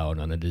peers down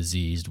on a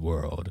diseased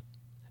world.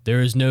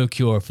 There is no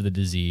cure for the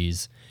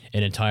disease.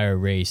 An entire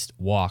race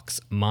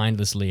walks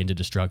mindlessly into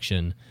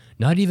destruction.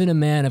 Not even a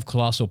man of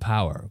colossal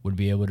power would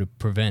be able to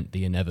prevent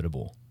the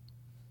inevitable."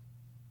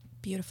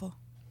 Beautiful.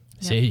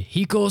 Say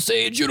Hiko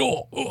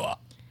Seijiro. Ugh.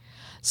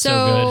 So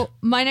So good.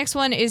 my next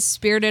one is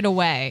Spirited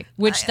Away,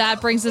 which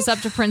that brings us up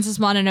to Princess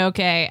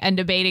Mononoke and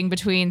debating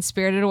between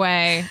Spirited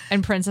Away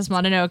and Princess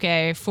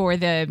Mononoke for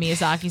the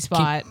Miyazaki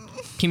spot.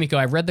 Kimiko,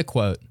 I read the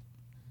quote.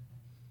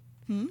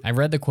 I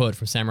read the quote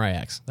from Samurai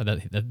X.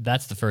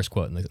 That's the first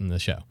quote in the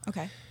show.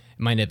 Okay.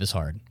 My nip is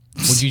hard.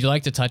 Would you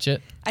like to touch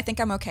it? I think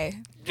I'm okay.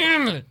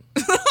 Damn it.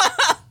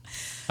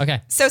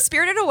 Okay. So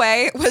Spirited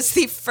Away was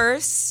the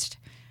first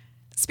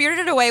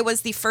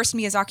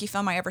Miyazaki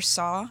film I ever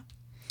saw.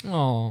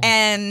 Oh.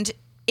 And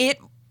it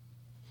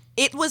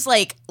was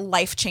like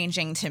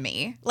life-changing to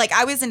me. Like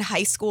I was in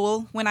high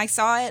school when I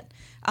saw it.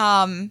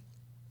 I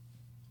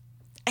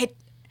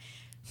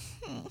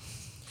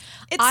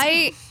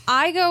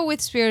go with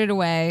Spirited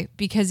Away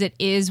because it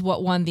is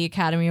what won the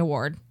Academy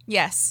Award.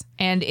 Yes.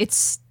 And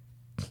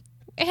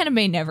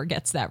anime never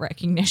gets that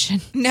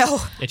recognition. No.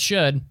 It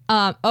should.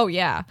 Oh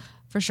yeah,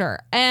 for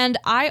sure. And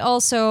I'm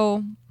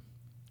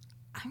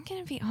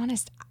gonna be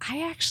honest,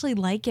 I actually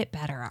like it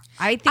better.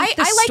 I think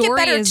I like it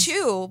better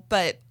too,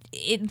 but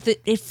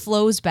it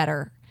flows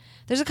better.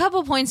 There's a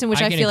couple points in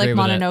which I feel like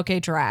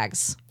Mononoke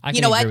drags.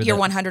 You know what? You're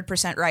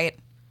 100% right.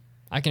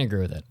 I can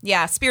agree with it.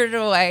 Yeah, Spirited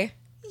Away.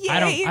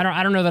 Yay.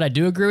 I don't know that I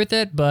do agree with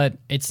it, but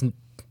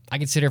I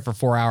could sit here for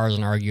 4 hours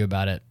and argue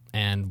about it,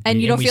 and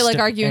you don't feel like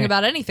arguing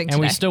about anything today.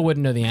 And we still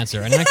wouldn't know the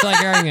answer, and I feel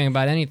like arguing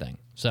about anything.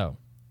 So,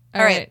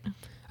 all right.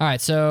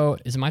 So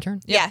is it my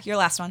turn? Yeah, your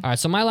last one. All right.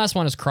 So my last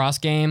one is Cross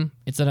Game.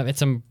 It's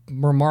a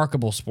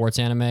remarkable sports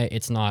anime.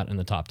 It's not in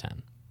the top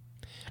 10.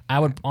 I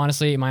would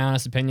honestly, in my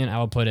honest opinion, I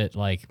would put it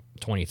like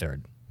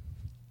 23rd.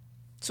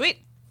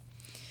 Sweet.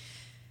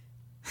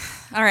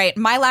 All right,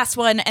 my last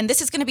one, and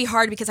this is going to be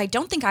hard because I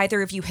don't think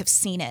either of you have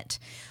seen it,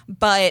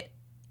 but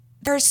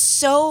there's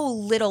so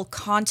little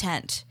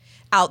content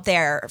out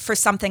there for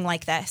something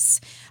like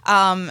this.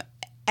 There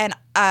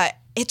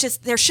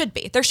should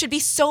be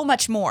so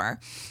much more.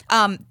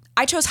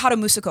 I chose Haru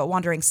Musuko,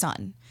 Wandering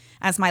Sun,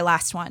 as my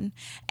last one.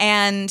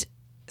 And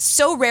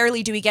so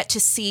rarely do we get to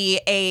see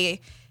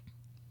a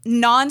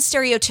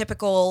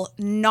non-stereotypical,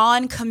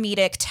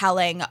 non-comedic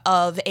telling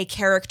of a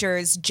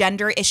character's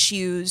gender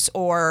issues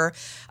or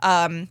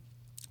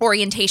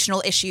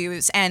orientational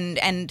issues.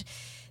 And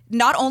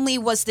not only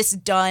was this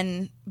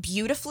done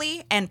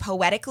beautifully and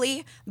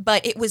poetically,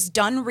 but it was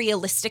done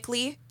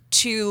realistically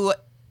to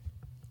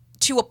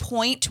a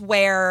point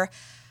where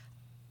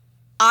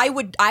I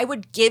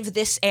would give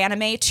this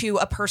anime to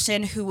a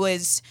person who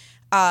was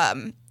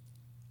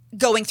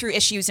going through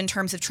issues in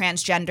terms of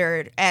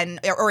transgender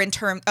or in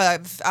terms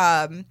of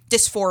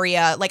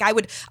dysphoria. Like I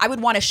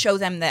would want to show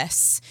them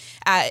this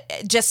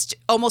just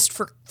almost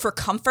for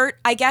comfort,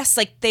 I guess.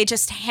 Like they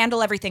just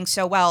handle everything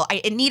so well.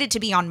 It needed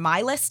to be on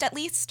my list at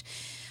least.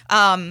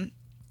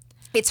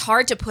 It's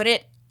hard to put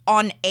it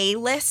on a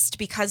list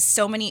because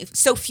so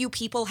few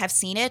people have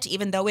seen it,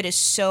 even though it is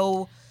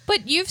so.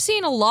 But you've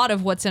seen a lot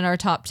of what's in our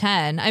top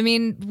 10. I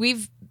mean,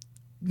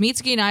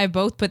 Mitsuki and I have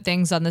both put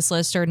things on this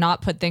list or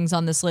not put things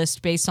on this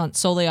list based on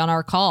solely on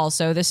our call.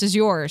 So this is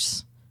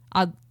yours.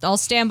 I'll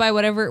stand by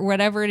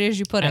whatever it is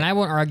you put. And I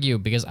won't argue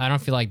because I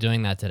don't feel like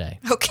doing that today.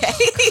 Okay.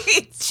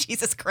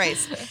 Jesus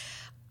Christ.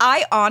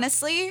 I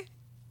honestly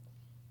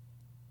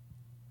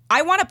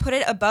want to put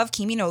it above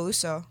Kimi no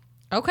Uso.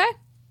 Okay.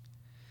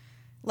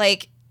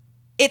 Like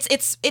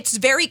it's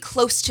very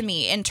close to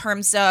me in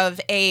terms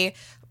of a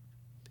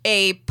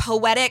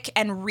poetic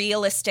and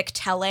realistic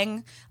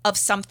telling of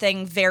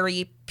something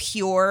very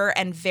pure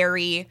and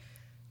very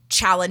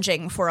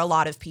challenging for a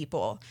lot of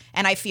people.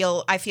 And I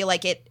feel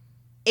like it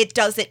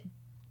does it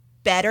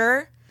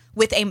better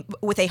with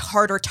a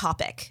harder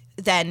topic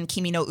than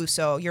Kimi no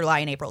Uso, Your Lie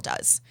in April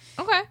does.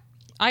 Okay.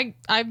 I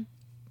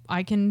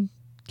can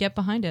get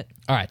behind it.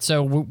 All right,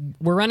 so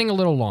we're running a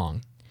little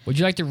long. Would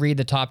you like to read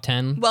the top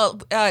 10? Well,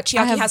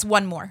 Chiaki has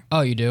one more.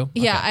 Oh, you do?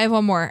 Yeah, Okay. I have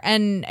one more.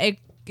 And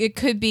it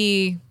could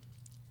be...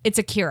 It's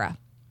Akira.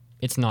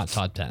 It's not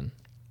top 10.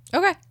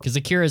 Okay. Because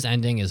Akira's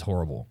ending is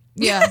horrible.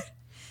 Yeah.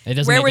 It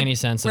doesn't make any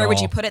sense at all. Where would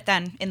you put it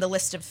then in the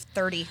list of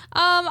 30?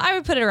 I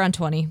would put it around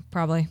 20,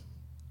 probably.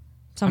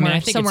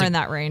 Somewhere in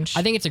that range.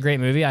 I think it's a great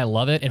movie. I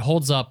love it. It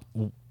holds up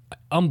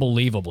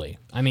unbelievably.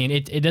 I mean,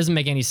 it doesn't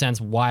make any sense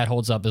why it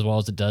holds up as well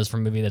as it does for a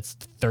movie that's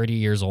 30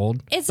 years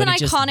old. It's an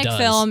iconic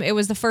film. It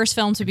was the first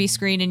film to be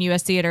screened in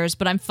U.S. theaters,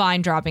 but I'm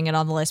fine dropping it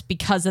on the list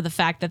because of the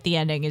fact that the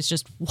ending is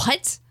just,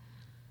 what?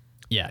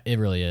 Yeah, it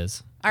really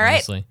is. All right.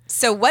 Honestly.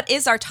 So what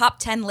is our top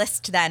 10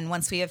 list then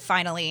once we have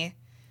finally...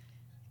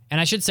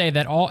 And I should say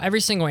that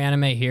every single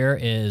anime here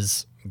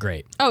is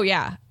great. Oh,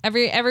 yeah.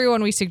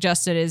 Everyone we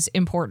suggested is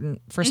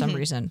important for some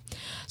reason.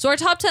 So our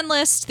top 10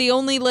 list, the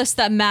only list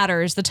that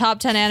matters, the top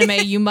 10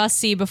 anime you must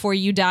see before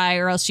you die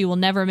or else you will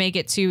never make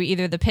it to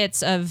either the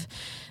pits of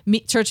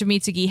Church of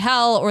Mitsugi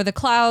Hell or the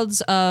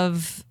clouds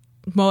of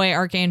Moe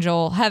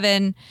Archangel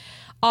Heaven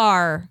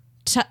are,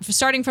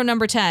 starting from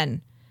number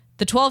 10,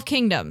 The 12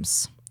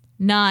 Kingdoms,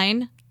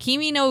 9,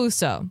 Kimi no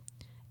Uso,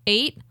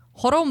 8,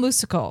 Horo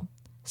Musuko,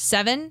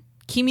 7,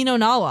 Kimi no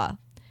Nawa,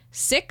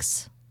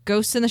 6,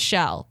 Ghost in the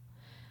Shell,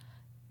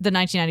 the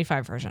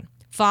 1995 version,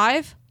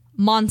 5,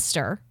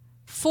 Monster,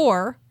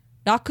 4,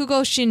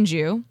 Rakugo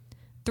Shinju,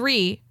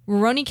 3,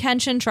 Rurouni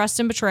Kenshin Trust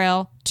and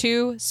Betrayal,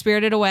 2,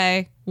 Spirited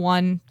Away,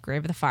 1,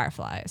 Grave of the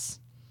Fireflies.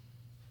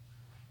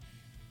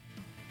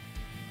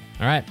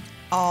 All right.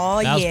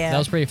 Oh, That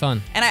was pretty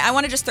fun. And I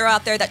want to just throw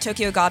out there that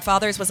Tokyo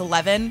Godfathers was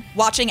 11.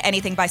 Watching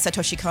anything by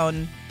Satoshi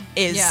Kon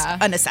is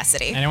a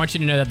necessity. And I want you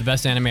to know that the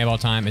best anime of all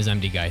time is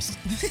MD Geist.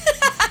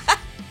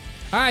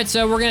 All right,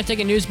 so we're going to take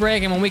a news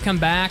break, and when we come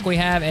back, we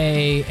have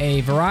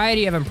a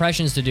variety of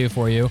impressions to do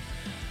for you.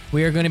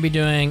 We are going to be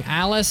doing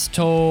Alice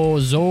to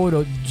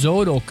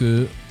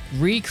Zodoku,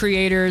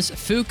 Recreators,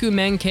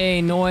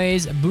 Fukumenke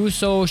Noise,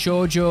 Buso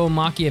Shoujo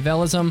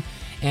Machiavellism,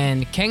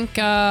 and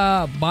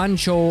Kenka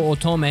Bancho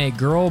Otome,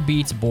 Girl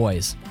Beats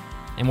Boys.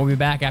 And we'll be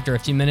back after a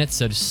few minutes,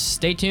 so just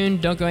stay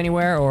tuned, don't go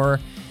anywhere, or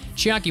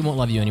Chiaki won't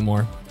love you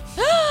anymore.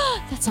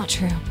 That's not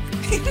true.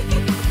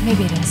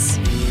 Maybe it is.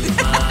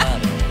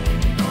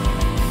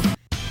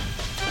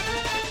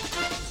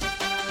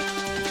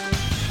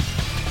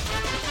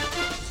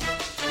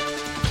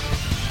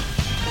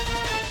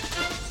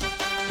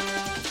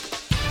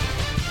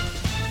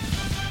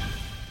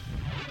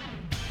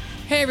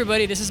 Hey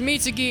everybody, this is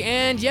Mitsuki,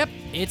 and yep,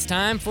 it's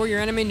time for your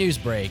anime news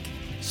break.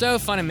 So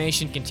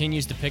Funimation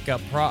continues to pick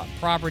up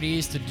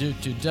properties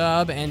to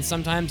dub, and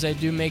sometimes they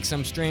do make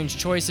some strange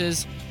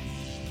choices.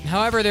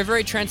 However, they're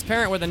very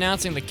transparent with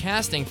announcing the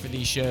casting for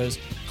these shows.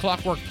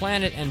 Clockwork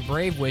Planet and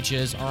Brave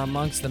Witches are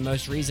amongst the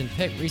most recent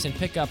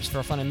pickups for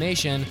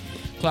Funimation.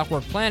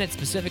 Clockwork Planet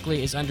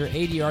specifically is under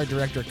ADR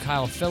director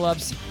Kyle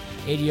Phillips,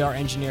 ADR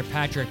engineer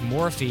Patrick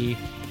Morphy,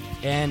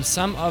 and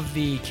some of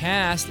the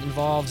cast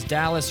involves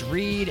Dallas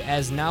Reed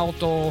as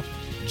Naoto,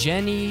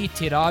 Jenny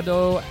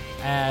Tirado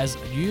as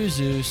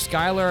Yuzu,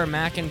 Skylar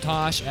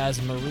McIntosh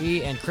as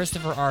Marie, and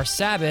Christopher R.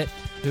 Sabat,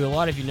 who a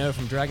lot of you know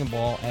from Dragon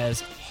Ball,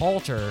 as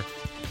Halter.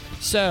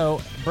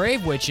 So,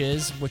 Brave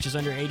Witches, which is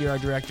under ADR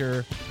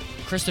director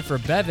Christopher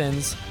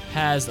Bevins,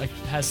 has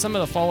some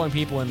of the following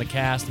people in the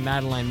cast: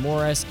 Madeline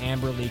Morris,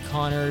 Amber Lee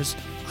Connors,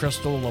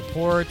 Crystal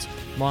Laporte,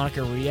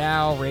 Monica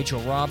Rial, Rachel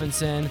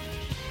Robinson,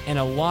 and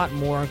a lot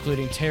more,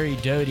 including Terry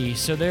Doty.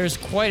 So there's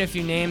quite a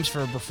few names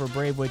for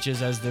Brave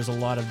Witches, as there's a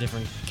lot of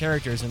different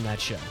characters in that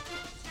show.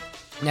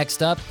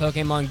 Next up,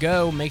 Pokemon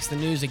Go makes the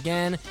news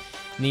again.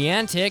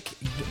 Niantic,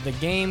 the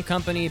game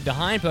company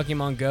behind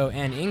Pokemon Go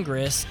and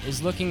Ingress,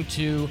 is looking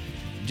to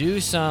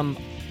do some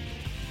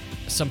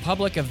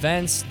public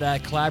events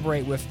that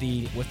collaborate with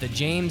the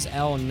James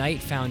L.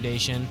 Knight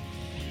Foundation.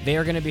 They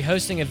are going to be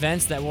hosting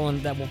events that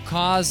will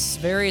cause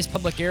various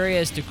public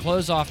areas to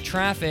close off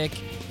traffic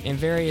in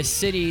various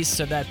cities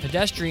so that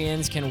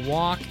pedestrians can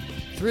walk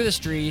through the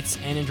streets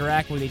and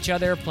interact with each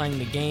other, playing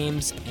the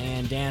games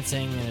and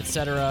dancing and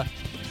etc.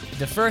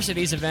 The first of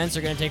these events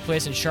are going to take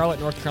place in Charlotte,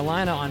 North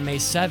Carolina on May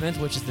 7th,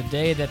 which is the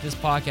day that this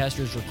podcast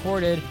is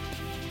recorded,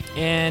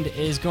 and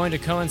is going to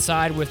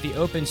coincide with the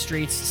Open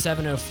Streets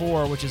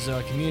 704, which is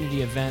a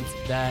community event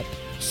that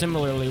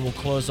similarly will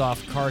close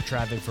off car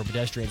traffic for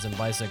pedestrians and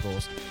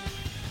bicycles.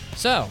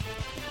 So,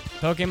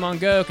 Pokemon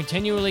Go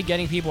continually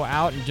getting people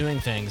out and doing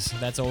things.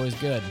 That's always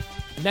good.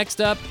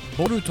 Next up,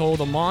 Boruto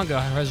the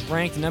manga has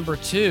ranked number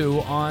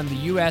 2 on the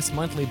US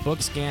monthly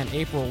book scan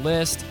April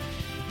list.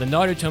 The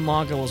Naruto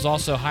manga was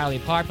also highly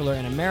popular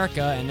in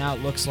America, and now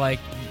it looks like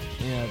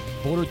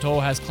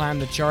Boruto has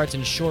climbed the charts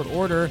in short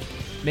order,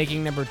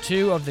 making number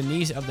 2 of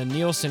the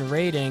Nielsen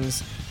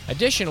ratings.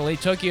 Additionally,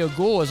 Tokyo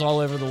Ghoul is all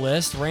over the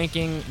list,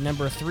 ranking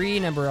number 3,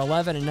 number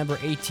 11, and number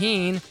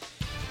 18.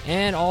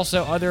 And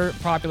also other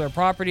popular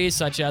properties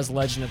such as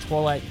Legend of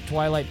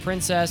Twilight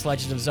Princess,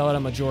 Legend of Zelda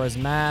Majora's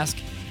Mask,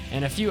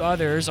 and a few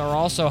others are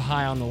also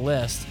high on the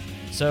list.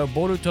 So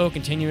Boruto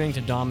continuing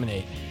to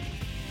dominate.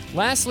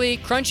 Lastly,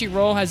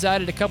 Crunchyroll has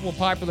added a couple of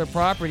popular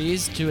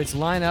properties to its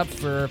lineup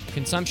for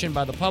consumption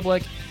by the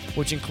public,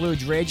 which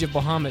includes Rage of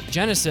Bahamut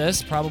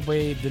Genesis,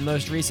 probably the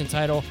most recent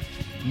title,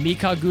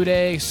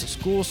 Mikagure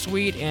School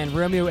Suite, and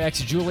Romeo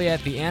x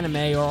Juliet the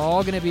anime are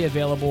all going to be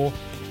available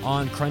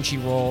on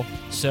Crunchyroll.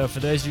 So for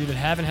those of you that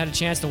haven't had a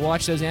chance to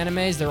watch those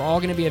animes, they're all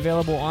going to be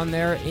available on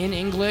there in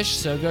English,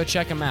 so go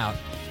check them out.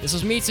 This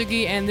was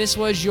Mitsuki, and this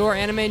was your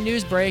anime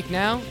news break.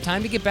 Now,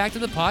 time to get back to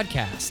the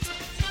podcast.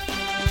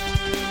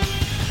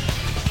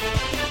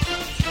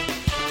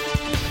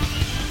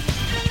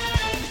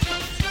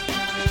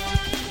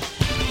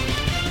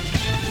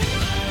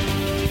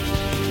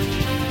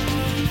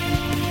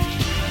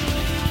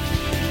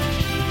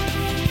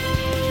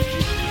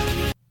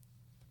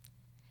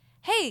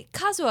 Hey,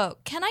 Kazuo,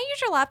 can I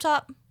use your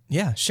laptop?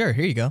 Yeah, sure.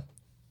 Here you go.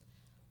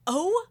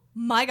 Oh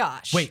my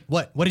gosh. Wait,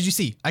 what? What did you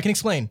see? I can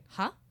explain.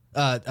 Huh?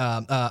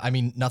 I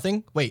mean,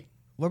 nothing. Wait,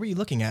 what were you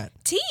looking at?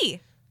 Tea.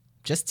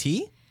 Just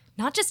tea?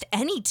 Not just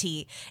any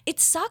tea.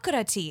 It's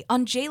Sakura tea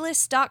on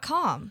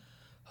JList.com.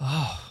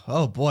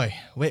 Oh boy.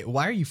 Wait,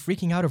 why are you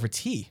freaking out over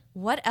tea?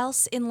 What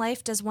else in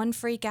life does one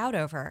freak out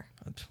over?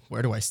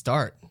 Where do I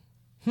start?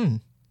 This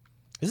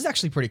is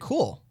actually pretty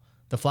cool.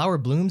 The flower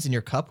blooms in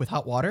your cup with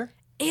hot water.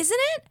 Isn't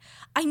it?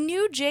 I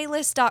knew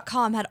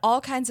JList.com had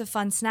all kinds of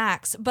fun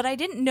snacks, but I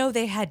didn't know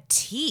they had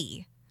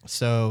tea.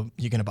 So,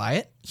 you gonna buy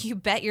it? You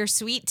bet your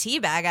sweet tea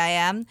bag I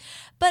am.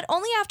 But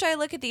only after I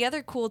look at the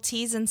other cool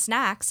teas and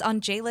snacks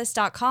on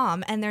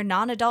JList.com and their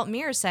non-adult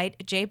mirror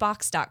site,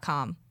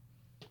 JBox.com.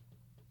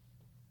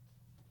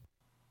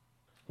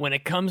 When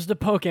it comes to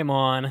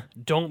Pokemon,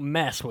 don't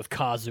mess with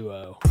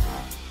Kazuo.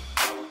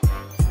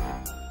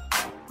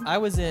 I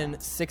was in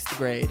 6th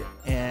grade,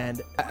 and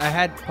I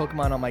had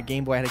Pokemon on my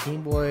Game Boy. I had a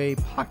Game Boy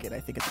Pocket, I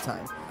think, at the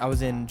time. I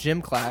was in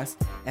gym class,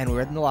 and we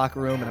were in the locker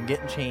room, and I'm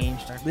getting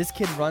changed. This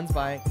kid runs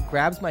by,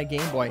 grabs my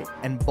Game Boy,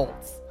 and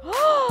bolts.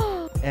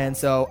 And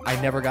so I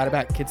never got it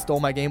back. Kid stole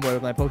my Game Boy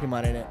with my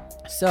Pokemon in it.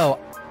 So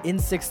in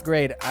 6th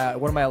grade,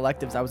 one of my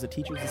electives, I was a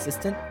teacher's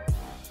assistant.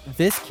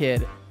 This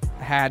kid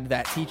had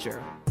that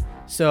teacher.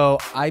 So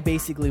I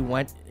basically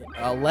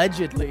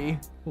allegedly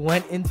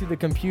went into the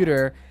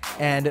computer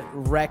and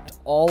wrecked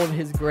all of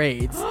his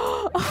grades.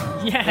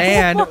 Yes.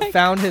 And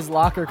found his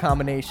locker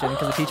combination,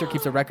 because the teacher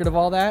keeps a record of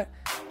all that.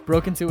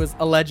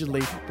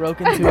 Allegedly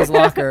broke into his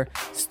locker,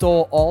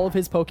 stole all of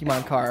his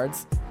Pokemon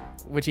cards,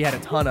 which he had a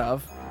ton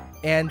of,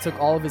 and took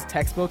all of his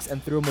textbooks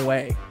and threw them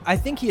away. I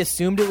think he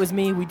assumed it was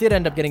me. We did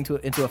end up getting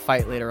into a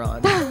fight later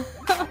on.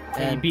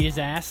 And you beat his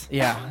ass?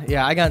 Yeah,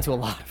 I got into a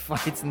lot of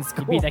fights in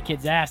school. You beat that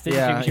kid's ass, didn't you?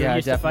 Yeah, Because you were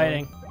used to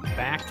definitely. fighting.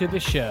 Back to the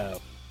show.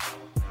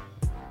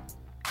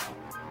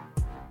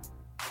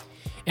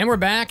 And we're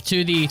back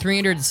to the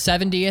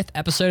 370th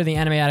episode of the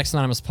Anime Addicts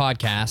Anonymous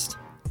podcast.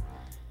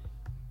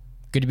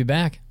 Good to be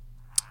back.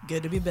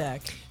 Good to be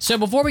back. So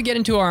before we get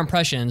into our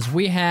impressions,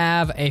 we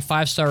have a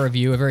 5-star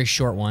review, a very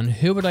short one.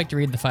 Who would like to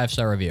read the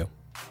 5-star review?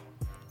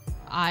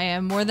 I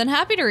am more than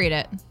happy to read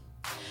it.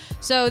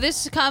 So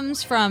this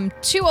comes from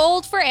Too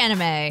Old for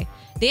Anime.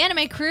 The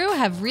anime crew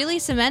have really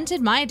cemented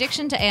my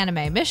addiction to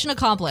anime. Mission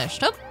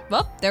accomplished. Oh,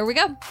 well, there we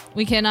go.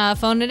 We can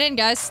phone it in,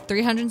 guys.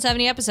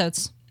 370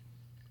 episodes.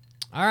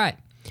 All right.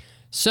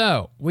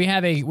 So we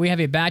have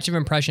a batch of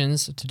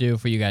impressions to do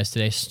for you guys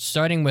today,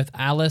 starting with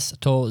Alice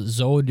to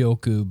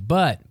Zodyoku.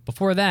 But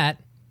before that,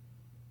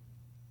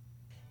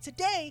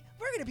 Today,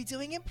 we're going to be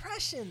doing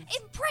impressions.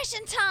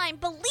 Impression time,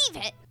 believe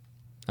it.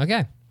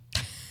 okay.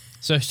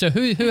 So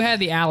who had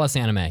the Alice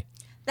anime?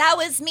 That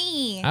was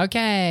me.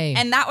 Okay.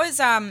 And that was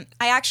I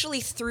actually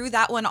threw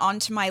that one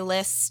onto my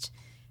list,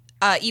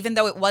 even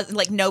though it was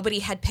like nobody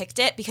had picked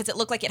it, because it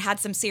looked like it had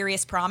some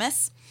serious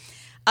promise.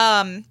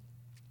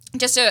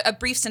 Just a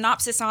brief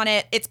synopsis on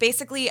it. It's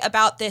basically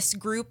about this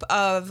group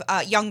of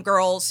young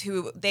girls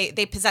who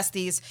they possess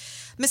these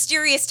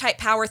mysterious type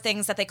power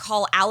things that they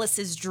call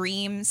Alice's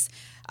dreams,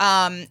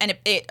 and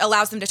it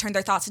allows them to turn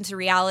their thoughts into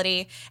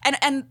reality.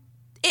 And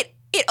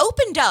it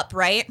opened up,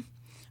 right,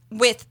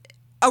 with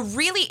a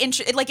really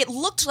interesting, like, it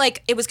looked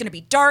like it was going to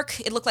be dark.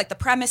 It looked like the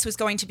premise was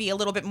going to be a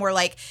little bit more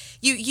like,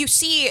 you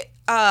see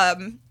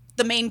the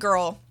main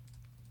girl,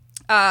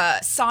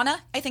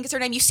 Sana, I think is her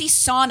name. You see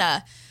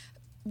Sana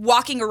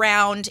walking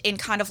around in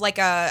kind of like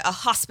a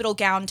hospital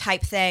gown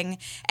type thing,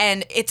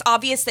 and it's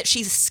obvious that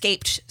she's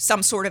escaped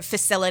some sort of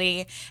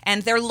facility,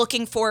 and they're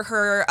looking for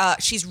her.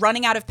 She's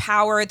running out of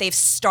power. They've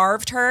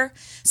starved her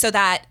so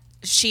that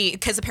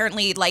because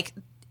apparently, like,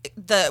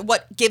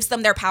 what gives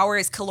them their power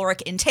is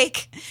caloric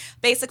intake,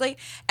 basically.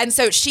 And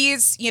so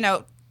she's,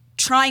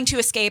 trying to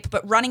escape,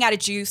 but running out of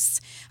juice.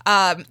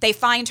 They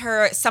find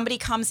her. Somebody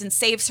comes and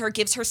saves her,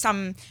 gives her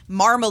some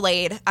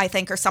marmalade, I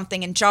think, or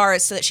something in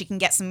jars so that she can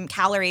get some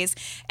calories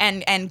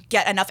and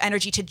get enough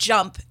energy to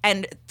jump.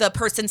 And the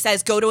person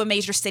says, go to a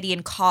major city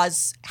and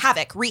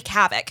wreak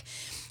havoc.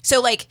 So,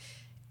 like,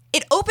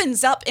 it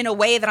opens up in a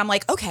way that I'm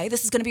like, okay,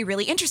 this is going to be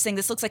really interesting.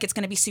 This looks like it's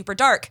going to be super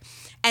dark.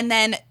 And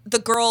then the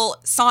girl,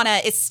 Sana,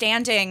 is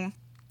standing.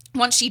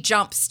 Once she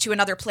jumps to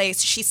another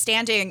place, she's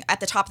standing at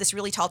the top of this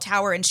really tall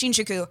tower in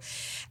Shinjuku.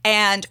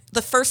 And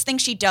the first thing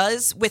she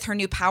does with her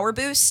new power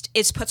boost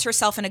is puts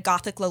herself in a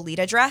gothic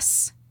Lolita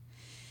dress.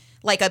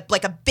 Like a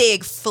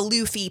big,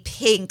 floofy,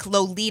 pink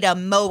Lolita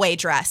moe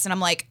dress. And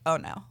I'm like, oh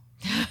no.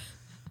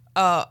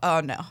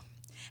 oh no.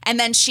 And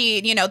then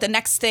she, the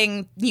next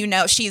thing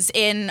she's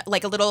in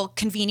like a little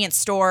convenience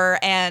store,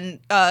 and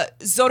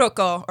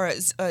Zoroko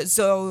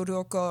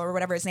or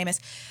whatever his name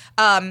is,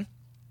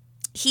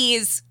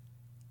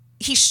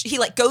 he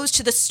like goes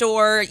to the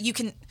store. You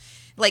can,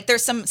 like,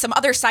 there's some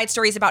other side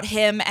stories about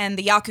him and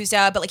the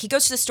Yakuza, but like he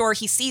goes to the store,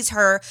 he sees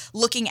her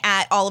looking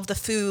at all of the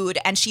food,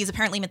 and she's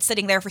apparently been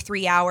sitting there for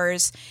 3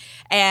 hours,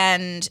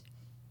 and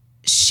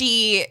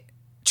she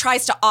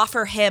tries to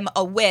offer him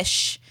a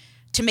wish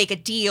to make a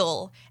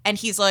deal, and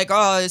he's like,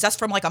 oh, is that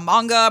from like a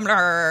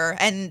manga?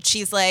 And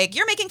she's like,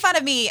 you're making fun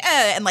of me,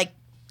 and like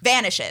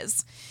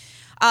vanishes.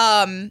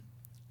 And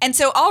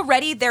so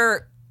already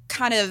their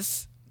kind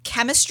of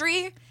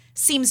chemistry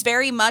seems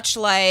very much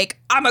like,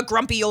 I'm a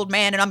grumpy old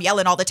man and I'm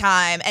yelling all the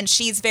time, and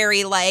she's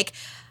very like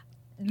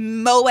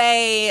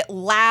moe,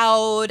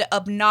 loud,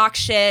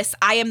 obnoxious,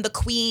 I am the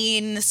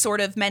queen sort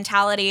of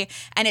mentality,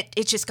 and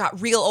it just got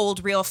real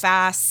old real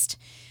fast.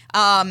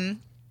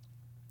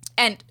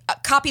 And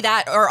copy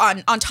that, or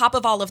on top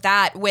of all of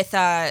that, with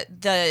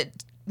the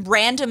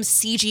random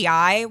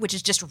CGI, which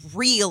is just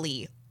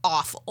really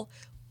awful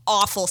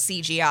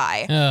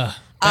CGI. Ugh,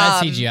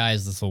 bad CGI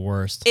is the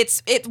worst.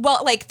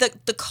 Like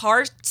the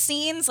car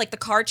scenes, like the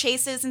car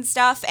chases and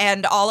stuff,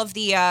 and all of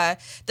the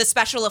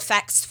special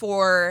effects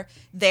for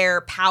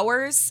their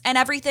powers and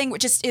everything,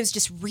 it was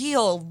just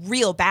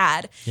real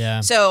bad.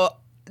 Yeah. So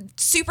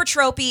super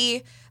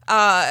tropey,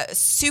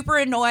 super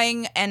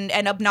annoying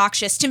and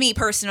obnoxious to me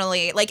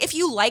personally. Like, if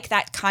you like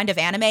that kind of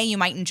anime, you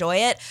might enjoy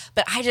it.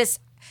 But I just,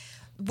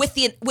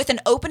 with an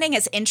opening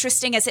as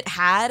interesting as it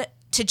had,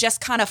 to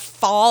just kind of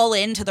fall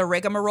into the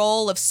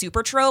rigmarole of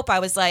super trope, I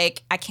was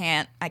like, I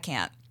can't.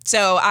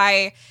 So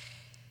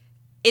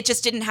it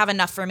just didn't have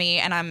enough for me,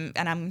 and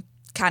I'm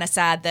kind of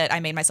sad that I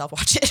made myself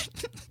watch it.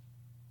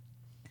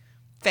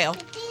 Fail.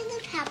 Did they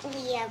live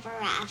happily ever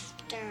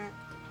after?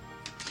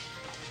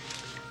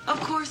 Of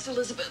course,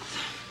 Elizabeth.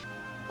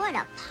 What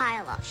a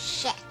pile of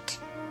shit.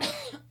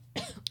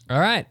 All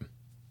right.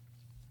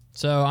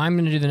 So I'm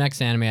going to do the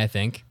next anime, I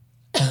think.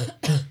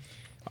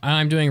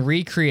 I'm doing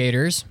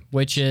Recreators,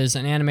 which is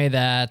an anime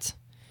that...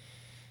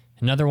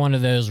 Another one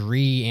of those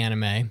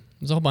re-anime.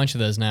 There's a whole bunch of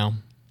those now.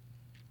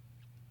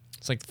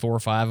 It's like 4 or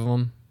 5 of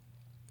them.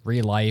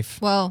 Re-Life.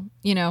 Well,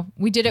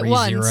 we did it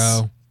Re-Zero.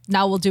 once.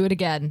 Now we'll do it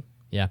again.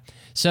 Yeah.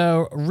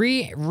 So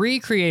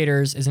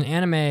Recreators is an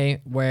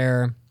anime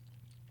where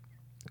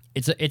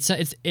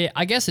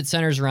I guess it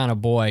centers around a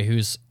boy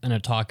who's an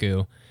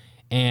otaku,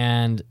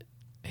 and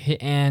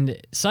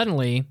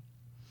suddenly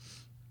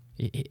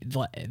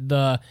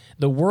the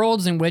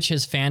worlds in which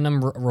his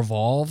fandom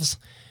revolves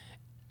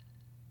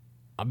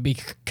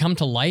come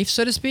to life,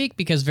 so to speak,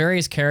 because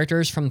various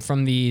characters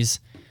from these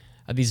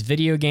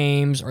video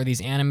games or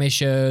these anime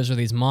shows or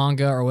these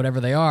manga or whatever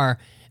they are,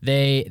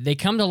 they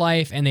come to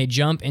life and they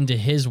jump into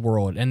his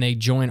world and they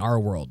join our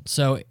world.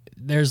 So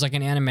there's like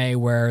an anime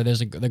where there's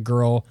the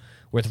girl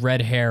with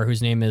red hair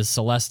whose name is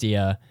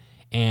Celestia,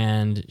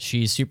 and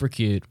she's super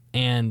cute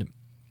and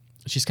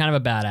she's kind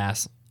of a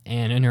badass.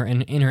 And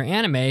in her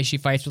anime, she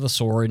fights with a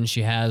sword and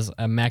she has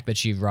a mech that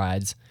she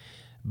rides,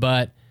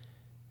 but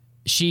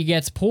she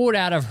gets pulled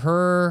out of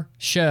her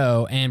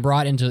show and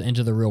brought into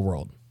the real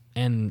world.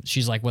 And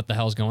she's like, what the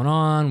hell's going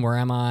on? Where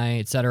am I?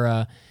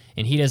 Etc.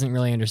 And he doesn't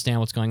really understand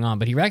what's going on,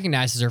 but he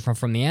recognizes her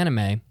from the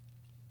anime.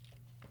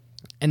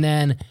 And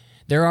then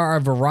there are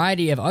a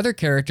variety of other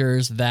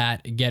characters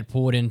that get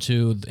pulled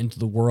into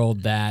the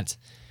world that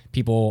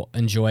people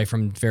enjoy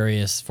from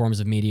various forms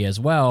of media as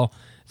well.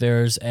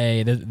 There's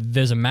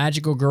a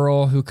magical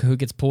girl who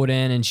gets pulled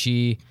in, and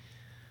what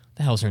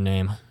the hell's her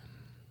name?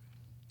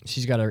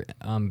 She's got a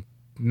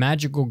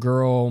magical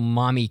girl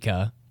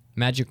Mamika,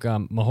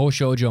 Mahou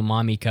Shoujo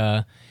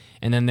Mamika,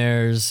 and then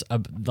there's a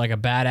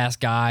badass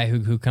guy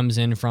who comes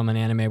in from an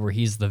anime where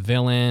he's the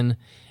villain,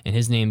 and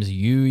his name's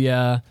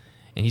Yuya,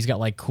 and he's got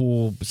like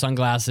cool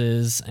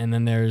sunglasses, and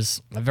then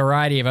there's a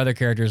variety of other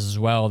characters as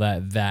well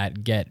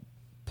that get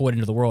pulled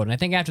into the world. And I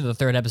think after the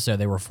 3rd episode,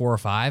 there were 4 or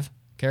 5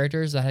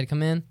 characters that had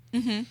come in.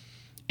 Mm-hmm.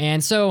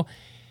 And so,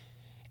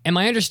 and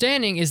my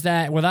understanding is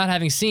that, without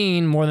having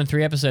seen more than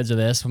 3 episodes of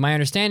this, my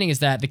understanding is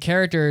that the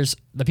characters,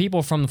 the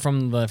people from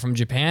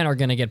Japan, are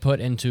going to get put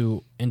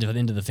into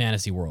the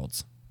fantasy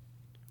worlds.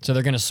 So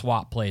they're going to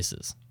swap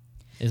places,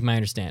 is my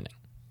understanding.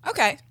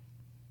 Okay.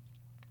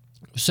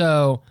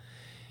 So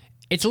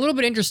it's a little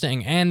bit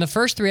interesting, and the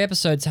first 3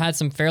 episodes had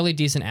some fairly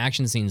decent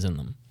action scenes in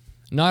them.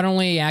 Not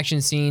only action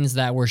scenes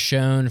that were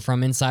shown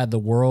from inside the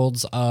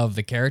worlds of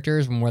the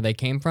characters and where they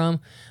came from,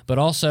 but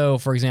also,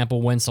 for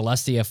example, when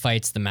Celestia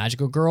fights the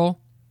magical girl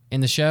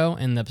in the show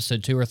in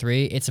episode 2 or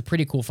 3, it's a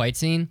pretty cool fight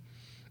scene,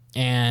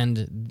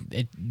 and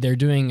they're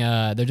doing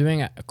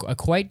a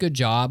quite good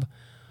job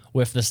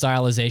with the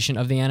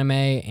stylization of the anime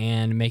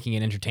and making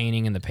it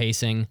entertaining and the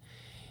pacing.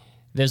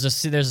 There's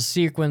a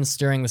sequence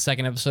during the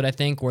 2nd episode, I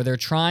think, where they're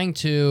trying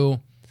to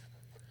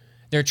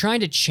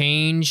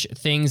change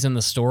things in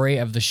the story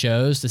of the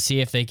shows to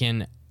see if they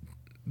can,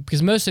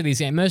 because most of these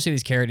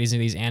characters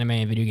and these anime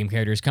and video game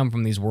characters come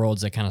from these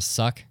worlds that kind of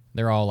suck.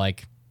 They're all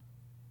like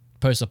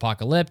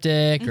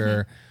post-apocalyptic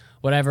or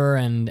whatever,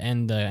 and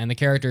the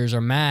characters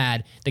are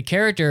mad. The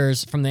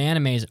characters from the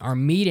animes are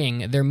meeting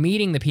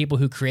the people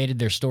who created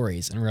their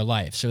stories in real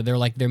life. So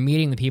they're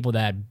meeting the people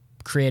that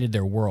created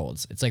their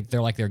worlds. It's like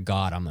they're like their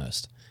god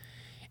almost.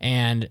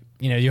 And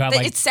you have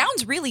it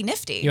sounds really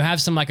nifty. You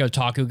have some like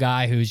otaku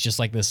guy who's just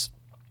like this,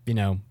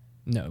 generic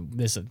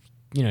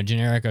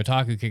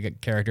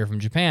otaku character from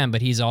Japan,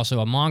 but he's also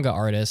a manga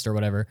artist or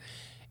whatever,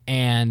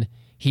 and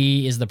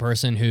he is the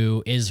person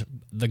who is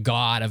the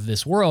god of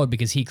this world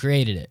because he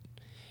created it.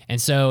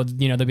 And so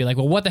they'll be like,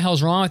 well, what the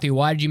hell's wrong with you?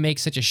 Why did you make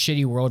such a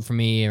shitty world for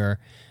me or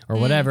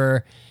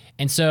whatever?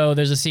 And so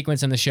there's a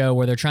sequence in the show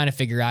where they're trying to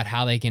figure out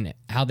how they can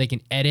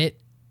edit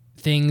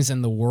things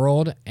in the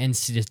world and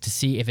to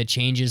see if it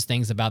changes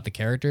things about the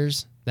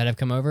characters that have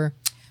come over,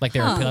 like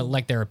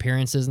their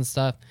appearances and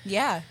stuff.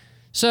 Yeah.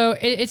 So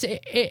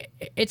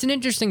it's an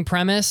interesting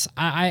premise.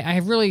 I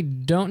really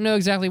don't know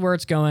exactly where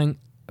it's going,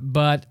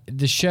 but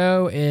the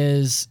show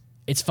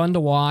it's fun to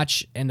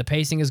watch and the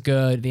pacing is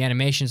good. The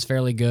animation is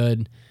fairly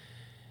good.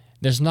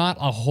 There's not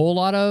a whole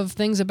lot of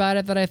things about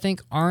it that I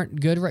think aren't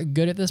good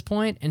at this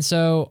point, and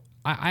so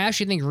I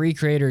actually think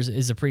Recreators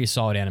is a pretty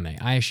solid anime.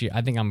 I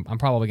think I'm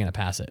probably gonna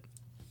pass it.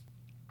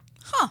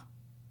 Huh.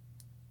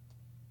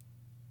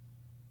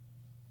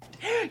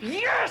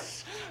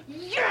 Yes!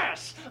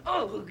 Yes!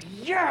 Oh,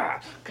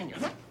 yeah! Can you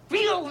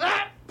feel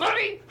that,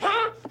 buddy?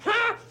 Huh?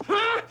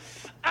 I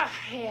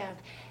have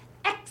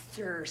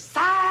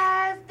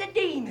exorcised the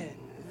demons.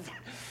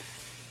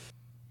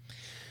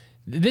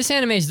 This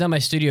anime is done by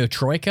Studio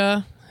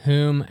Troika,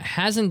 whom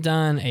hasn't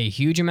done a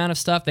huge amount of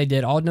stuff. They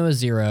did All Noah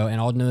Zero and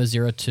All Noah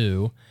Zero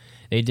 2.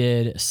 They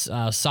did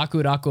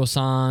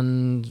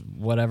Sakurako-san,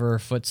 whatever,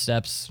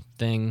 footsteps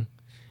thing.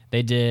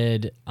 They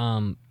did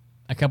a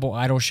couple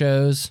idol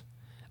shows.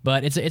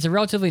 But it's a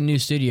relatively new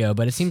studio,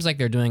 but it seems like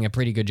they're doing a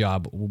pretty good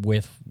job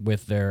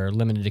with their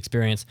limited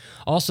experience.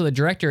 Also, the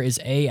director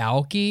is A.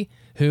 Aoki,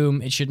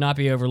 whom it should not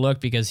be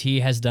overlooked because he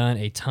has done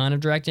a ton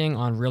of directing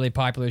on really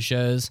popular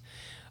shows.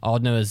 All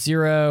Noah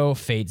Zero,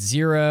 Fate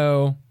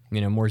Zero,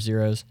 more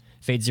zeros.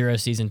 Fate Zero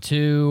Season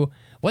 2.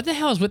 What the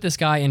hell is with this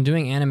guy and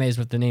doing animes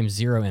with the name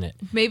Zero in it?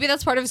 Maybe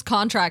that's part of his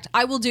contract.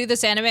 I will do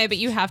this anime, but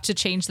you have to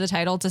change the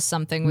title to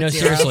something with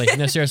zero.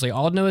 Seriously.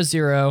 All Noah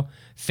Zero,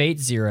 Fate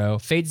Zero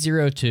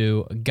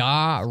 2,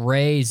 Ga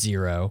Ray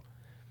Zero.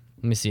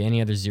 Let me see,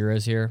 any other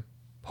zeros here?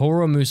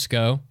 Horo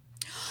Musuko.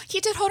 He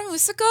did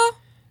Horomusuko?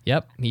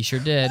 Yep, he sure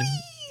did.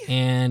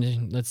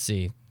 And let's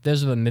see.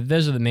 Those are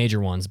the major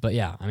ones, but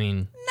yeah, I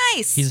mean,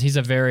 nice. He's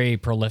a very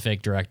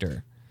prolific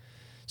director.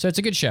 So it's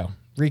a good show.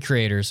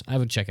 Recreators, I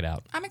would check it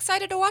out. I'm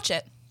excited to watch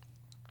it.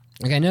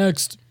 Okay,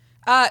 next.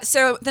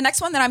 So the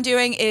next one that I'm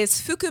doing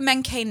is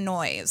Fukumenke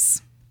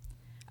Noise.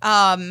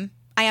 I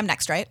am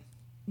next, right?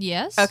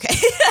 Yes. Okay.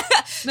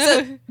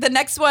 So the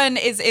next one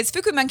is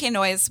Fukumenke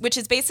Noise, which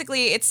is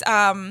basically it's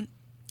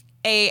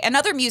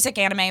another music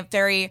anime,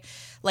 very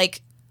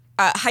like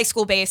high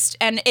school based,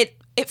 and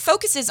it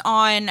focuses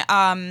on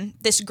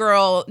this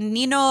girl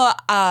Nino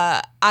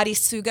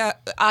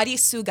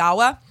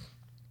Arisugawa.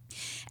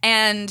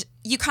 And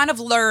you kind of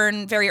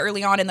learn very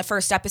early on in the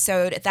first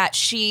episode that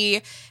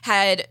she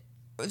had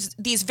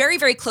these very,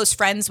 very close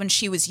friends when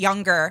she was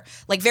younger,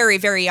 like very,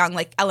 very young,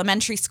 like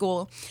elementary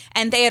school.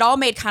 And they had all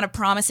made kind of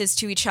promises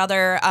to each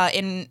other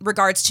in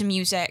regards to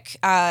music.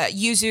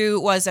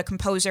 Yuzu was a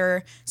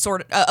composer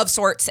of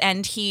sorts,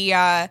 and he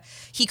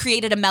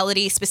created a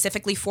melody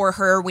specifically for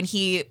her when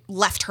he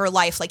left her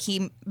life, like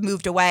he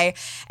moved away.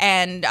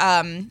 And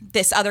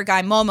this other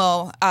guy,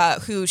 Momo,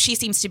 who she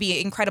seems to be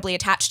incredibly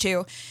attached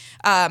to,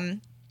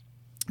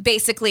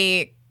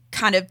 basically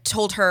kind of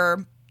told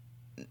her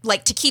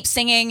like to keep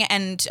singing,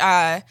 and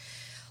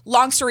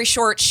long story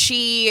short,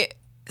 she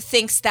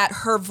thinks that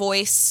her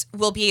voice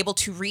will be able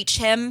to reach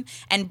him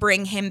and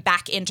bring him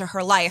back into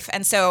her life.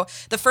 And so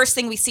the first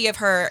thing we see of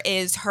her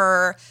is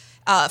her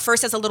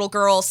first as a little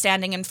girl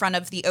standing in front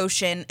of the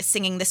ocean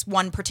singing this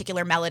one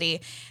particular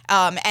melody.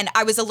 And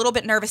I was a little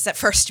bit nervous at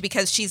first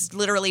because she's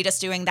literally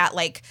just doing that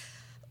like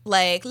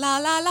la la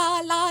la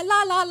la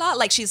la la la,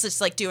 like she's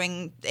just like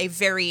doing a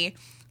very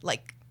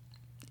like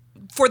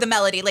for the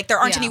melody, like there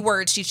aren't any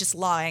words, she's just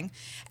lawing.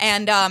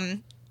 And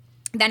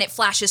then it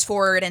flashes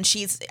forward and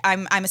she's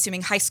I'm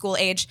assuming high school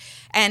age,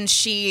 and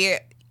she's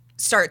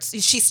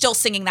still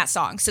singing that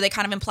song. So they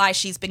kind of imply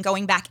she's been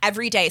going back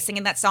every day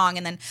singing that song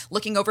and then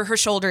looking over her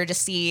shoulder to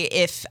see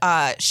if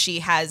she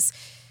has,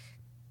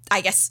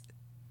 I guess,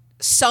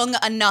 sung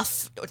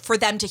enough for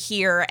them to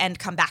hear and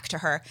come back to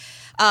her.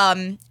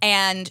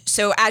 And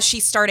so as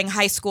she's starting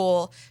high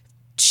school,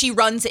 she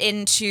runs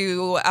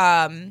into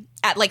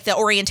at like the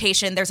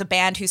orientation, there's a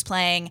band who's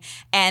playing,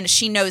 and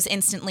she knows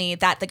instantly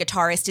that the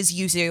guitarist is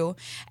Yuzu.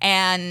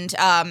 And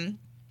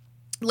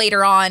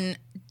later on,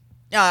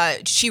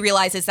 she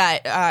realizes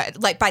that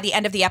like by the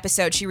end of the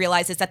episode, she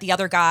realizes that the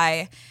other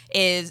guy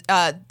is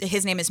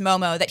his name is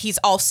Momo, that he's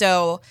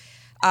also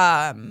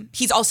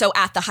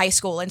at the high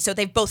school. And so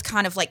they've both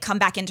kind of like come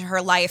back into her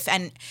life,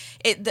 and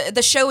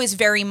the show is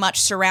very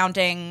much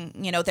surrounding,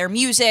 their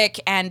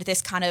music and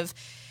this kind of,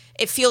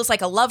 it feels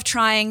like a love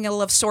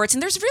triangle of sorts.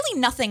 And there's really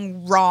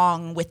nothing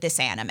wrong with this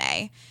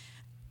anime,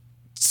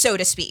 so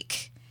to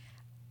speak.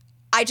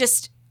 I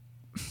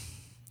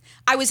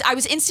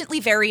was instantly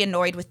very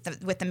annoyed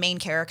with the main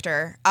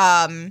character.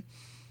 I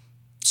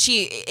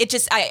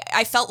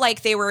felt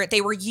like they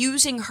were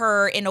using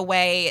her in a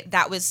way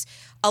that was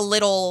a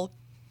little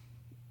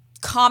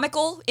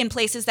comical in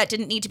places that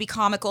didn't need to be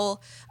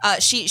comical.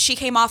 She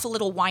came off a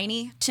little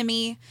whiny to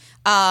me.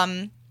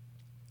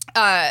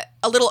 A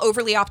little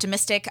overly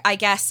optimistic, I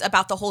guess,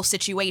 about the whole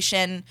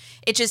situation.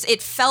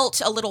 It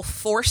felt a little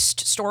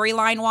forced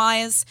storyline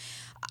wise.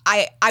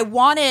 I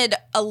wanted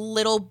a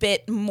little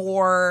bit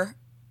more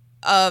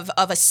of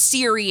a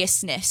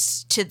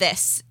seriousness to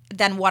this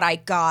than what I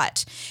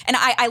got. And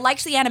I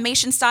liked the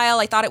animation style.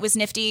 I thought it was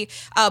nifty.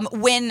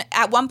 When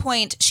at one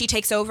point she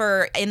takes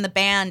over in the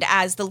band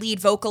as the lead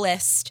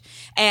vocalist,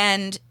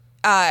 and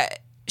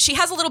she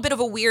has a little bit of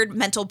a weird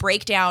mental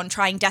breakdown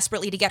trying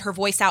desperately to get her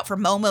voice out for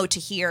Momo to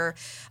hear.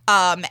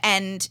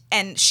 And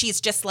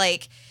she's just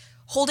like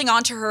holding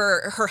onto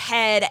her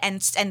head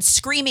and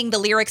screaming the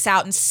lyrics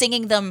out and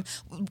singing them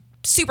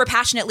super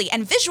passionately.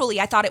 And visually,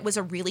 I thought it was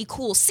a really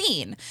cool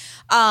scene.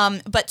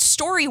 But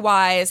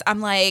story-wise,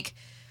 I'm like,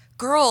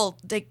 girl,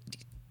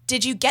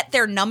 did you get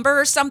their number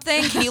or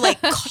something? Can you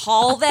like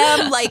call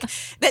them? Like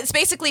that's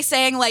basically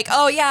saying like,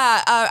 oh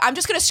yeah, I'm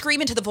just going to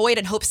scream into the void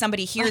and hope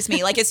somebody hears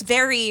me. Like it's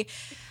very,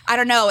 I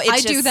don't know. I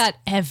do that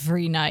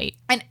every night.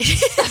 And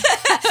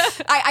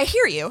I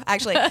hear you,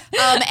 actually.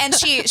 And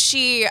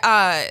she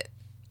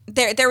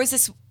there was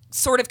this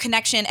sort of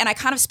connection, and I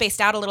kind of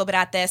spaced out a little bit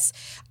at this,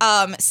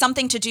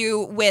 something to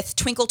do with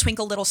Twinkle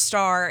Twinkle Little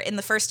Star in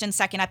the first and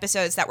second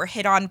episodes that were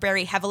hit on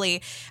very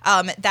heavily,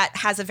 that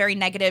has a very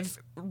negative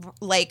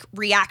like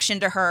reaction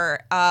to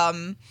her.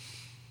 And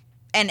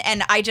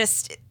I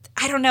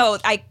don't know,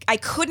 I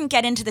couldn't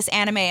get into this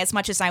anime as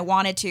much as I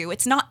wanted to.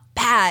 It's not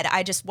bad,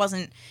 I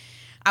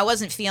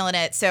wasn't feeling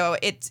it. So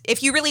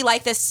if you really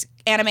like this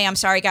anime, I'm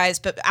sorry guys,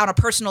 but on a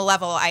personal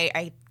level,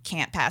 I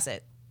can't pass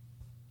it.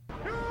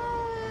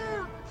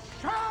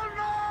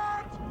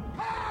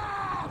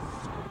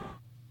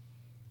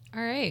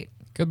 All right.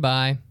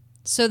 Goodbye.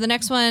 So the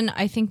next one,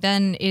 I think,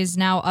 then is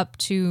now up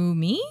to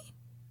me.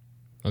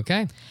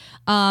 Okay.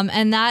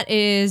 And that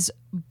is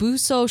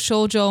Buso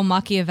Shoujo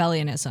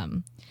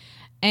Machiavellianism,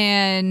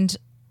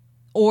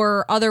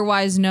 or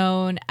otherwise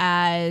known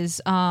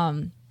as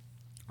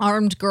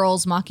Armed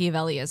Girls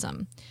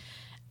Machiavellism.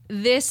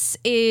 This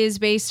is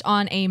based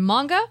on a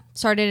manga,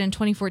 started in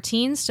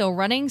 2014, still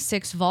running,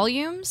 6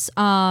 volumes.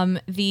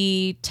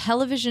 The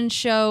television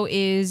show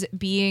is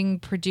being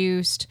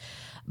produced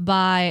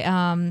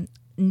by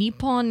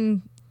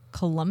Nippon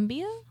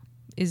Columbia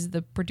is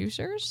the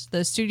producers.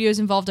 The studios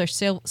involved are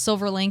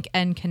Silverlink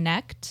and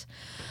Connect.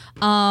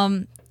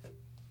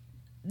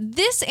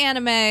 This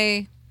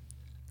anime,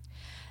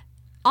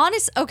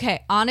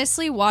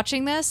 honestly,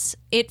 watching this,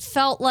 it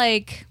felt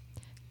like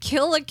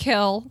Kill la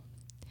Kill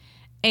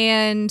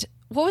and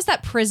what was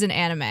that prison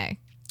anime?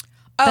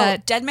 Oh,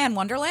 Dead Man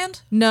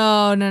Wonderland?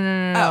 No.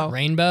 Oh,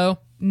 Rainbow?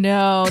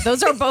 No,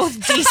 those are both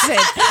decent.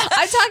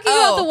 I'm talking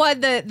about the one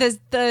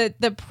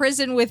the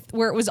prison with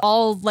where it was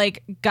all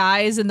like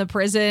guys in the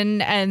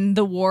prison and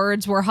the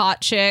wards were hot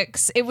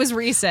chicks. It was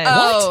recent.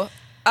 Oh,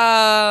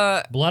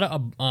 Blood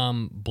of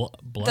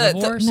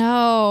Wars?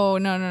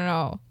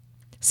 No.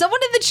 Someone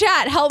in the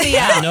chat, help me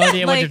out. I have no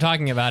idea what you're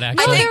talking about.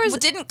 Actually, I think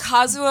didn't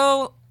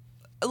Kazuo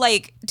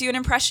like do an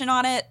impression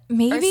on it?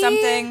 Maybe or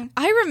something.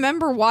 I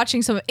remember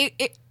watching some.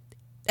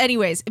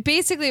 Anyways,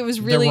 basically, it was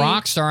really The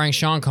Rock starring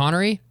Sean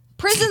Connery.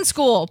 Prison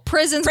School.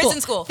 Prison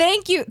School.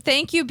 Thank you,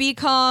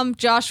 BCom,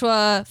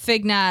 Joshua,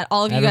 Fignat,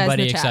 all of you guys in the chat.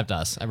 Everybody except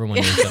us. Everyone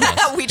except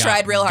us. We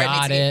tried real hard.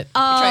 Got it. We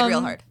tried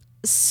real hard.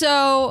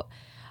 So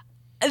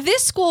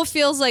this school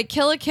feels like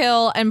Kill la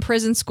Kill and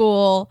Prison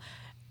School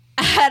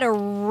had a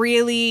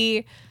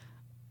really,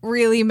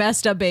 really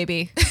messed up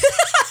baby.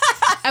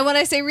 And when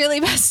I say really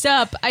messed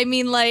up, I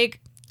mean like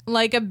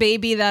a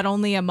baby that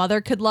only a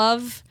mother could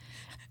love.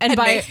 And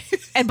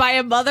by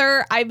a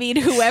mother, I mean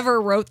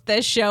whoever wrote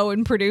this show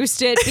and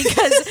produced it,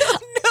 because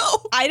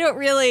I don't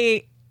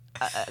really.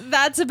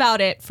 That's about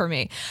it for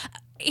me.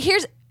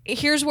 Here's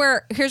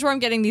where I'm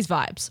getting these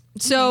vibes.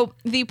 So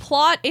the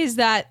plot is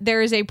that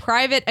there is a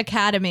private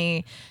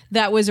academy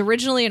that was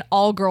originally an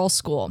all-girls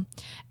school,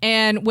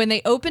 and when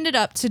they opened it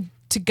up to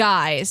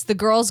guys, the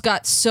girls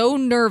got so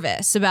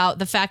nervous about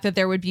the fact that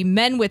there would be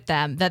men with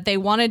them that they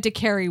wanted to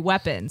carry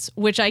weapons,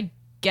 which I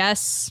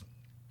guess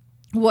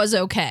was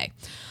okay.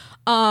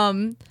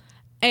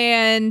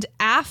 And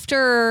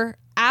after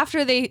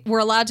they were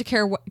allowed to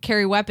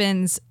carry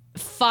weapons,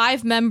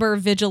 5-member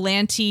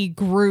vigilante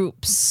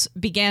groups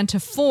began to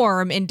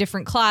form in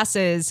different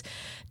classes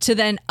to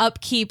then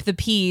upkeep the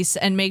peace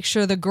and make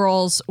sure the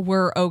girls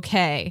were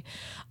okay.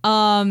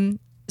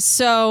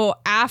 So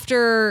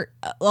after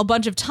a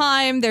bunch of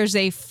time, there's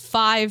a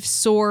 5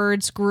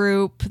 Swords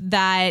group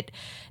that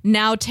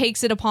now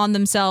takes it upon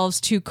themselves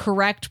to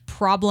correct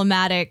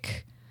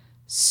problematic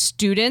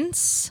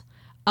students.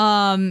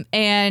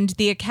 And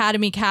the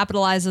academy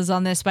capitalizes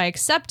on this by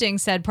accepting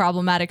said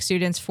problematic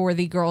students for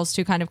the girls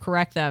to kind of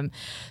correct them.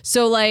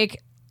 So,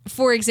 like,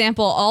 for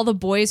example, all the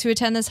boys who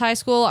attend this high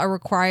school are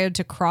required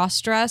to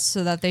cross-dress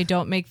so that they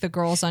don't make the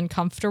girls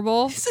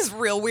uncomfortable. This is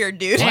real weird,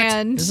 dude.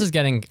 And this is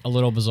getting a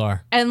little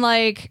bizarre. And,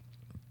 like,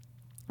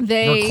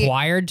 they...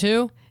 Required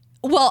to?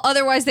 Well,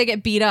 otherwise they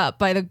get beat up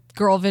by the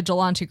girl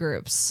vigilante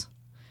groups.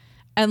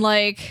 And,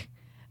 like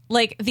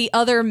the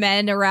other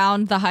men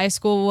around the high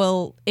school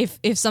will,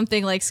 if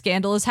something like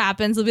scandalous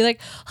happens, they'll be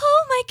like,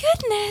 "Oh my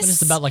goodness!" But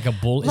it's about like a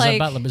bull.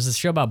 Is this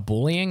show about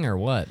bullying or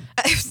what?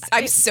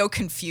 I'm so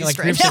confused like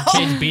right groups now. of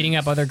kids beating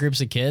up other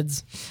groups of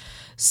kids.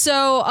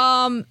 So,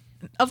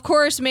 of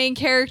course, main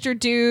character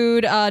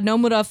dude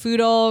Nomura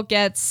Fudo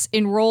gets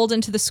enrolled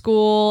into the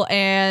school,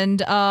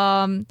 and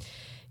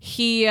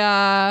he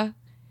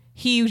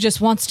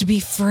just wants to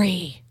be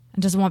free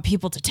and doesn't want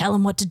people to tell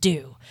him what to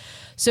do.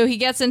 So he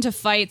gets into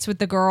fights with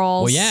the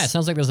girls. Well, yeah, it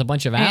sounds like there's a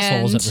bunch of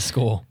assholes at the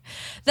school.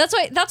 That's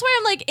why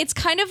I'm like, it's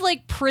kind of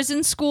like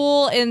Prison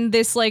School in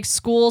this like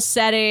school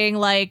setting,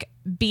 like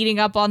beating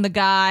up on the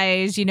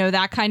guys, you know,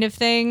 that kind of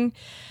thing.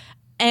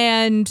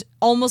 And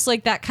almost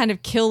like that kind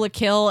of Kill la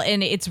Kill,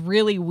 and it's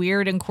really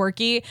weird and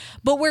quirky.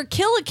 But where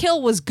Kill la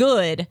Kill was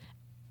good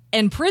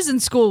and Prison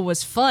School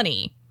was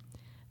funny,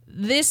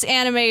 this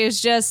anime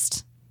is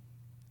just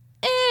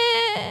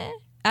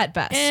at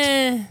best.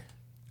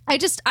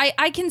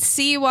 I can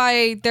see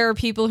why there are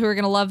people who are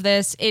going to love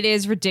this. It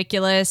is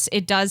ridiculous.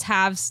 It does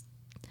have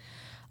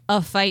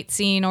a fight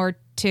scene or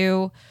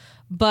two,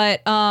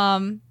 but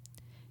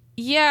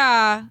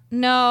yeah,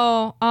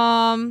 no,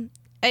 no.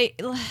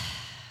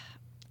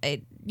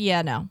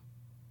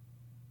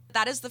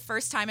 That is the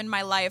first time in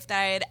my life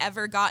that I had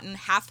ever gotten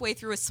halfway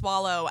through a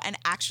swallow and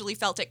actually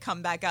felt it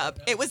come back up.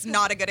 It was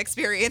not a good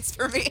experience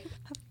for me.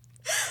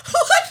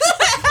 What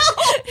the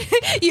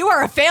hell? You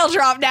are a fail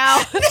drop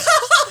now.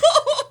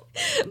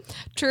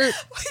 No.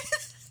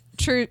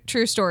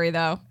 True story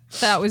though.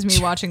 That was me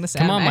watching this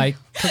Come anime. on, Mike.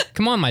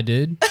 Come on, my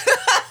dude.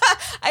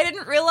 I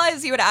didn't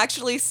realize you had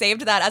actually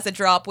saved that as a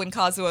drop when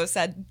Kazuo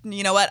said,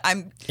 "You know what?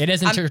 I'm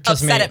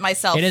upset at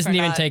myself." It doesn't for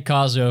even not- take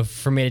Kazuo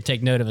for me to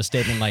take note of a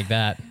statement like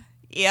that.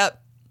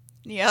 Yep.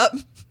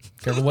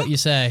 Careful what you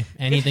say.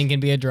 Anything can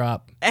be a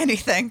drop.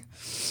 Anything.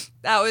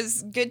 That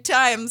was good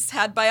times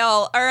had by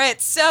all. All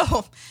right,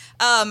 so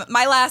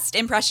my last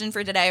impression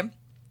for today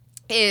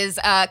is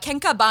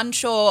Kenka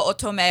Bansho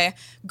Otome,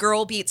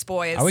 Girl Beats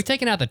Boys. Are we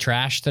taking out the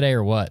trash today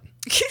or what?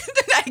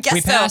 I guess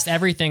We so. passed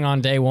everything on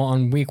day one,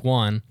 on week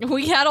one.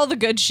 We had all the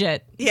good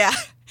shit. Yeah.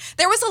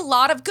 There was a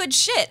lot of good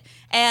shit,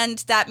 and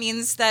that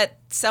means that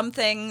some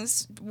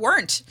things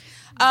weren't.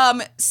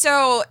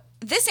 So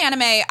this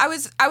anime, I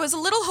was a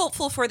little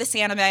hopeful for this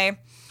anime,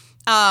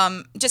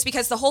 just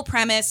because the whole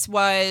premise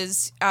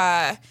was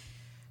a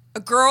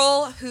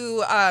girl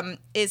who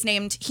is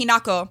named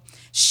Hinako.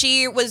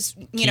 She was,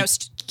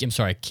 I'm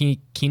sorry,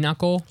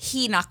 Kinako?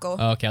 Hinako.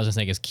 Oh, okay, I was just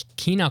saying, because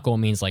Kinako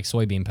means like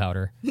soybean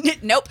powder.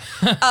 Nope.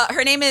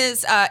 Her name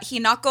is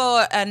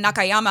Hinako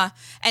Nakayama,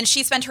 and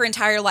she spent her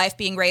entire life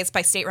being raised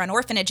by state-run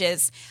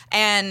orphanages.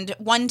 And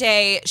one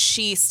day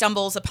she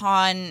stumbles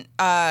upon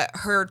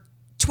her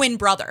twin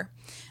brother,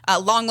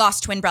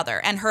 long-lost twin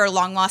brother. And her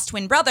long-lost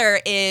twin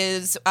brother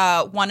is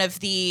one of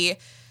the,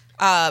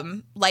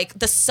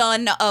 the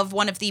son of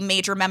one of the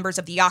major members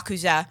of the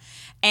Yakuza.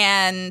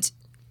 And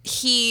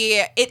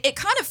it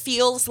kind of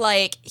feels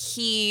like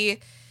he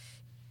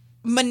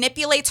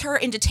manipulates her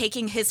into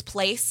taking his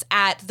place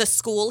at the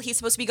school he's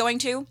supposed to be going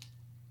to,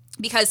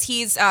 because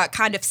he's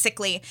kind of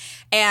sickly.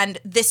 And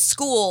this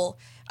school,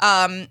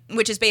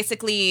 which is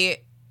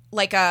basically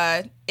like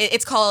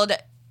it's called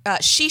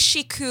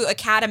Shishiku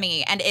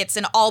Academy, and it's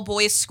an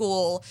all-boys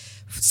school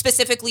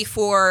specifically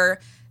for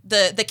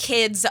the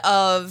kids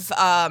of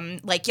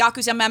like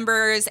Yakuza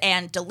members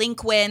and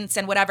delinquents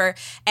and whatever.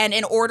 And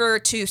in order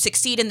to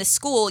succeed in the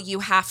school, you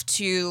have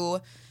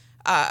to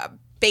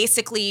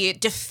basically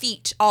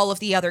defeat all of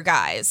the other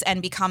guys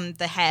and become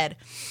the head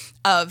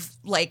of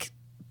like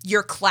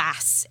your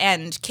class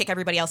and kick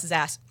everybody else's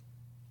ass.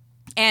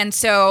 And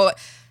so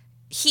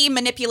he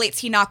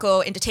manipulates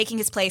Hinako into taking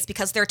his place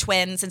because they're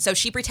twins. And so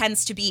she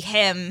pretends to be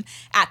him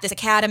at this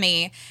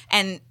academy.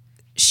 And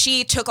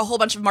she took a whole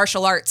bunch of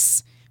martial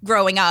arts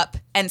growing up.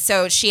 And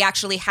so she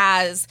actually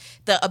has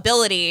the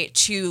ability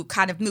to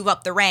kind of move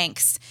up the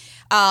ranks.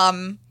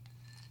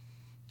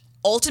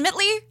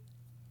 Ultimately,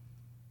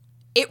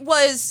 it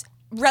was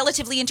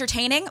relatively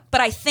entertaining,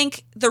 but I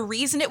think the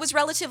reason it was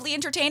relatively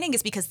entertaining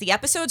is because the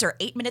episodes are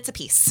 8 minutes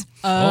apiece.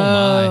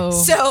 Oh my.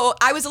 So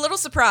I was a little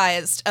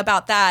surprised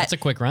about that. That's a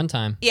quick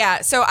runtime.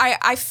 Yeah, so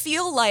I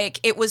feel like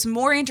it was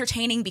more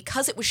entertaining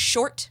because it was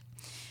short.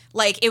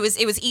 Like it was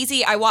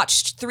easy. I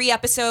watched 3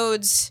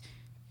 episodes.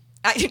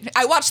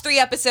 I watched 3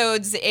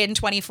 episodes in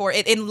 24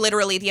 in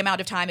literally the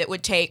amount of time it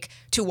would take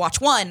to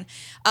watch one.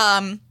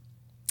 And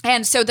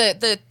so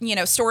the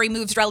story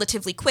moves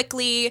relatively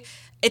quickly.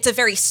 It's a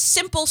very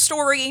simple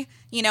story.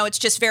 It's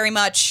just very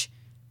much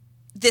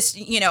this,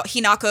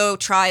 Hinako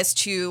tries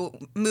to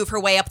move her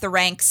way up the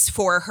ranks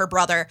for her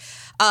brother.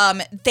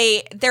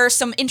 There are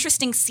some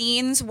interesting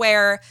scenes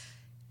where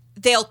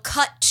they'll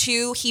cut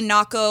to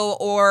Hinako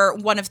or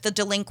one of the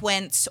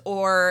delinquents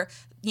or,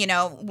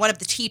 one of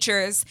the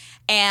teachers,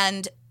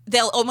 and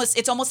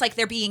it's almost like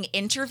they're being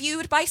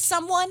interviewed by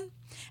someone.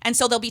 And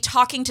so they'll be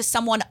talking to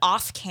someone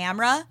off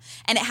camera,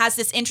 and it has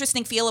this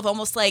interesting feel of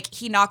almost like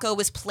Hinako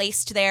was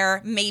placed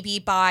there maybe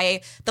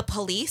by the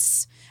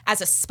police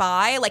as a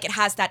spy. Like it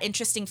has that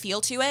interesting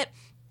feel to it.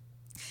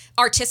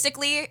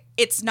 Artistically,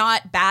 it's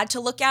not bad to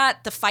look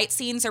at. The fight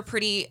scenes are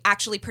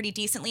actually pretty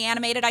decently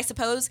animated, I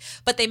suppose,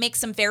 but they make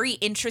some very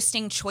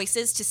interesting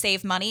choices to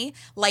save money.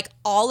 Like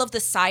all of the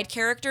side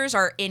characters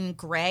are in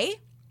gray.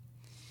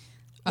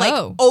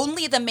 Like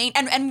only the main,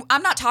 and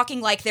I'm not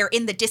talking like they're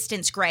in the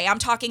distance gray. I'm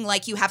talking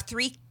like you have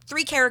three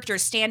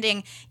characters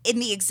standing in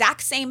the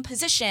exact same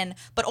position,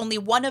 but only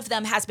one of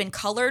them has been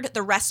colored.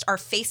 The rest are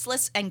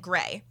faceless and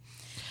gray.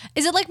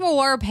 Is it like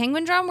Moara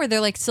Penguin Drum where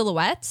they're like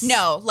silhouettes?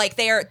 No, like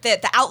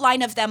the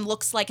outline of them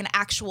looks like an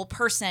actual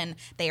person.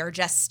 They are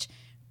just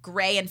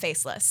gray and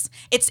faceless.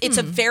 It's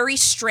a very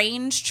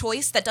strange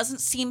choice that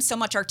doesn't seem so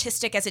much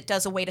artistic as it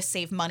does a way to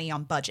save money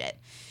on budget.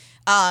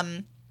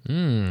 And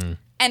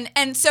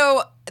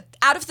so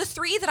out of the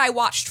 3 that I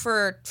watched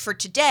for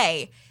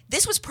today,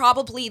 this was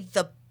probably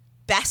the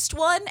best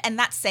one, and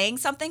that's saying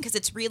something because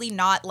it's really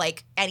not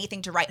like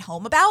anything to write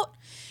home about.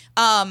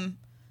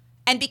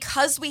 And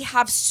because we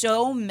have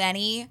so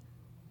many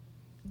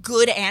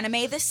good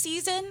anime this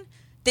season.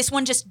 This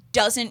one just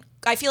doesn't,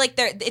 I feel like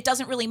it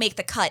doesn't really make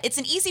the cut. It's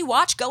an easy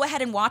watch. Go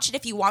ahead and watch it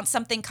if you want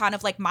something kind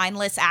of like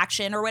mindless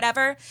action or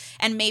whatever.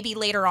 And maybe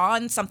later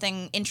on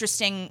something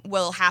interesting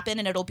will happen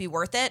and it'll be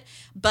worth it.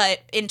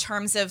 But in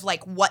terms of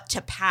like what to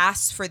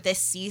pass for this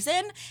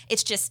season,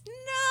 it's just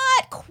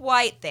not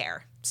quite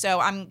there.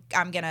 So I'm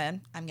gonna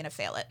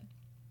fail it.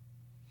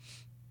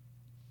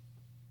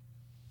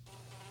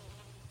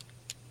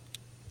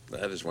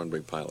 That is one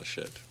big pile of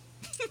shit.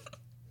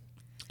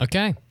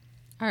 Okay.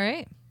 All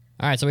right.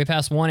 All right, so we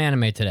passed one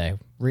anime today,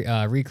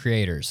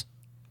 Recreators.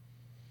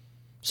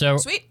 So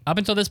Sweet. Up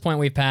until this point,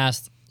 we've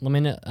passed.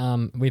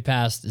 We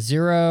passed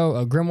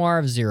Zero, Grimoire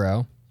of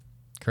Zero,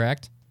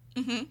 correct?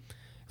 Mm-hmm.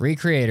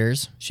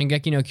 Recreators,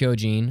 Shingeki no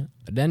Kyojin,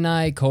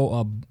 Denai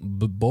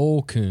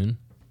Bokun,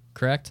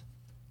 correct?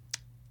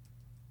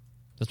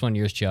 This one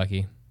yours,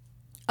 Chucky.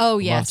 Oh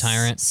yes.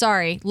 Tyrant.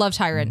 Sorry, Love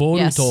Tyrant.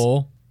 Yes.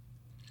 Boruto,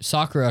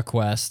 Sakura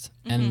Quest,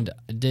 and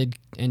did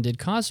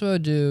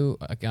Kazuo do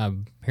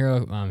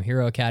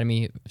Hero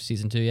Academy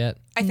season 2 yet?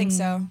 I think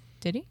so.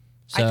 Did he?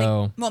 So I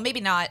think, well,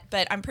 maybe not,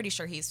 but I'm pretty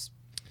sure he's.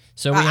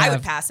 so I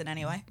would pass it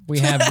anyway. we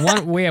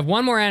have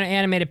one more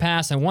anime to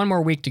pass and one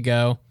more week to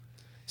go.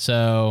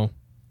 So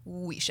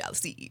We shall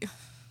see.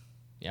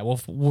 yeah,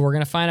 we're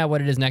gonna find out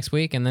what it is next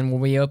week, and then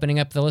we'll be opening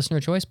up the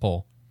listener choice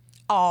poll.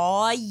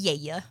 Aw,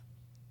 yeah.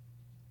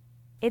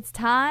 It's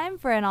time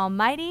for an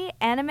almighty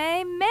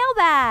anime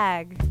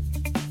mailbag.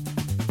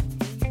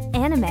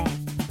 Anime.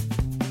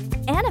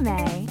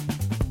 Anime.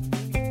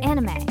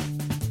 Anime.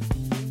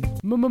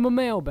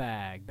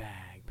 Mailbag.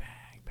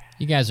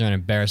 You guys are an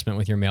embarrassment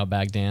with your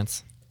mailbag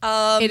dance.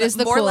 It is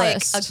the more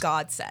coolest. like a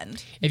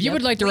godsend. If you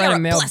would like to We write are a a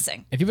mail,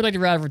 blessing. if you would like to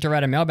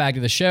write a mailbag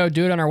to the show,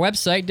 do it on our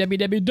website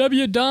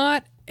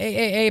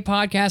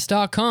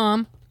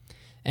www.aaapodcast.com,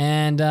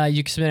 and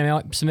you can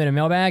submit a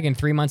mailbag, and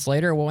 3 months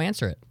later we'll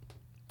answer it,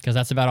 because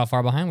that's about how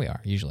far behind we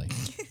are usually.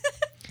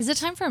 Is it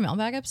time for a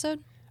mailbag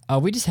episode?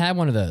 We just had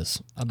one of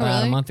those about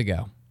really? a month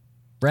ago.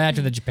 Right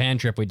after the Japan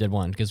trip, we did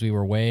one because we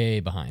were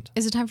way behind.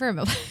 Is it time for a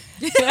mailbag?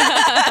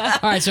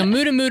 All right, so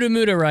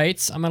Muda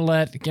writes. I'm gonna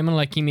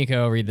let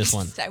Kimiko read this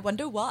one. I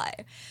wonder why.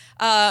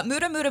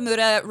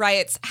 Muda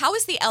writes, how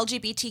is the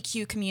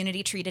LGBTQ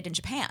community treated in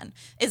Japan?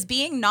 Is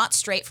being not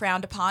straight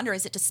frowned upon, or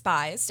is it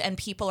despised and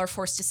people are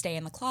forced to stay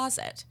in the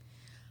closet?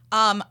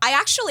 I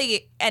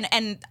actually,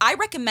 and I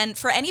recommend,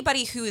 for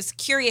anybody who's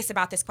curious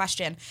about this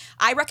question,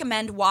 I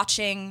recommend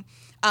watching,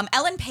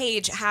 Ellen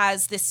Page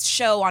has this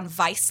show on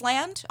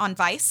Viceland, on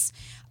Vice,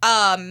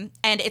 and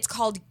it's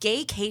called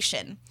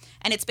Gaycation.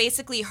 And it's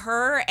basically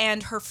her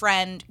and her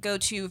friend go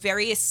to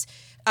various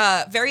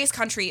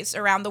countries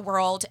around the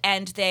world,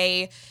 and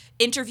they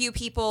interview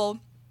people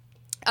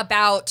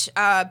about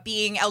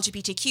being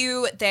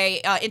LGBTQ.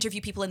 They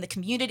interview people in the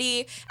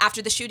community.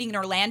 After the shooting in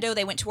Orlando,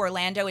 they went to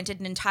Orlando and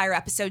did an entire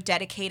episode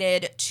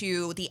dedicated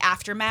to the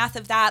aftermath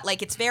of that.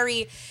 Like, it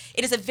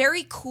is a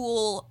very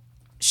cool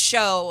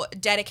show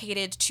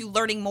dedicated to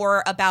learning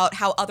more about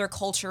how other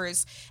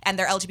cultures and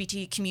their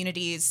LGBT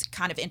communities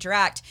kind of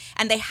interact.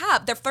 And they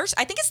have their first,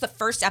 I think it's the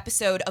first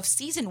episode of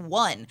season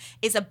 1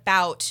 is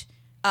about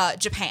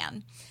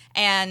Japan.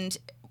 And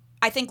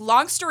I think,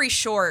 long story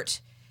short,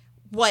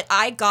 what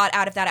I got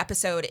out of that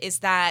episode is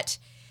that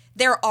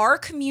there are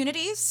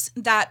communities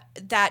that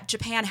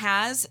Japan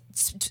has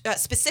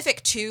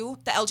specific to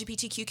the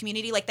LGBTQ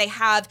community. Like, they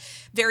have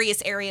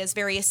various areas,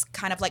 various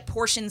kind of like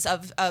portions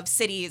of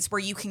cities where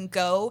you can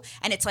go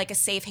and it's like a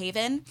safe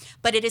haven,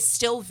 but it is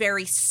still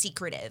very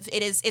secretive.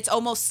 It's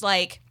almost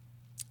like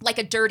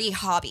a dirty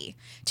hobby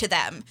to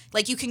them.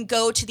 Like, you can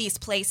go to these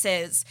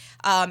places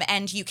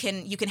and you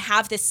can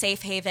have this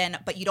safe haven,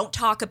 but you don't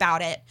talk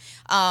about it.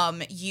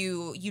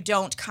 You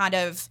don't kind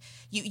of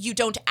you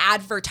don't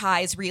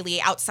advertise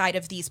really outside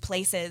of these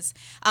places.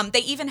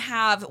 They even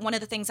have, one of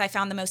the things I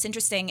found the most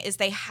interesting is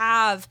they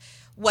have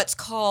what's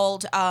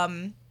called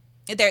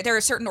there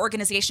are certain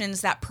organizations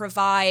that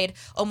provide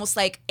almost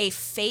like a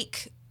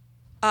fake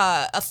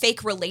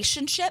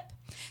relationship.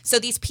 So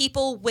these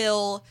people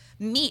will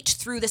meet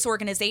through this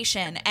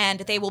organization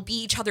and they will be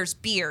each other's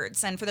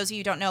beards. And for those of you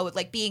who don't know,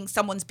 like, being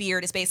someone's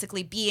beard is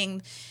basically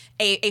being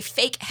a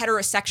fake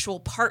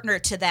heterosexual partner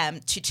to them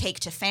to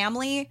take to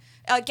family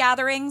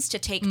gatherings, to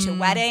take to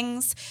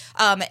weddings.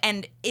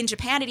 And in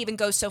Japan, it even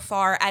goes so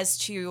far as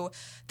to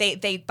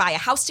they buy a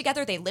house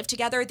together, they live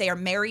together, they are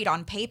married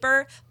on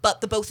paper,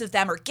 but the both of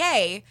them are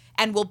gay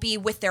and will be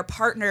with their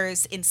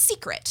partners in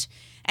secret.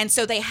 And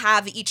so they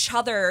have each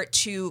other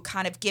to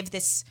kind of give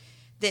this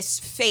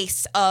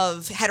face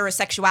of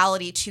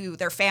heterosexuality to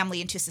their family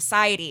and to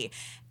society,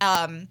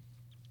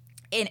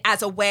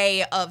 as a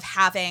way of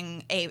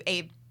having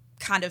a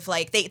kind of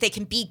like, they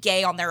can be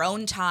gay on their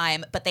own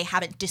time, but they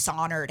haven't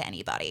dishonored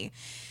anybody.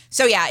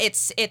 So yeah,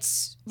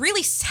 it's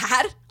really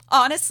sad,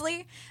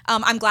 honestly.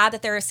 I'm glad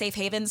that there are safe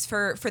havens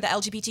for the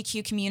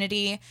LGBTQ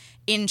community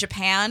in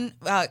Japan,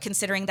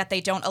 considering that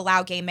they don't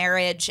allow gay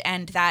marriage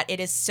and that it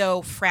is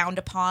so frowned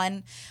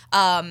upon.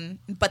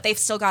 But they've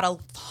still got a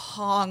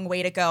long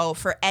way to go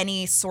for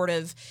any sort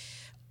of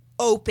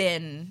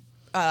open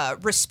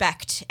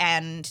respect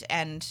and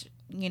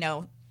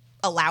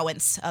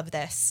allowance of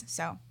this.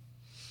 So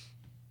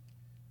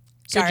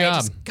sorry, I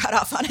just got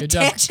off on a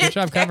tangent. Good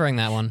job covering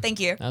that one. Thank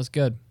you. That was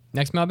good.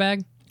 Next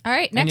mailbag. All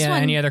right, next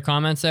one. Any other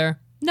comments there?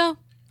 No.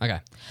 Okay.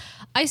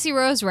 Icy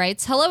Rose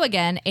writes, hello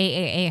again,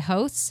 AAA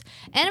hosts.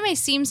 Anime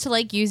seems to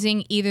like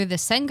using either the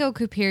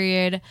Sengoku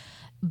period,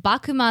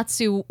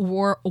 Bakumatsu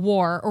War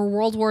or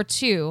World War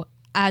II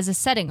as a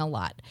setting a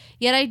lot.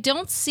 Yet I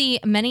don't see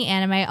many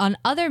anime on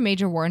other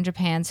major war in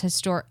Japan's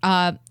history,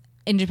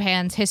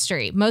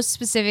 most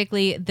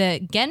specifically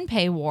the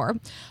Genpei War,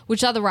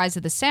 which saw the rise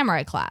of the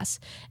samurai class.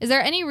 Is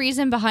there any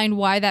reason behind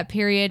why that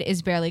period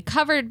is barely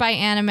covered by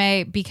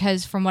anime?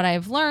 Because from what I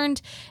have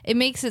learned, it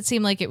makes it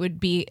seem like it would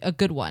be a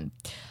good one.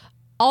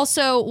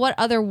 Also, what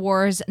other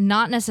wars,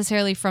 not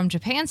necessarily from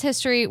Japan's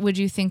history,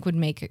 do you think would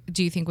make a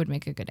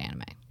good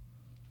anime?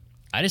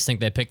 I just think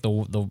they pick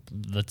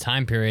the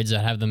time periods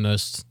that are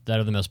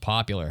the most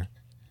popular,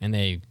 and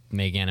they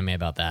make anime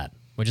about that,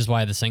 which is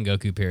why the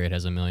Sengoku period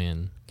has a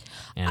million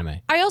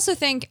anime. I also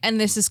think, and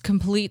this is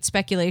complete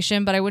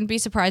speculation, but I wouldn't be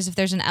surprised if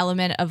there's an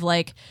element of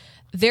like,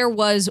 there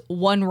was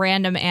one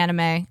random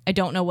anime, I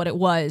don't know what it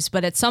was,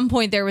 but at some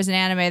point there was an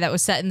anime that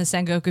was set in the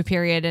Sengoku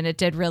period and it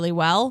did really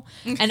well.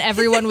 And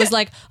everyone was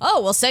like,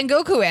 oh, well,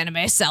 Sengoku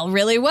anime sell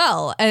really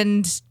well.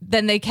 And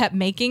then they kept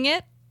making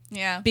it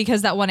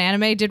because that one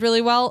anime did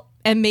really well.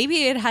 And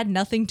maybe it had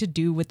nothing to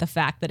do with the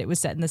fact that it was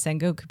set in the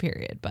Sengoku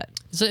period. But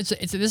this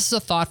is a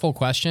thoughtful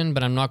question,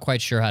 but I'm not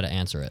quite sure how to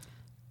answer it.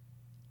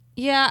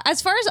 Yeah,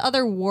 as far as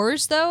other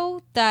wars,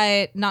 though,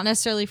 that not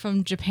necessarily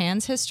from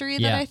Japan's history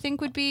that I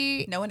think would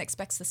be... No one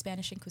expects the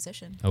Spanish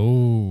Inquisition.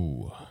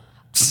 Oh.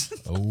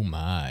 Oh,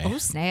 my. Oh,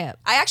 snap.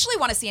 I actually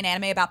want to see an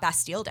anime about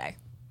Bastille Day.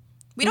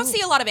 We don't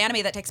see a lot of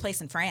anime that takes place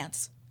in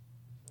France.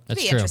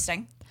 It'd be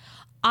interesting.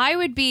 I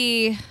would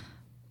be...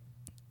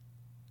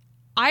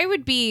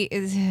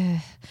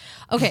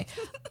 Okay,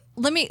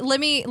 let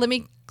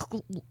me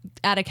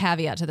add a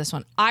caveat to this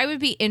one. I would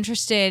be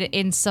interested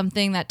in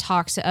something that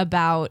talks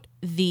about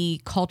the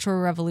Cultural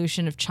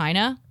Revolution of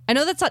China. I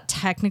know that's not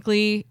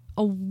technically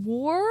a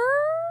war.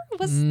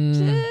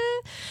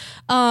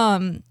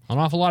 An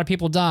awful lot of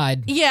people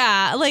died.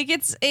 Yeah, like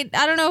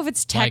I don't know if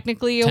it's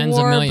technically like a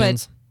war,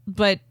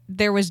 but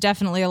there was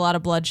definitely a lot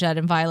of bloodshed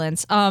and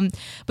violence. But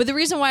the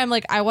reason why I'm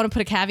like, I want to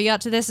put a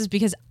caveat to this is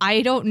because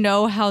I don't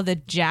know how the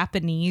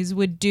Japanese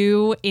would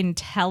do in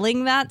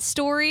telling that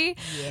story.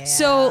 Yeah.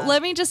 So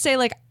let me just say,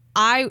 like,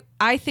 I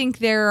think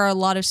there are a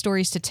lot of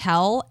stories to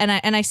tell. And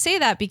I say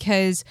that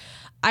because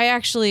I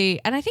actually,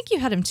 and I think you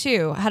had him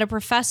too, had a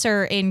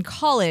professor in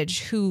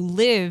college who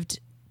lived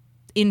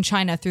in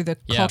China through the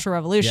Cultural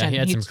Revolution. Yeah, he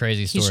had some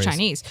crazy stories. He's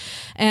Chinese.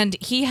 And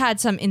he had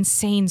some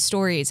insane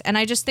stories. And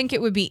I just think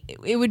it would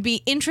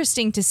be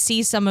interesting to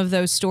see some of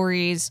those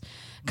stories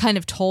kind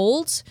of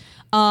told.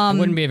 It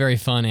wouldn't be a very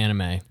fun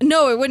anime.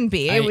 No, it wouldn't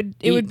be.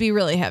 It would be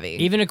really heavy.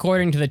 Even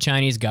according to the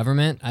Chinese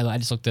government, I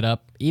just looked it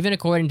up. Even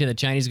according to the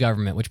Chinese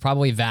government, which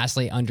probably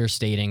vastly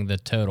understating the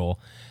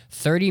total,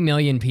 30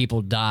 million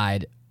people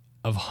died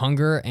of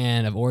hunger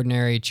and of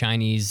ordinary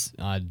Chinese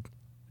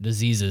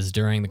diseases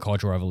during the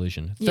Cultural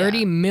Revolution.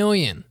 30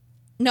 million.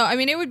 No, I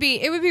mean it would be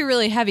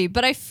really heavy,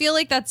 but I feel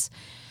like that's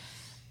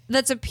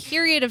a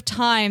period of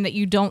time that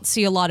you don't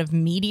see a lot of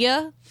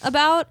media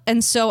about,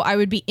 and so I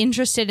would be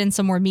interested in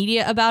some more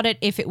media about it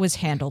if it was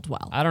handled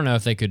well. I don't know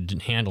if they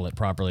could handle it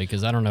properly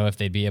because I don't know if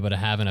they'd be able to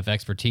have enough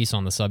expertise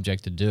on the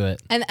subject to do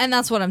it. And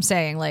that's what I'm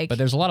saying. Like, but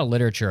there's a lot of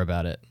literature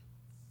about it,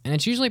 and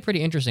it's usually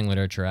pretty interesting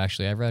literature.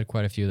 Actually, I've read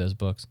quite a few of those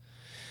books.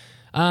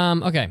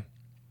 Okay.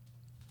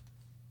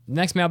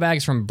 Next mailbag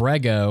is from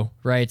Brego.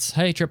 Writes,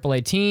 hey,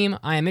 AAA team.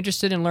 I am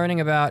interested in learning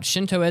about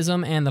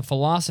Shintoism and the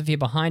philosophy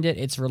behind it,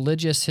 its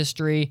religious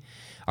history.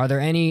 Are there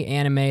any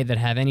anime that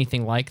have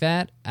anything like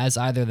that as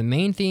either the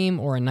main theme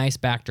or a nice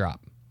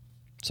backdrop?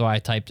 So I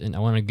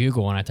went to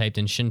Google and I typed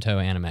in Shinto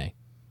anime.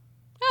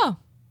 Oh,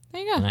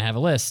 there you go. And I have a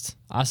list.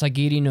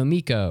 Asagiri no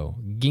Miko,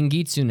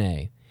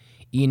 Gingitsune,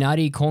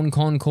 Inari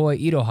Konkon Koi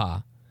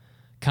Iroha,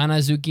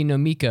 Kanazuki no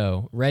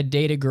Miko, Red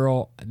Data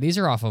Girl. These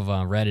are off of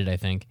Reddit, I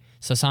think.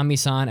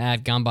 Sasami-san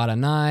at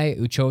Gambaranai,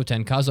 Ucho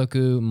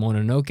Tenkazoku,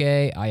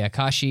 Mononoke,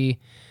 Ayakashi,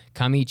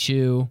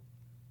 Kamichu,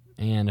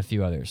 and a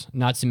few others.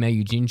 Natsume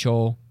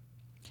Yujincho.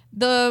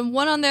 The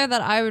one on there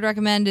that I would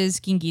recommend is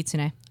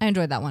Gingitsune. I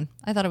enjoyed that one.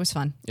 I thought it was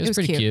fun. It was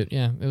pretty cute.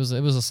 Yeah, it was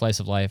a slice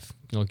of life,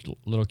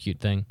 little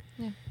cute thing.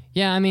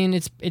 Yeah, I mean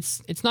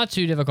it's not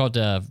too difficult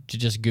to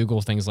just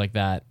Google things like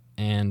that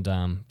and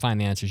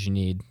find the answers you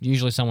need.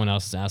 Usually someone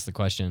else has asked the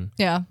question.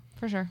 Yeah,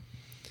 for sure.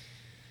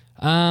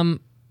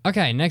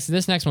 Okay,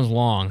 this next one's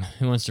long.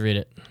 Who wants to read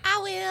it? I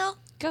will.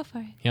 Go for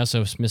it. He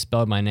also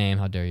misspelled my name.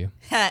 How dare you?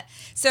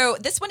 So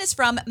this one is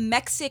from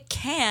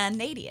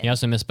Mexicanadian. He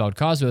also misspelled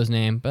Kazuo's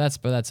name, but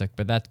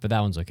that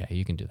one's okay.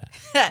 You can do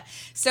that.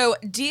 So,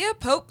 dear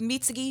Pope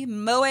Mitsugi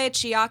Moe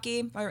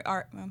Chiaki,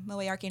 or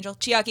Moe Archangel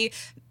Chiaki,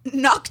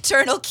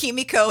 Nocturnal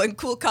Kimiko and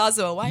Cool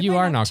Kazuo. Why you am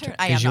I are nocturnal.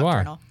 I am you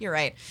nocturnal. Are. You're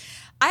right.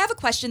 I have a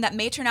question that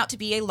may turn out to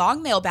be a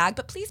long mailbag,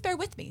 but please bear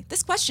with me.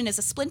 This question is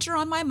a splinter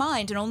on my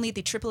mind, and only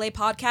the AAA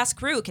podcast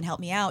crew can help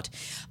me out.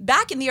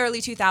 Back in the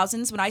early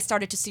 2000s, when I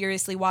started to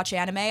seriously watch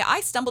anime,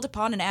 I stumbled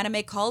upon an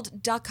anime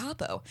called Da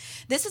Capo.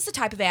 This is the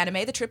type of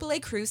anime the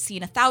AAA crew's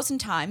seen 1,000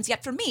 times,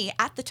 yet for me,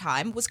 at the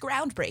time, was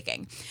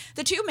groundbreaking.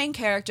 The two main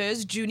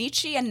characters,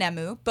 Junichi and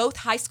Nemu, both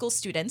high school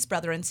students,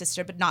 brother and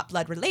sister but not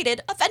blood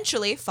related,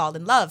 eventually fall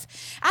in love.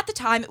 At the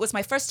time, it was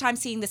my first time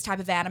seeing this type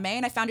of anime,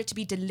 and I found it to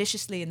be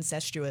deliciously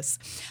incestuous.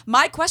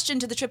 My question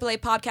to the AAA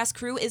podcast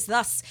crew is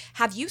thus: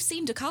 have you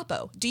seen Da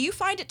Capo? Do you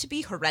find it to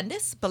be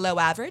horrendous, below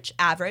average,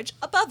 average,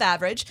 above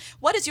average?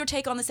 What is your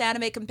take on this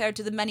anime compared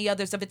to the many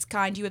others of its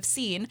kind you have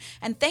seen?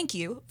 And thank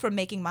you for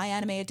making my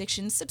anime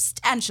addiction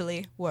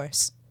substantially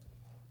worse.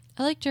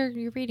 I liked your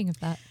reading of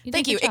that.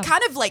 Thank you. It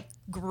kind of like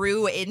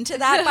grew into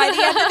that by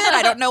the end of it.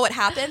 I don't know what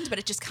happened, but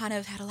it just kind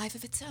of had a life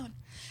of its own.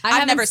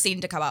 I've never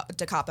seen Da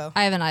Capo.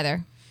 I haven't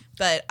either.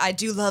 But I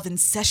do love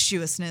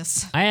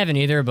incestuousness. I haven't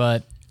either,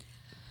 but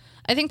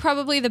I think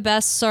probably the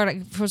best sort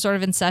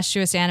of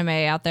incestuous anime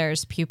out there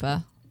is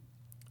Pupa.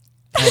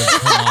 oh,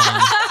 come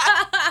on.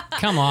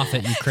 Come off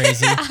it, you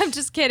crazy. I'm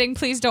just kidding.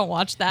 Please don't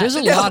watch that. There's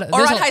a lot of,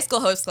 or on High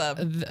School Host Club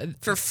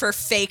for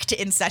faked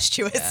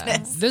incestuousness.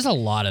 Yeah. There's a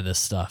lot of this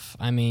stuff.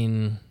 I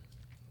mean,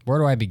 where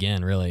do I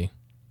begin, really?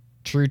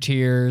 True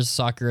Tears,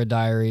 Sakura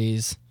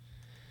Diaries.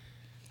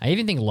 I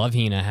even think Love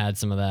Hina had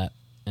some of that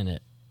in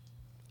it.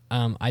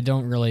 I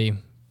don't really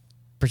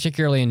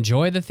particularly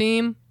enjoy the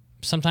theme.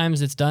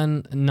 Sometimes it's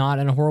done not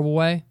in a horrible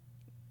way.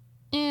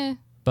 Yeah.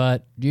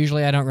 But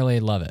usually I don't really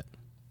love it.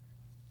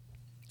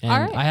 And All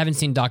right. I haven't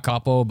seen Da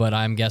Capo, but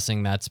I'm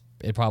guessing it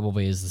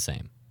probably is the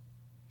same.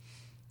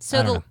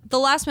 So the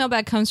last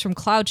mailbag comes from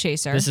Cloud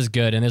Chaser. This is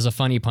good, and there's a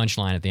funny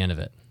punchline at the end of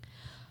it.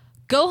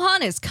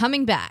 Gohan is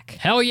coming back.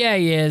 Hell yeah,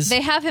 he is.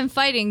 They have him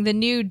fighting the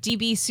new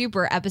DB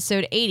Super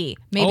episode 80,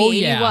 maybe Oh,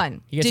 yeah.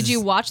 81. He gets Did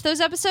you watch those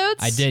episodes?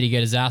 I did. He got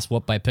his ass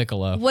whooped by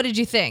Piccolo. What did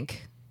you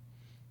think?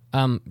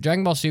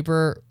 Dragon Ball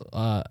Super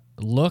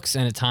looks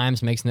and at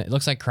times it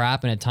looks like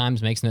crap and at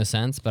times makes no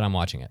sense, but I'm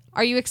watching it.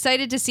 Are you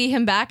excited to see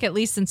him back, at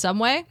least in some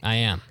way? I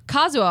am.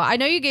 Kazuo, I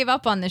know you gave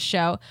up on this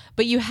show,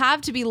 but you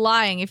have to be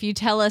lying if you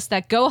tell us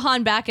that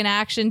Gohan back in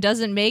action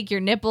doesn't make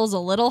your nipples a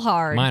little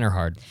hard. Mine are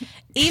hard.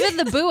 Even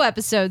the Boo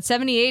episodes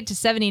 78 to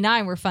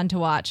 79 were fun to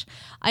watch.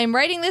 I am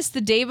writing this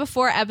the day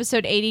before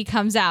episode 80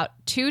 comes out,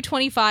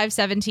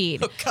 2/25/17.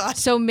 Oh, God.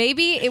 So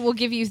maybe it will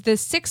give you the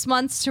 6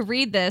 months to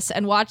read this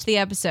and watch the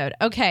episode.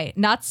 Okay,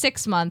 not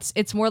 6 months.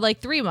 It's more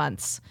like 3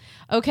 months.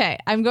 Okay,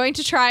 I'm going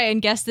to try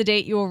and guess the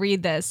date you will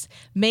read this.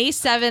 May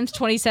 7th,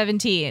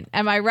 2017.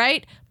 Am I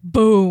right?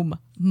 Boom.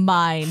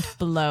 Mind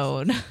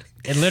blown.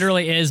 It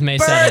literally is May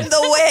 7th. Burn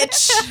the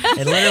witch!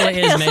 It literally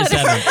is May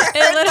 7th.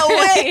 It literally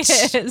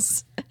witch!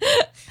 is.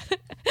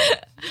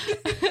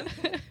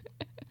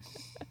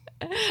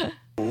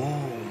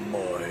 Oh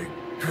my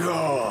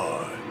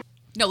god.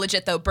 No,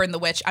 legit though, burn the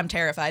witch. I'm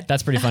terrified.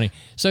 That's pretty funny.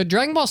 So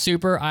Dragon Ball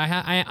Super,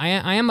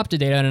 I am up to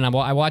date on it, and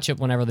I watch it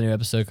whenever the new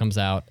episode comes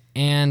out,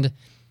 and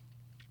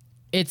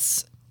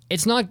it's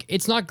not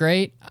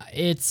great.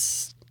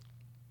 It's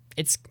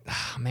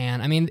oh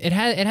man. I mean, it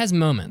has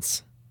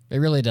moments. It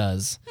really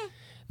does.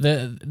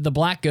 The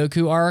Black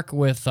Goku arc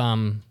with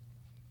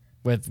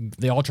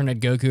the alternate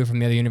Goku from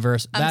the other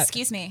universe.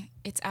 Excuse me.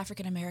 It's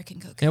African American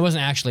Goku. It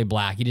wasn't actually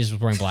black. He just was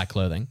wearing black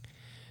clothing.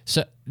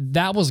 So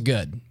that was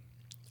good.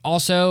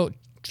 Also,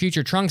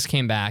 Future Trunks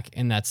came back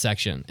in that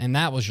section, and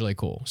that was really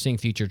cool, seeing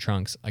Future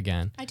Trunks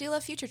again. I do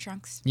love Future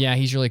Trunks. Yeah,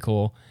 he's really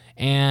cool.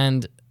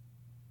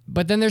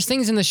 But then there's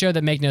things in the show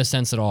that make no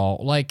sense at all.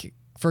 Like,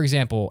 for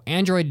example,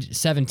 Android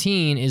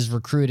 17 is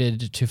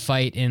recruited to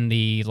fight in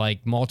the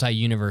like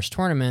multi-universe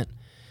tournament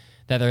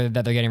that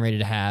they're getting ready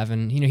to have,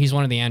 and he's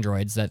one of the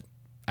androids that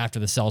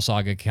after the Cell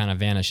Saga kind of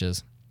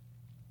vanishes.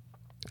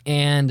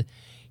 And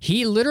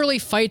he literally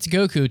fights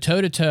Goku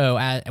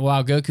toe-to-toe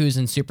while Goku's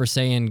in Super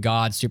Saiyan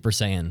God Super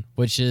Saiyan,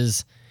 which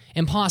is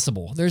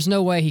impossible. There's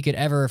no way he could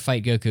ever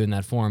fight Goku in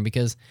that form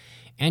because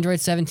Android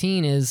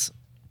 17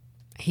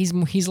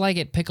 he's like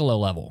at Piccolo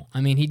level.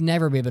 I mean, he'd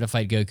never be able to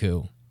fight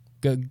Goku.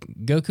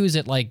 Goku's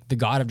at like the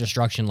God of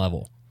Destruction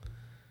level.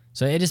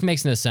 So it just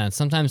makes no sense.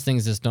 Sometimes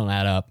things just don't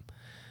add up.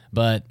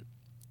 But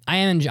I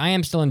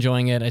am still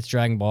enjoying it. It's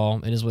Dragon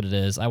Ball. It is what it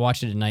is. I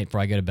watch it at night before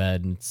I go to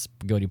bed, and it's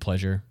guilty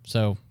pleasure.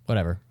 So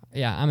whatever.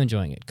 Yeah, I'm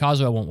enjoying it.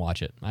 Kazuo won't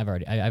watch it. I've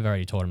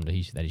already told him that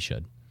he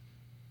should.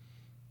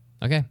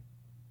 Okay.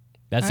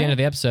 That's the end of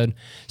the episode.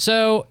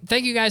 So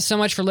thank you guys so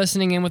much for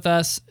listening in with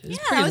us. It's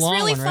a pretty that was long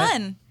really one, right?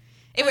 fun.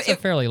 It's a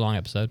fairly long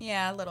episode.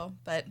 Yeah, a little,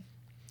 but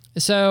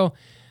So,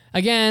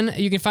 again,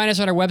 you can find us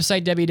on our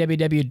website,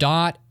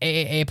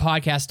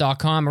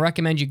 www.aapodcast.com. I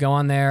recommend you go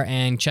on there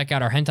and check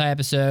out our hentai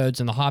episodes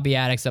and the Hobby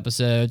Addicts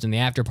episodes and the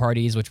after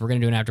parties, which we're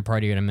going to do an after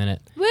party in a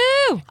minute. Woo!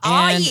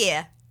 oh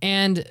yeah.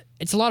 And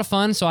it's a lot of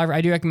fun, so I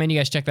do recommend you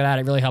guys check that out.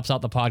 It really helps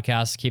out the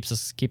podcast, keeps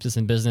us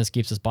in business,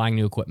 keeps us buying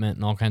new equipment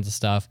and all kinds of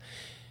stuff.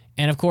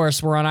 And of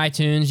course, we're on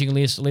iTunes. You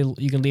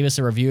can leave us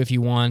a review if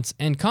you want.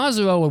 And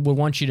Kazuo would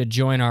want you to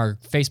join our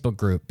Facebook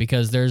group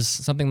because there's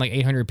something like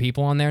 800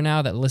 people on there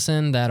now that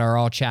listen that are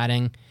all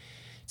chatting.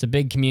 It's a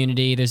big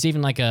community. There's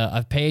even like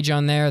a page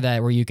on there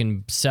where you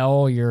can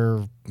sell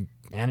you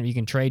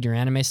can trade your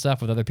anime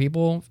stuff with other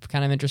people.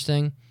 Kind of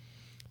interesting.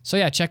 So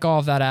yeah, check all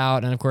of that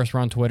out. And of course,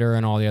 we're on Twitter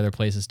and all the other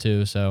places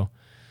too. So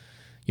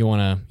you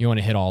wanna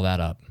hit all that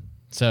up.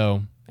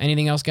 So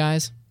anything else,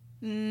 guys?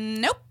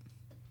 Nope.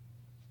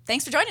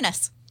 Thanks for joining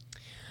us.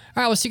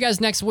 All right, we'll see you guys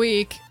next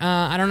week.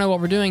 I don't know what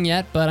we're doing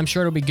yet, but I'm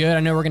sure it'll be good. I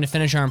know we're going to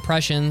finish our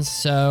impressions,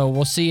 so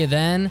we'll see you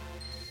then.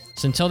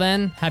 So until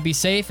then, be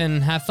safe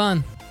and have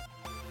fun.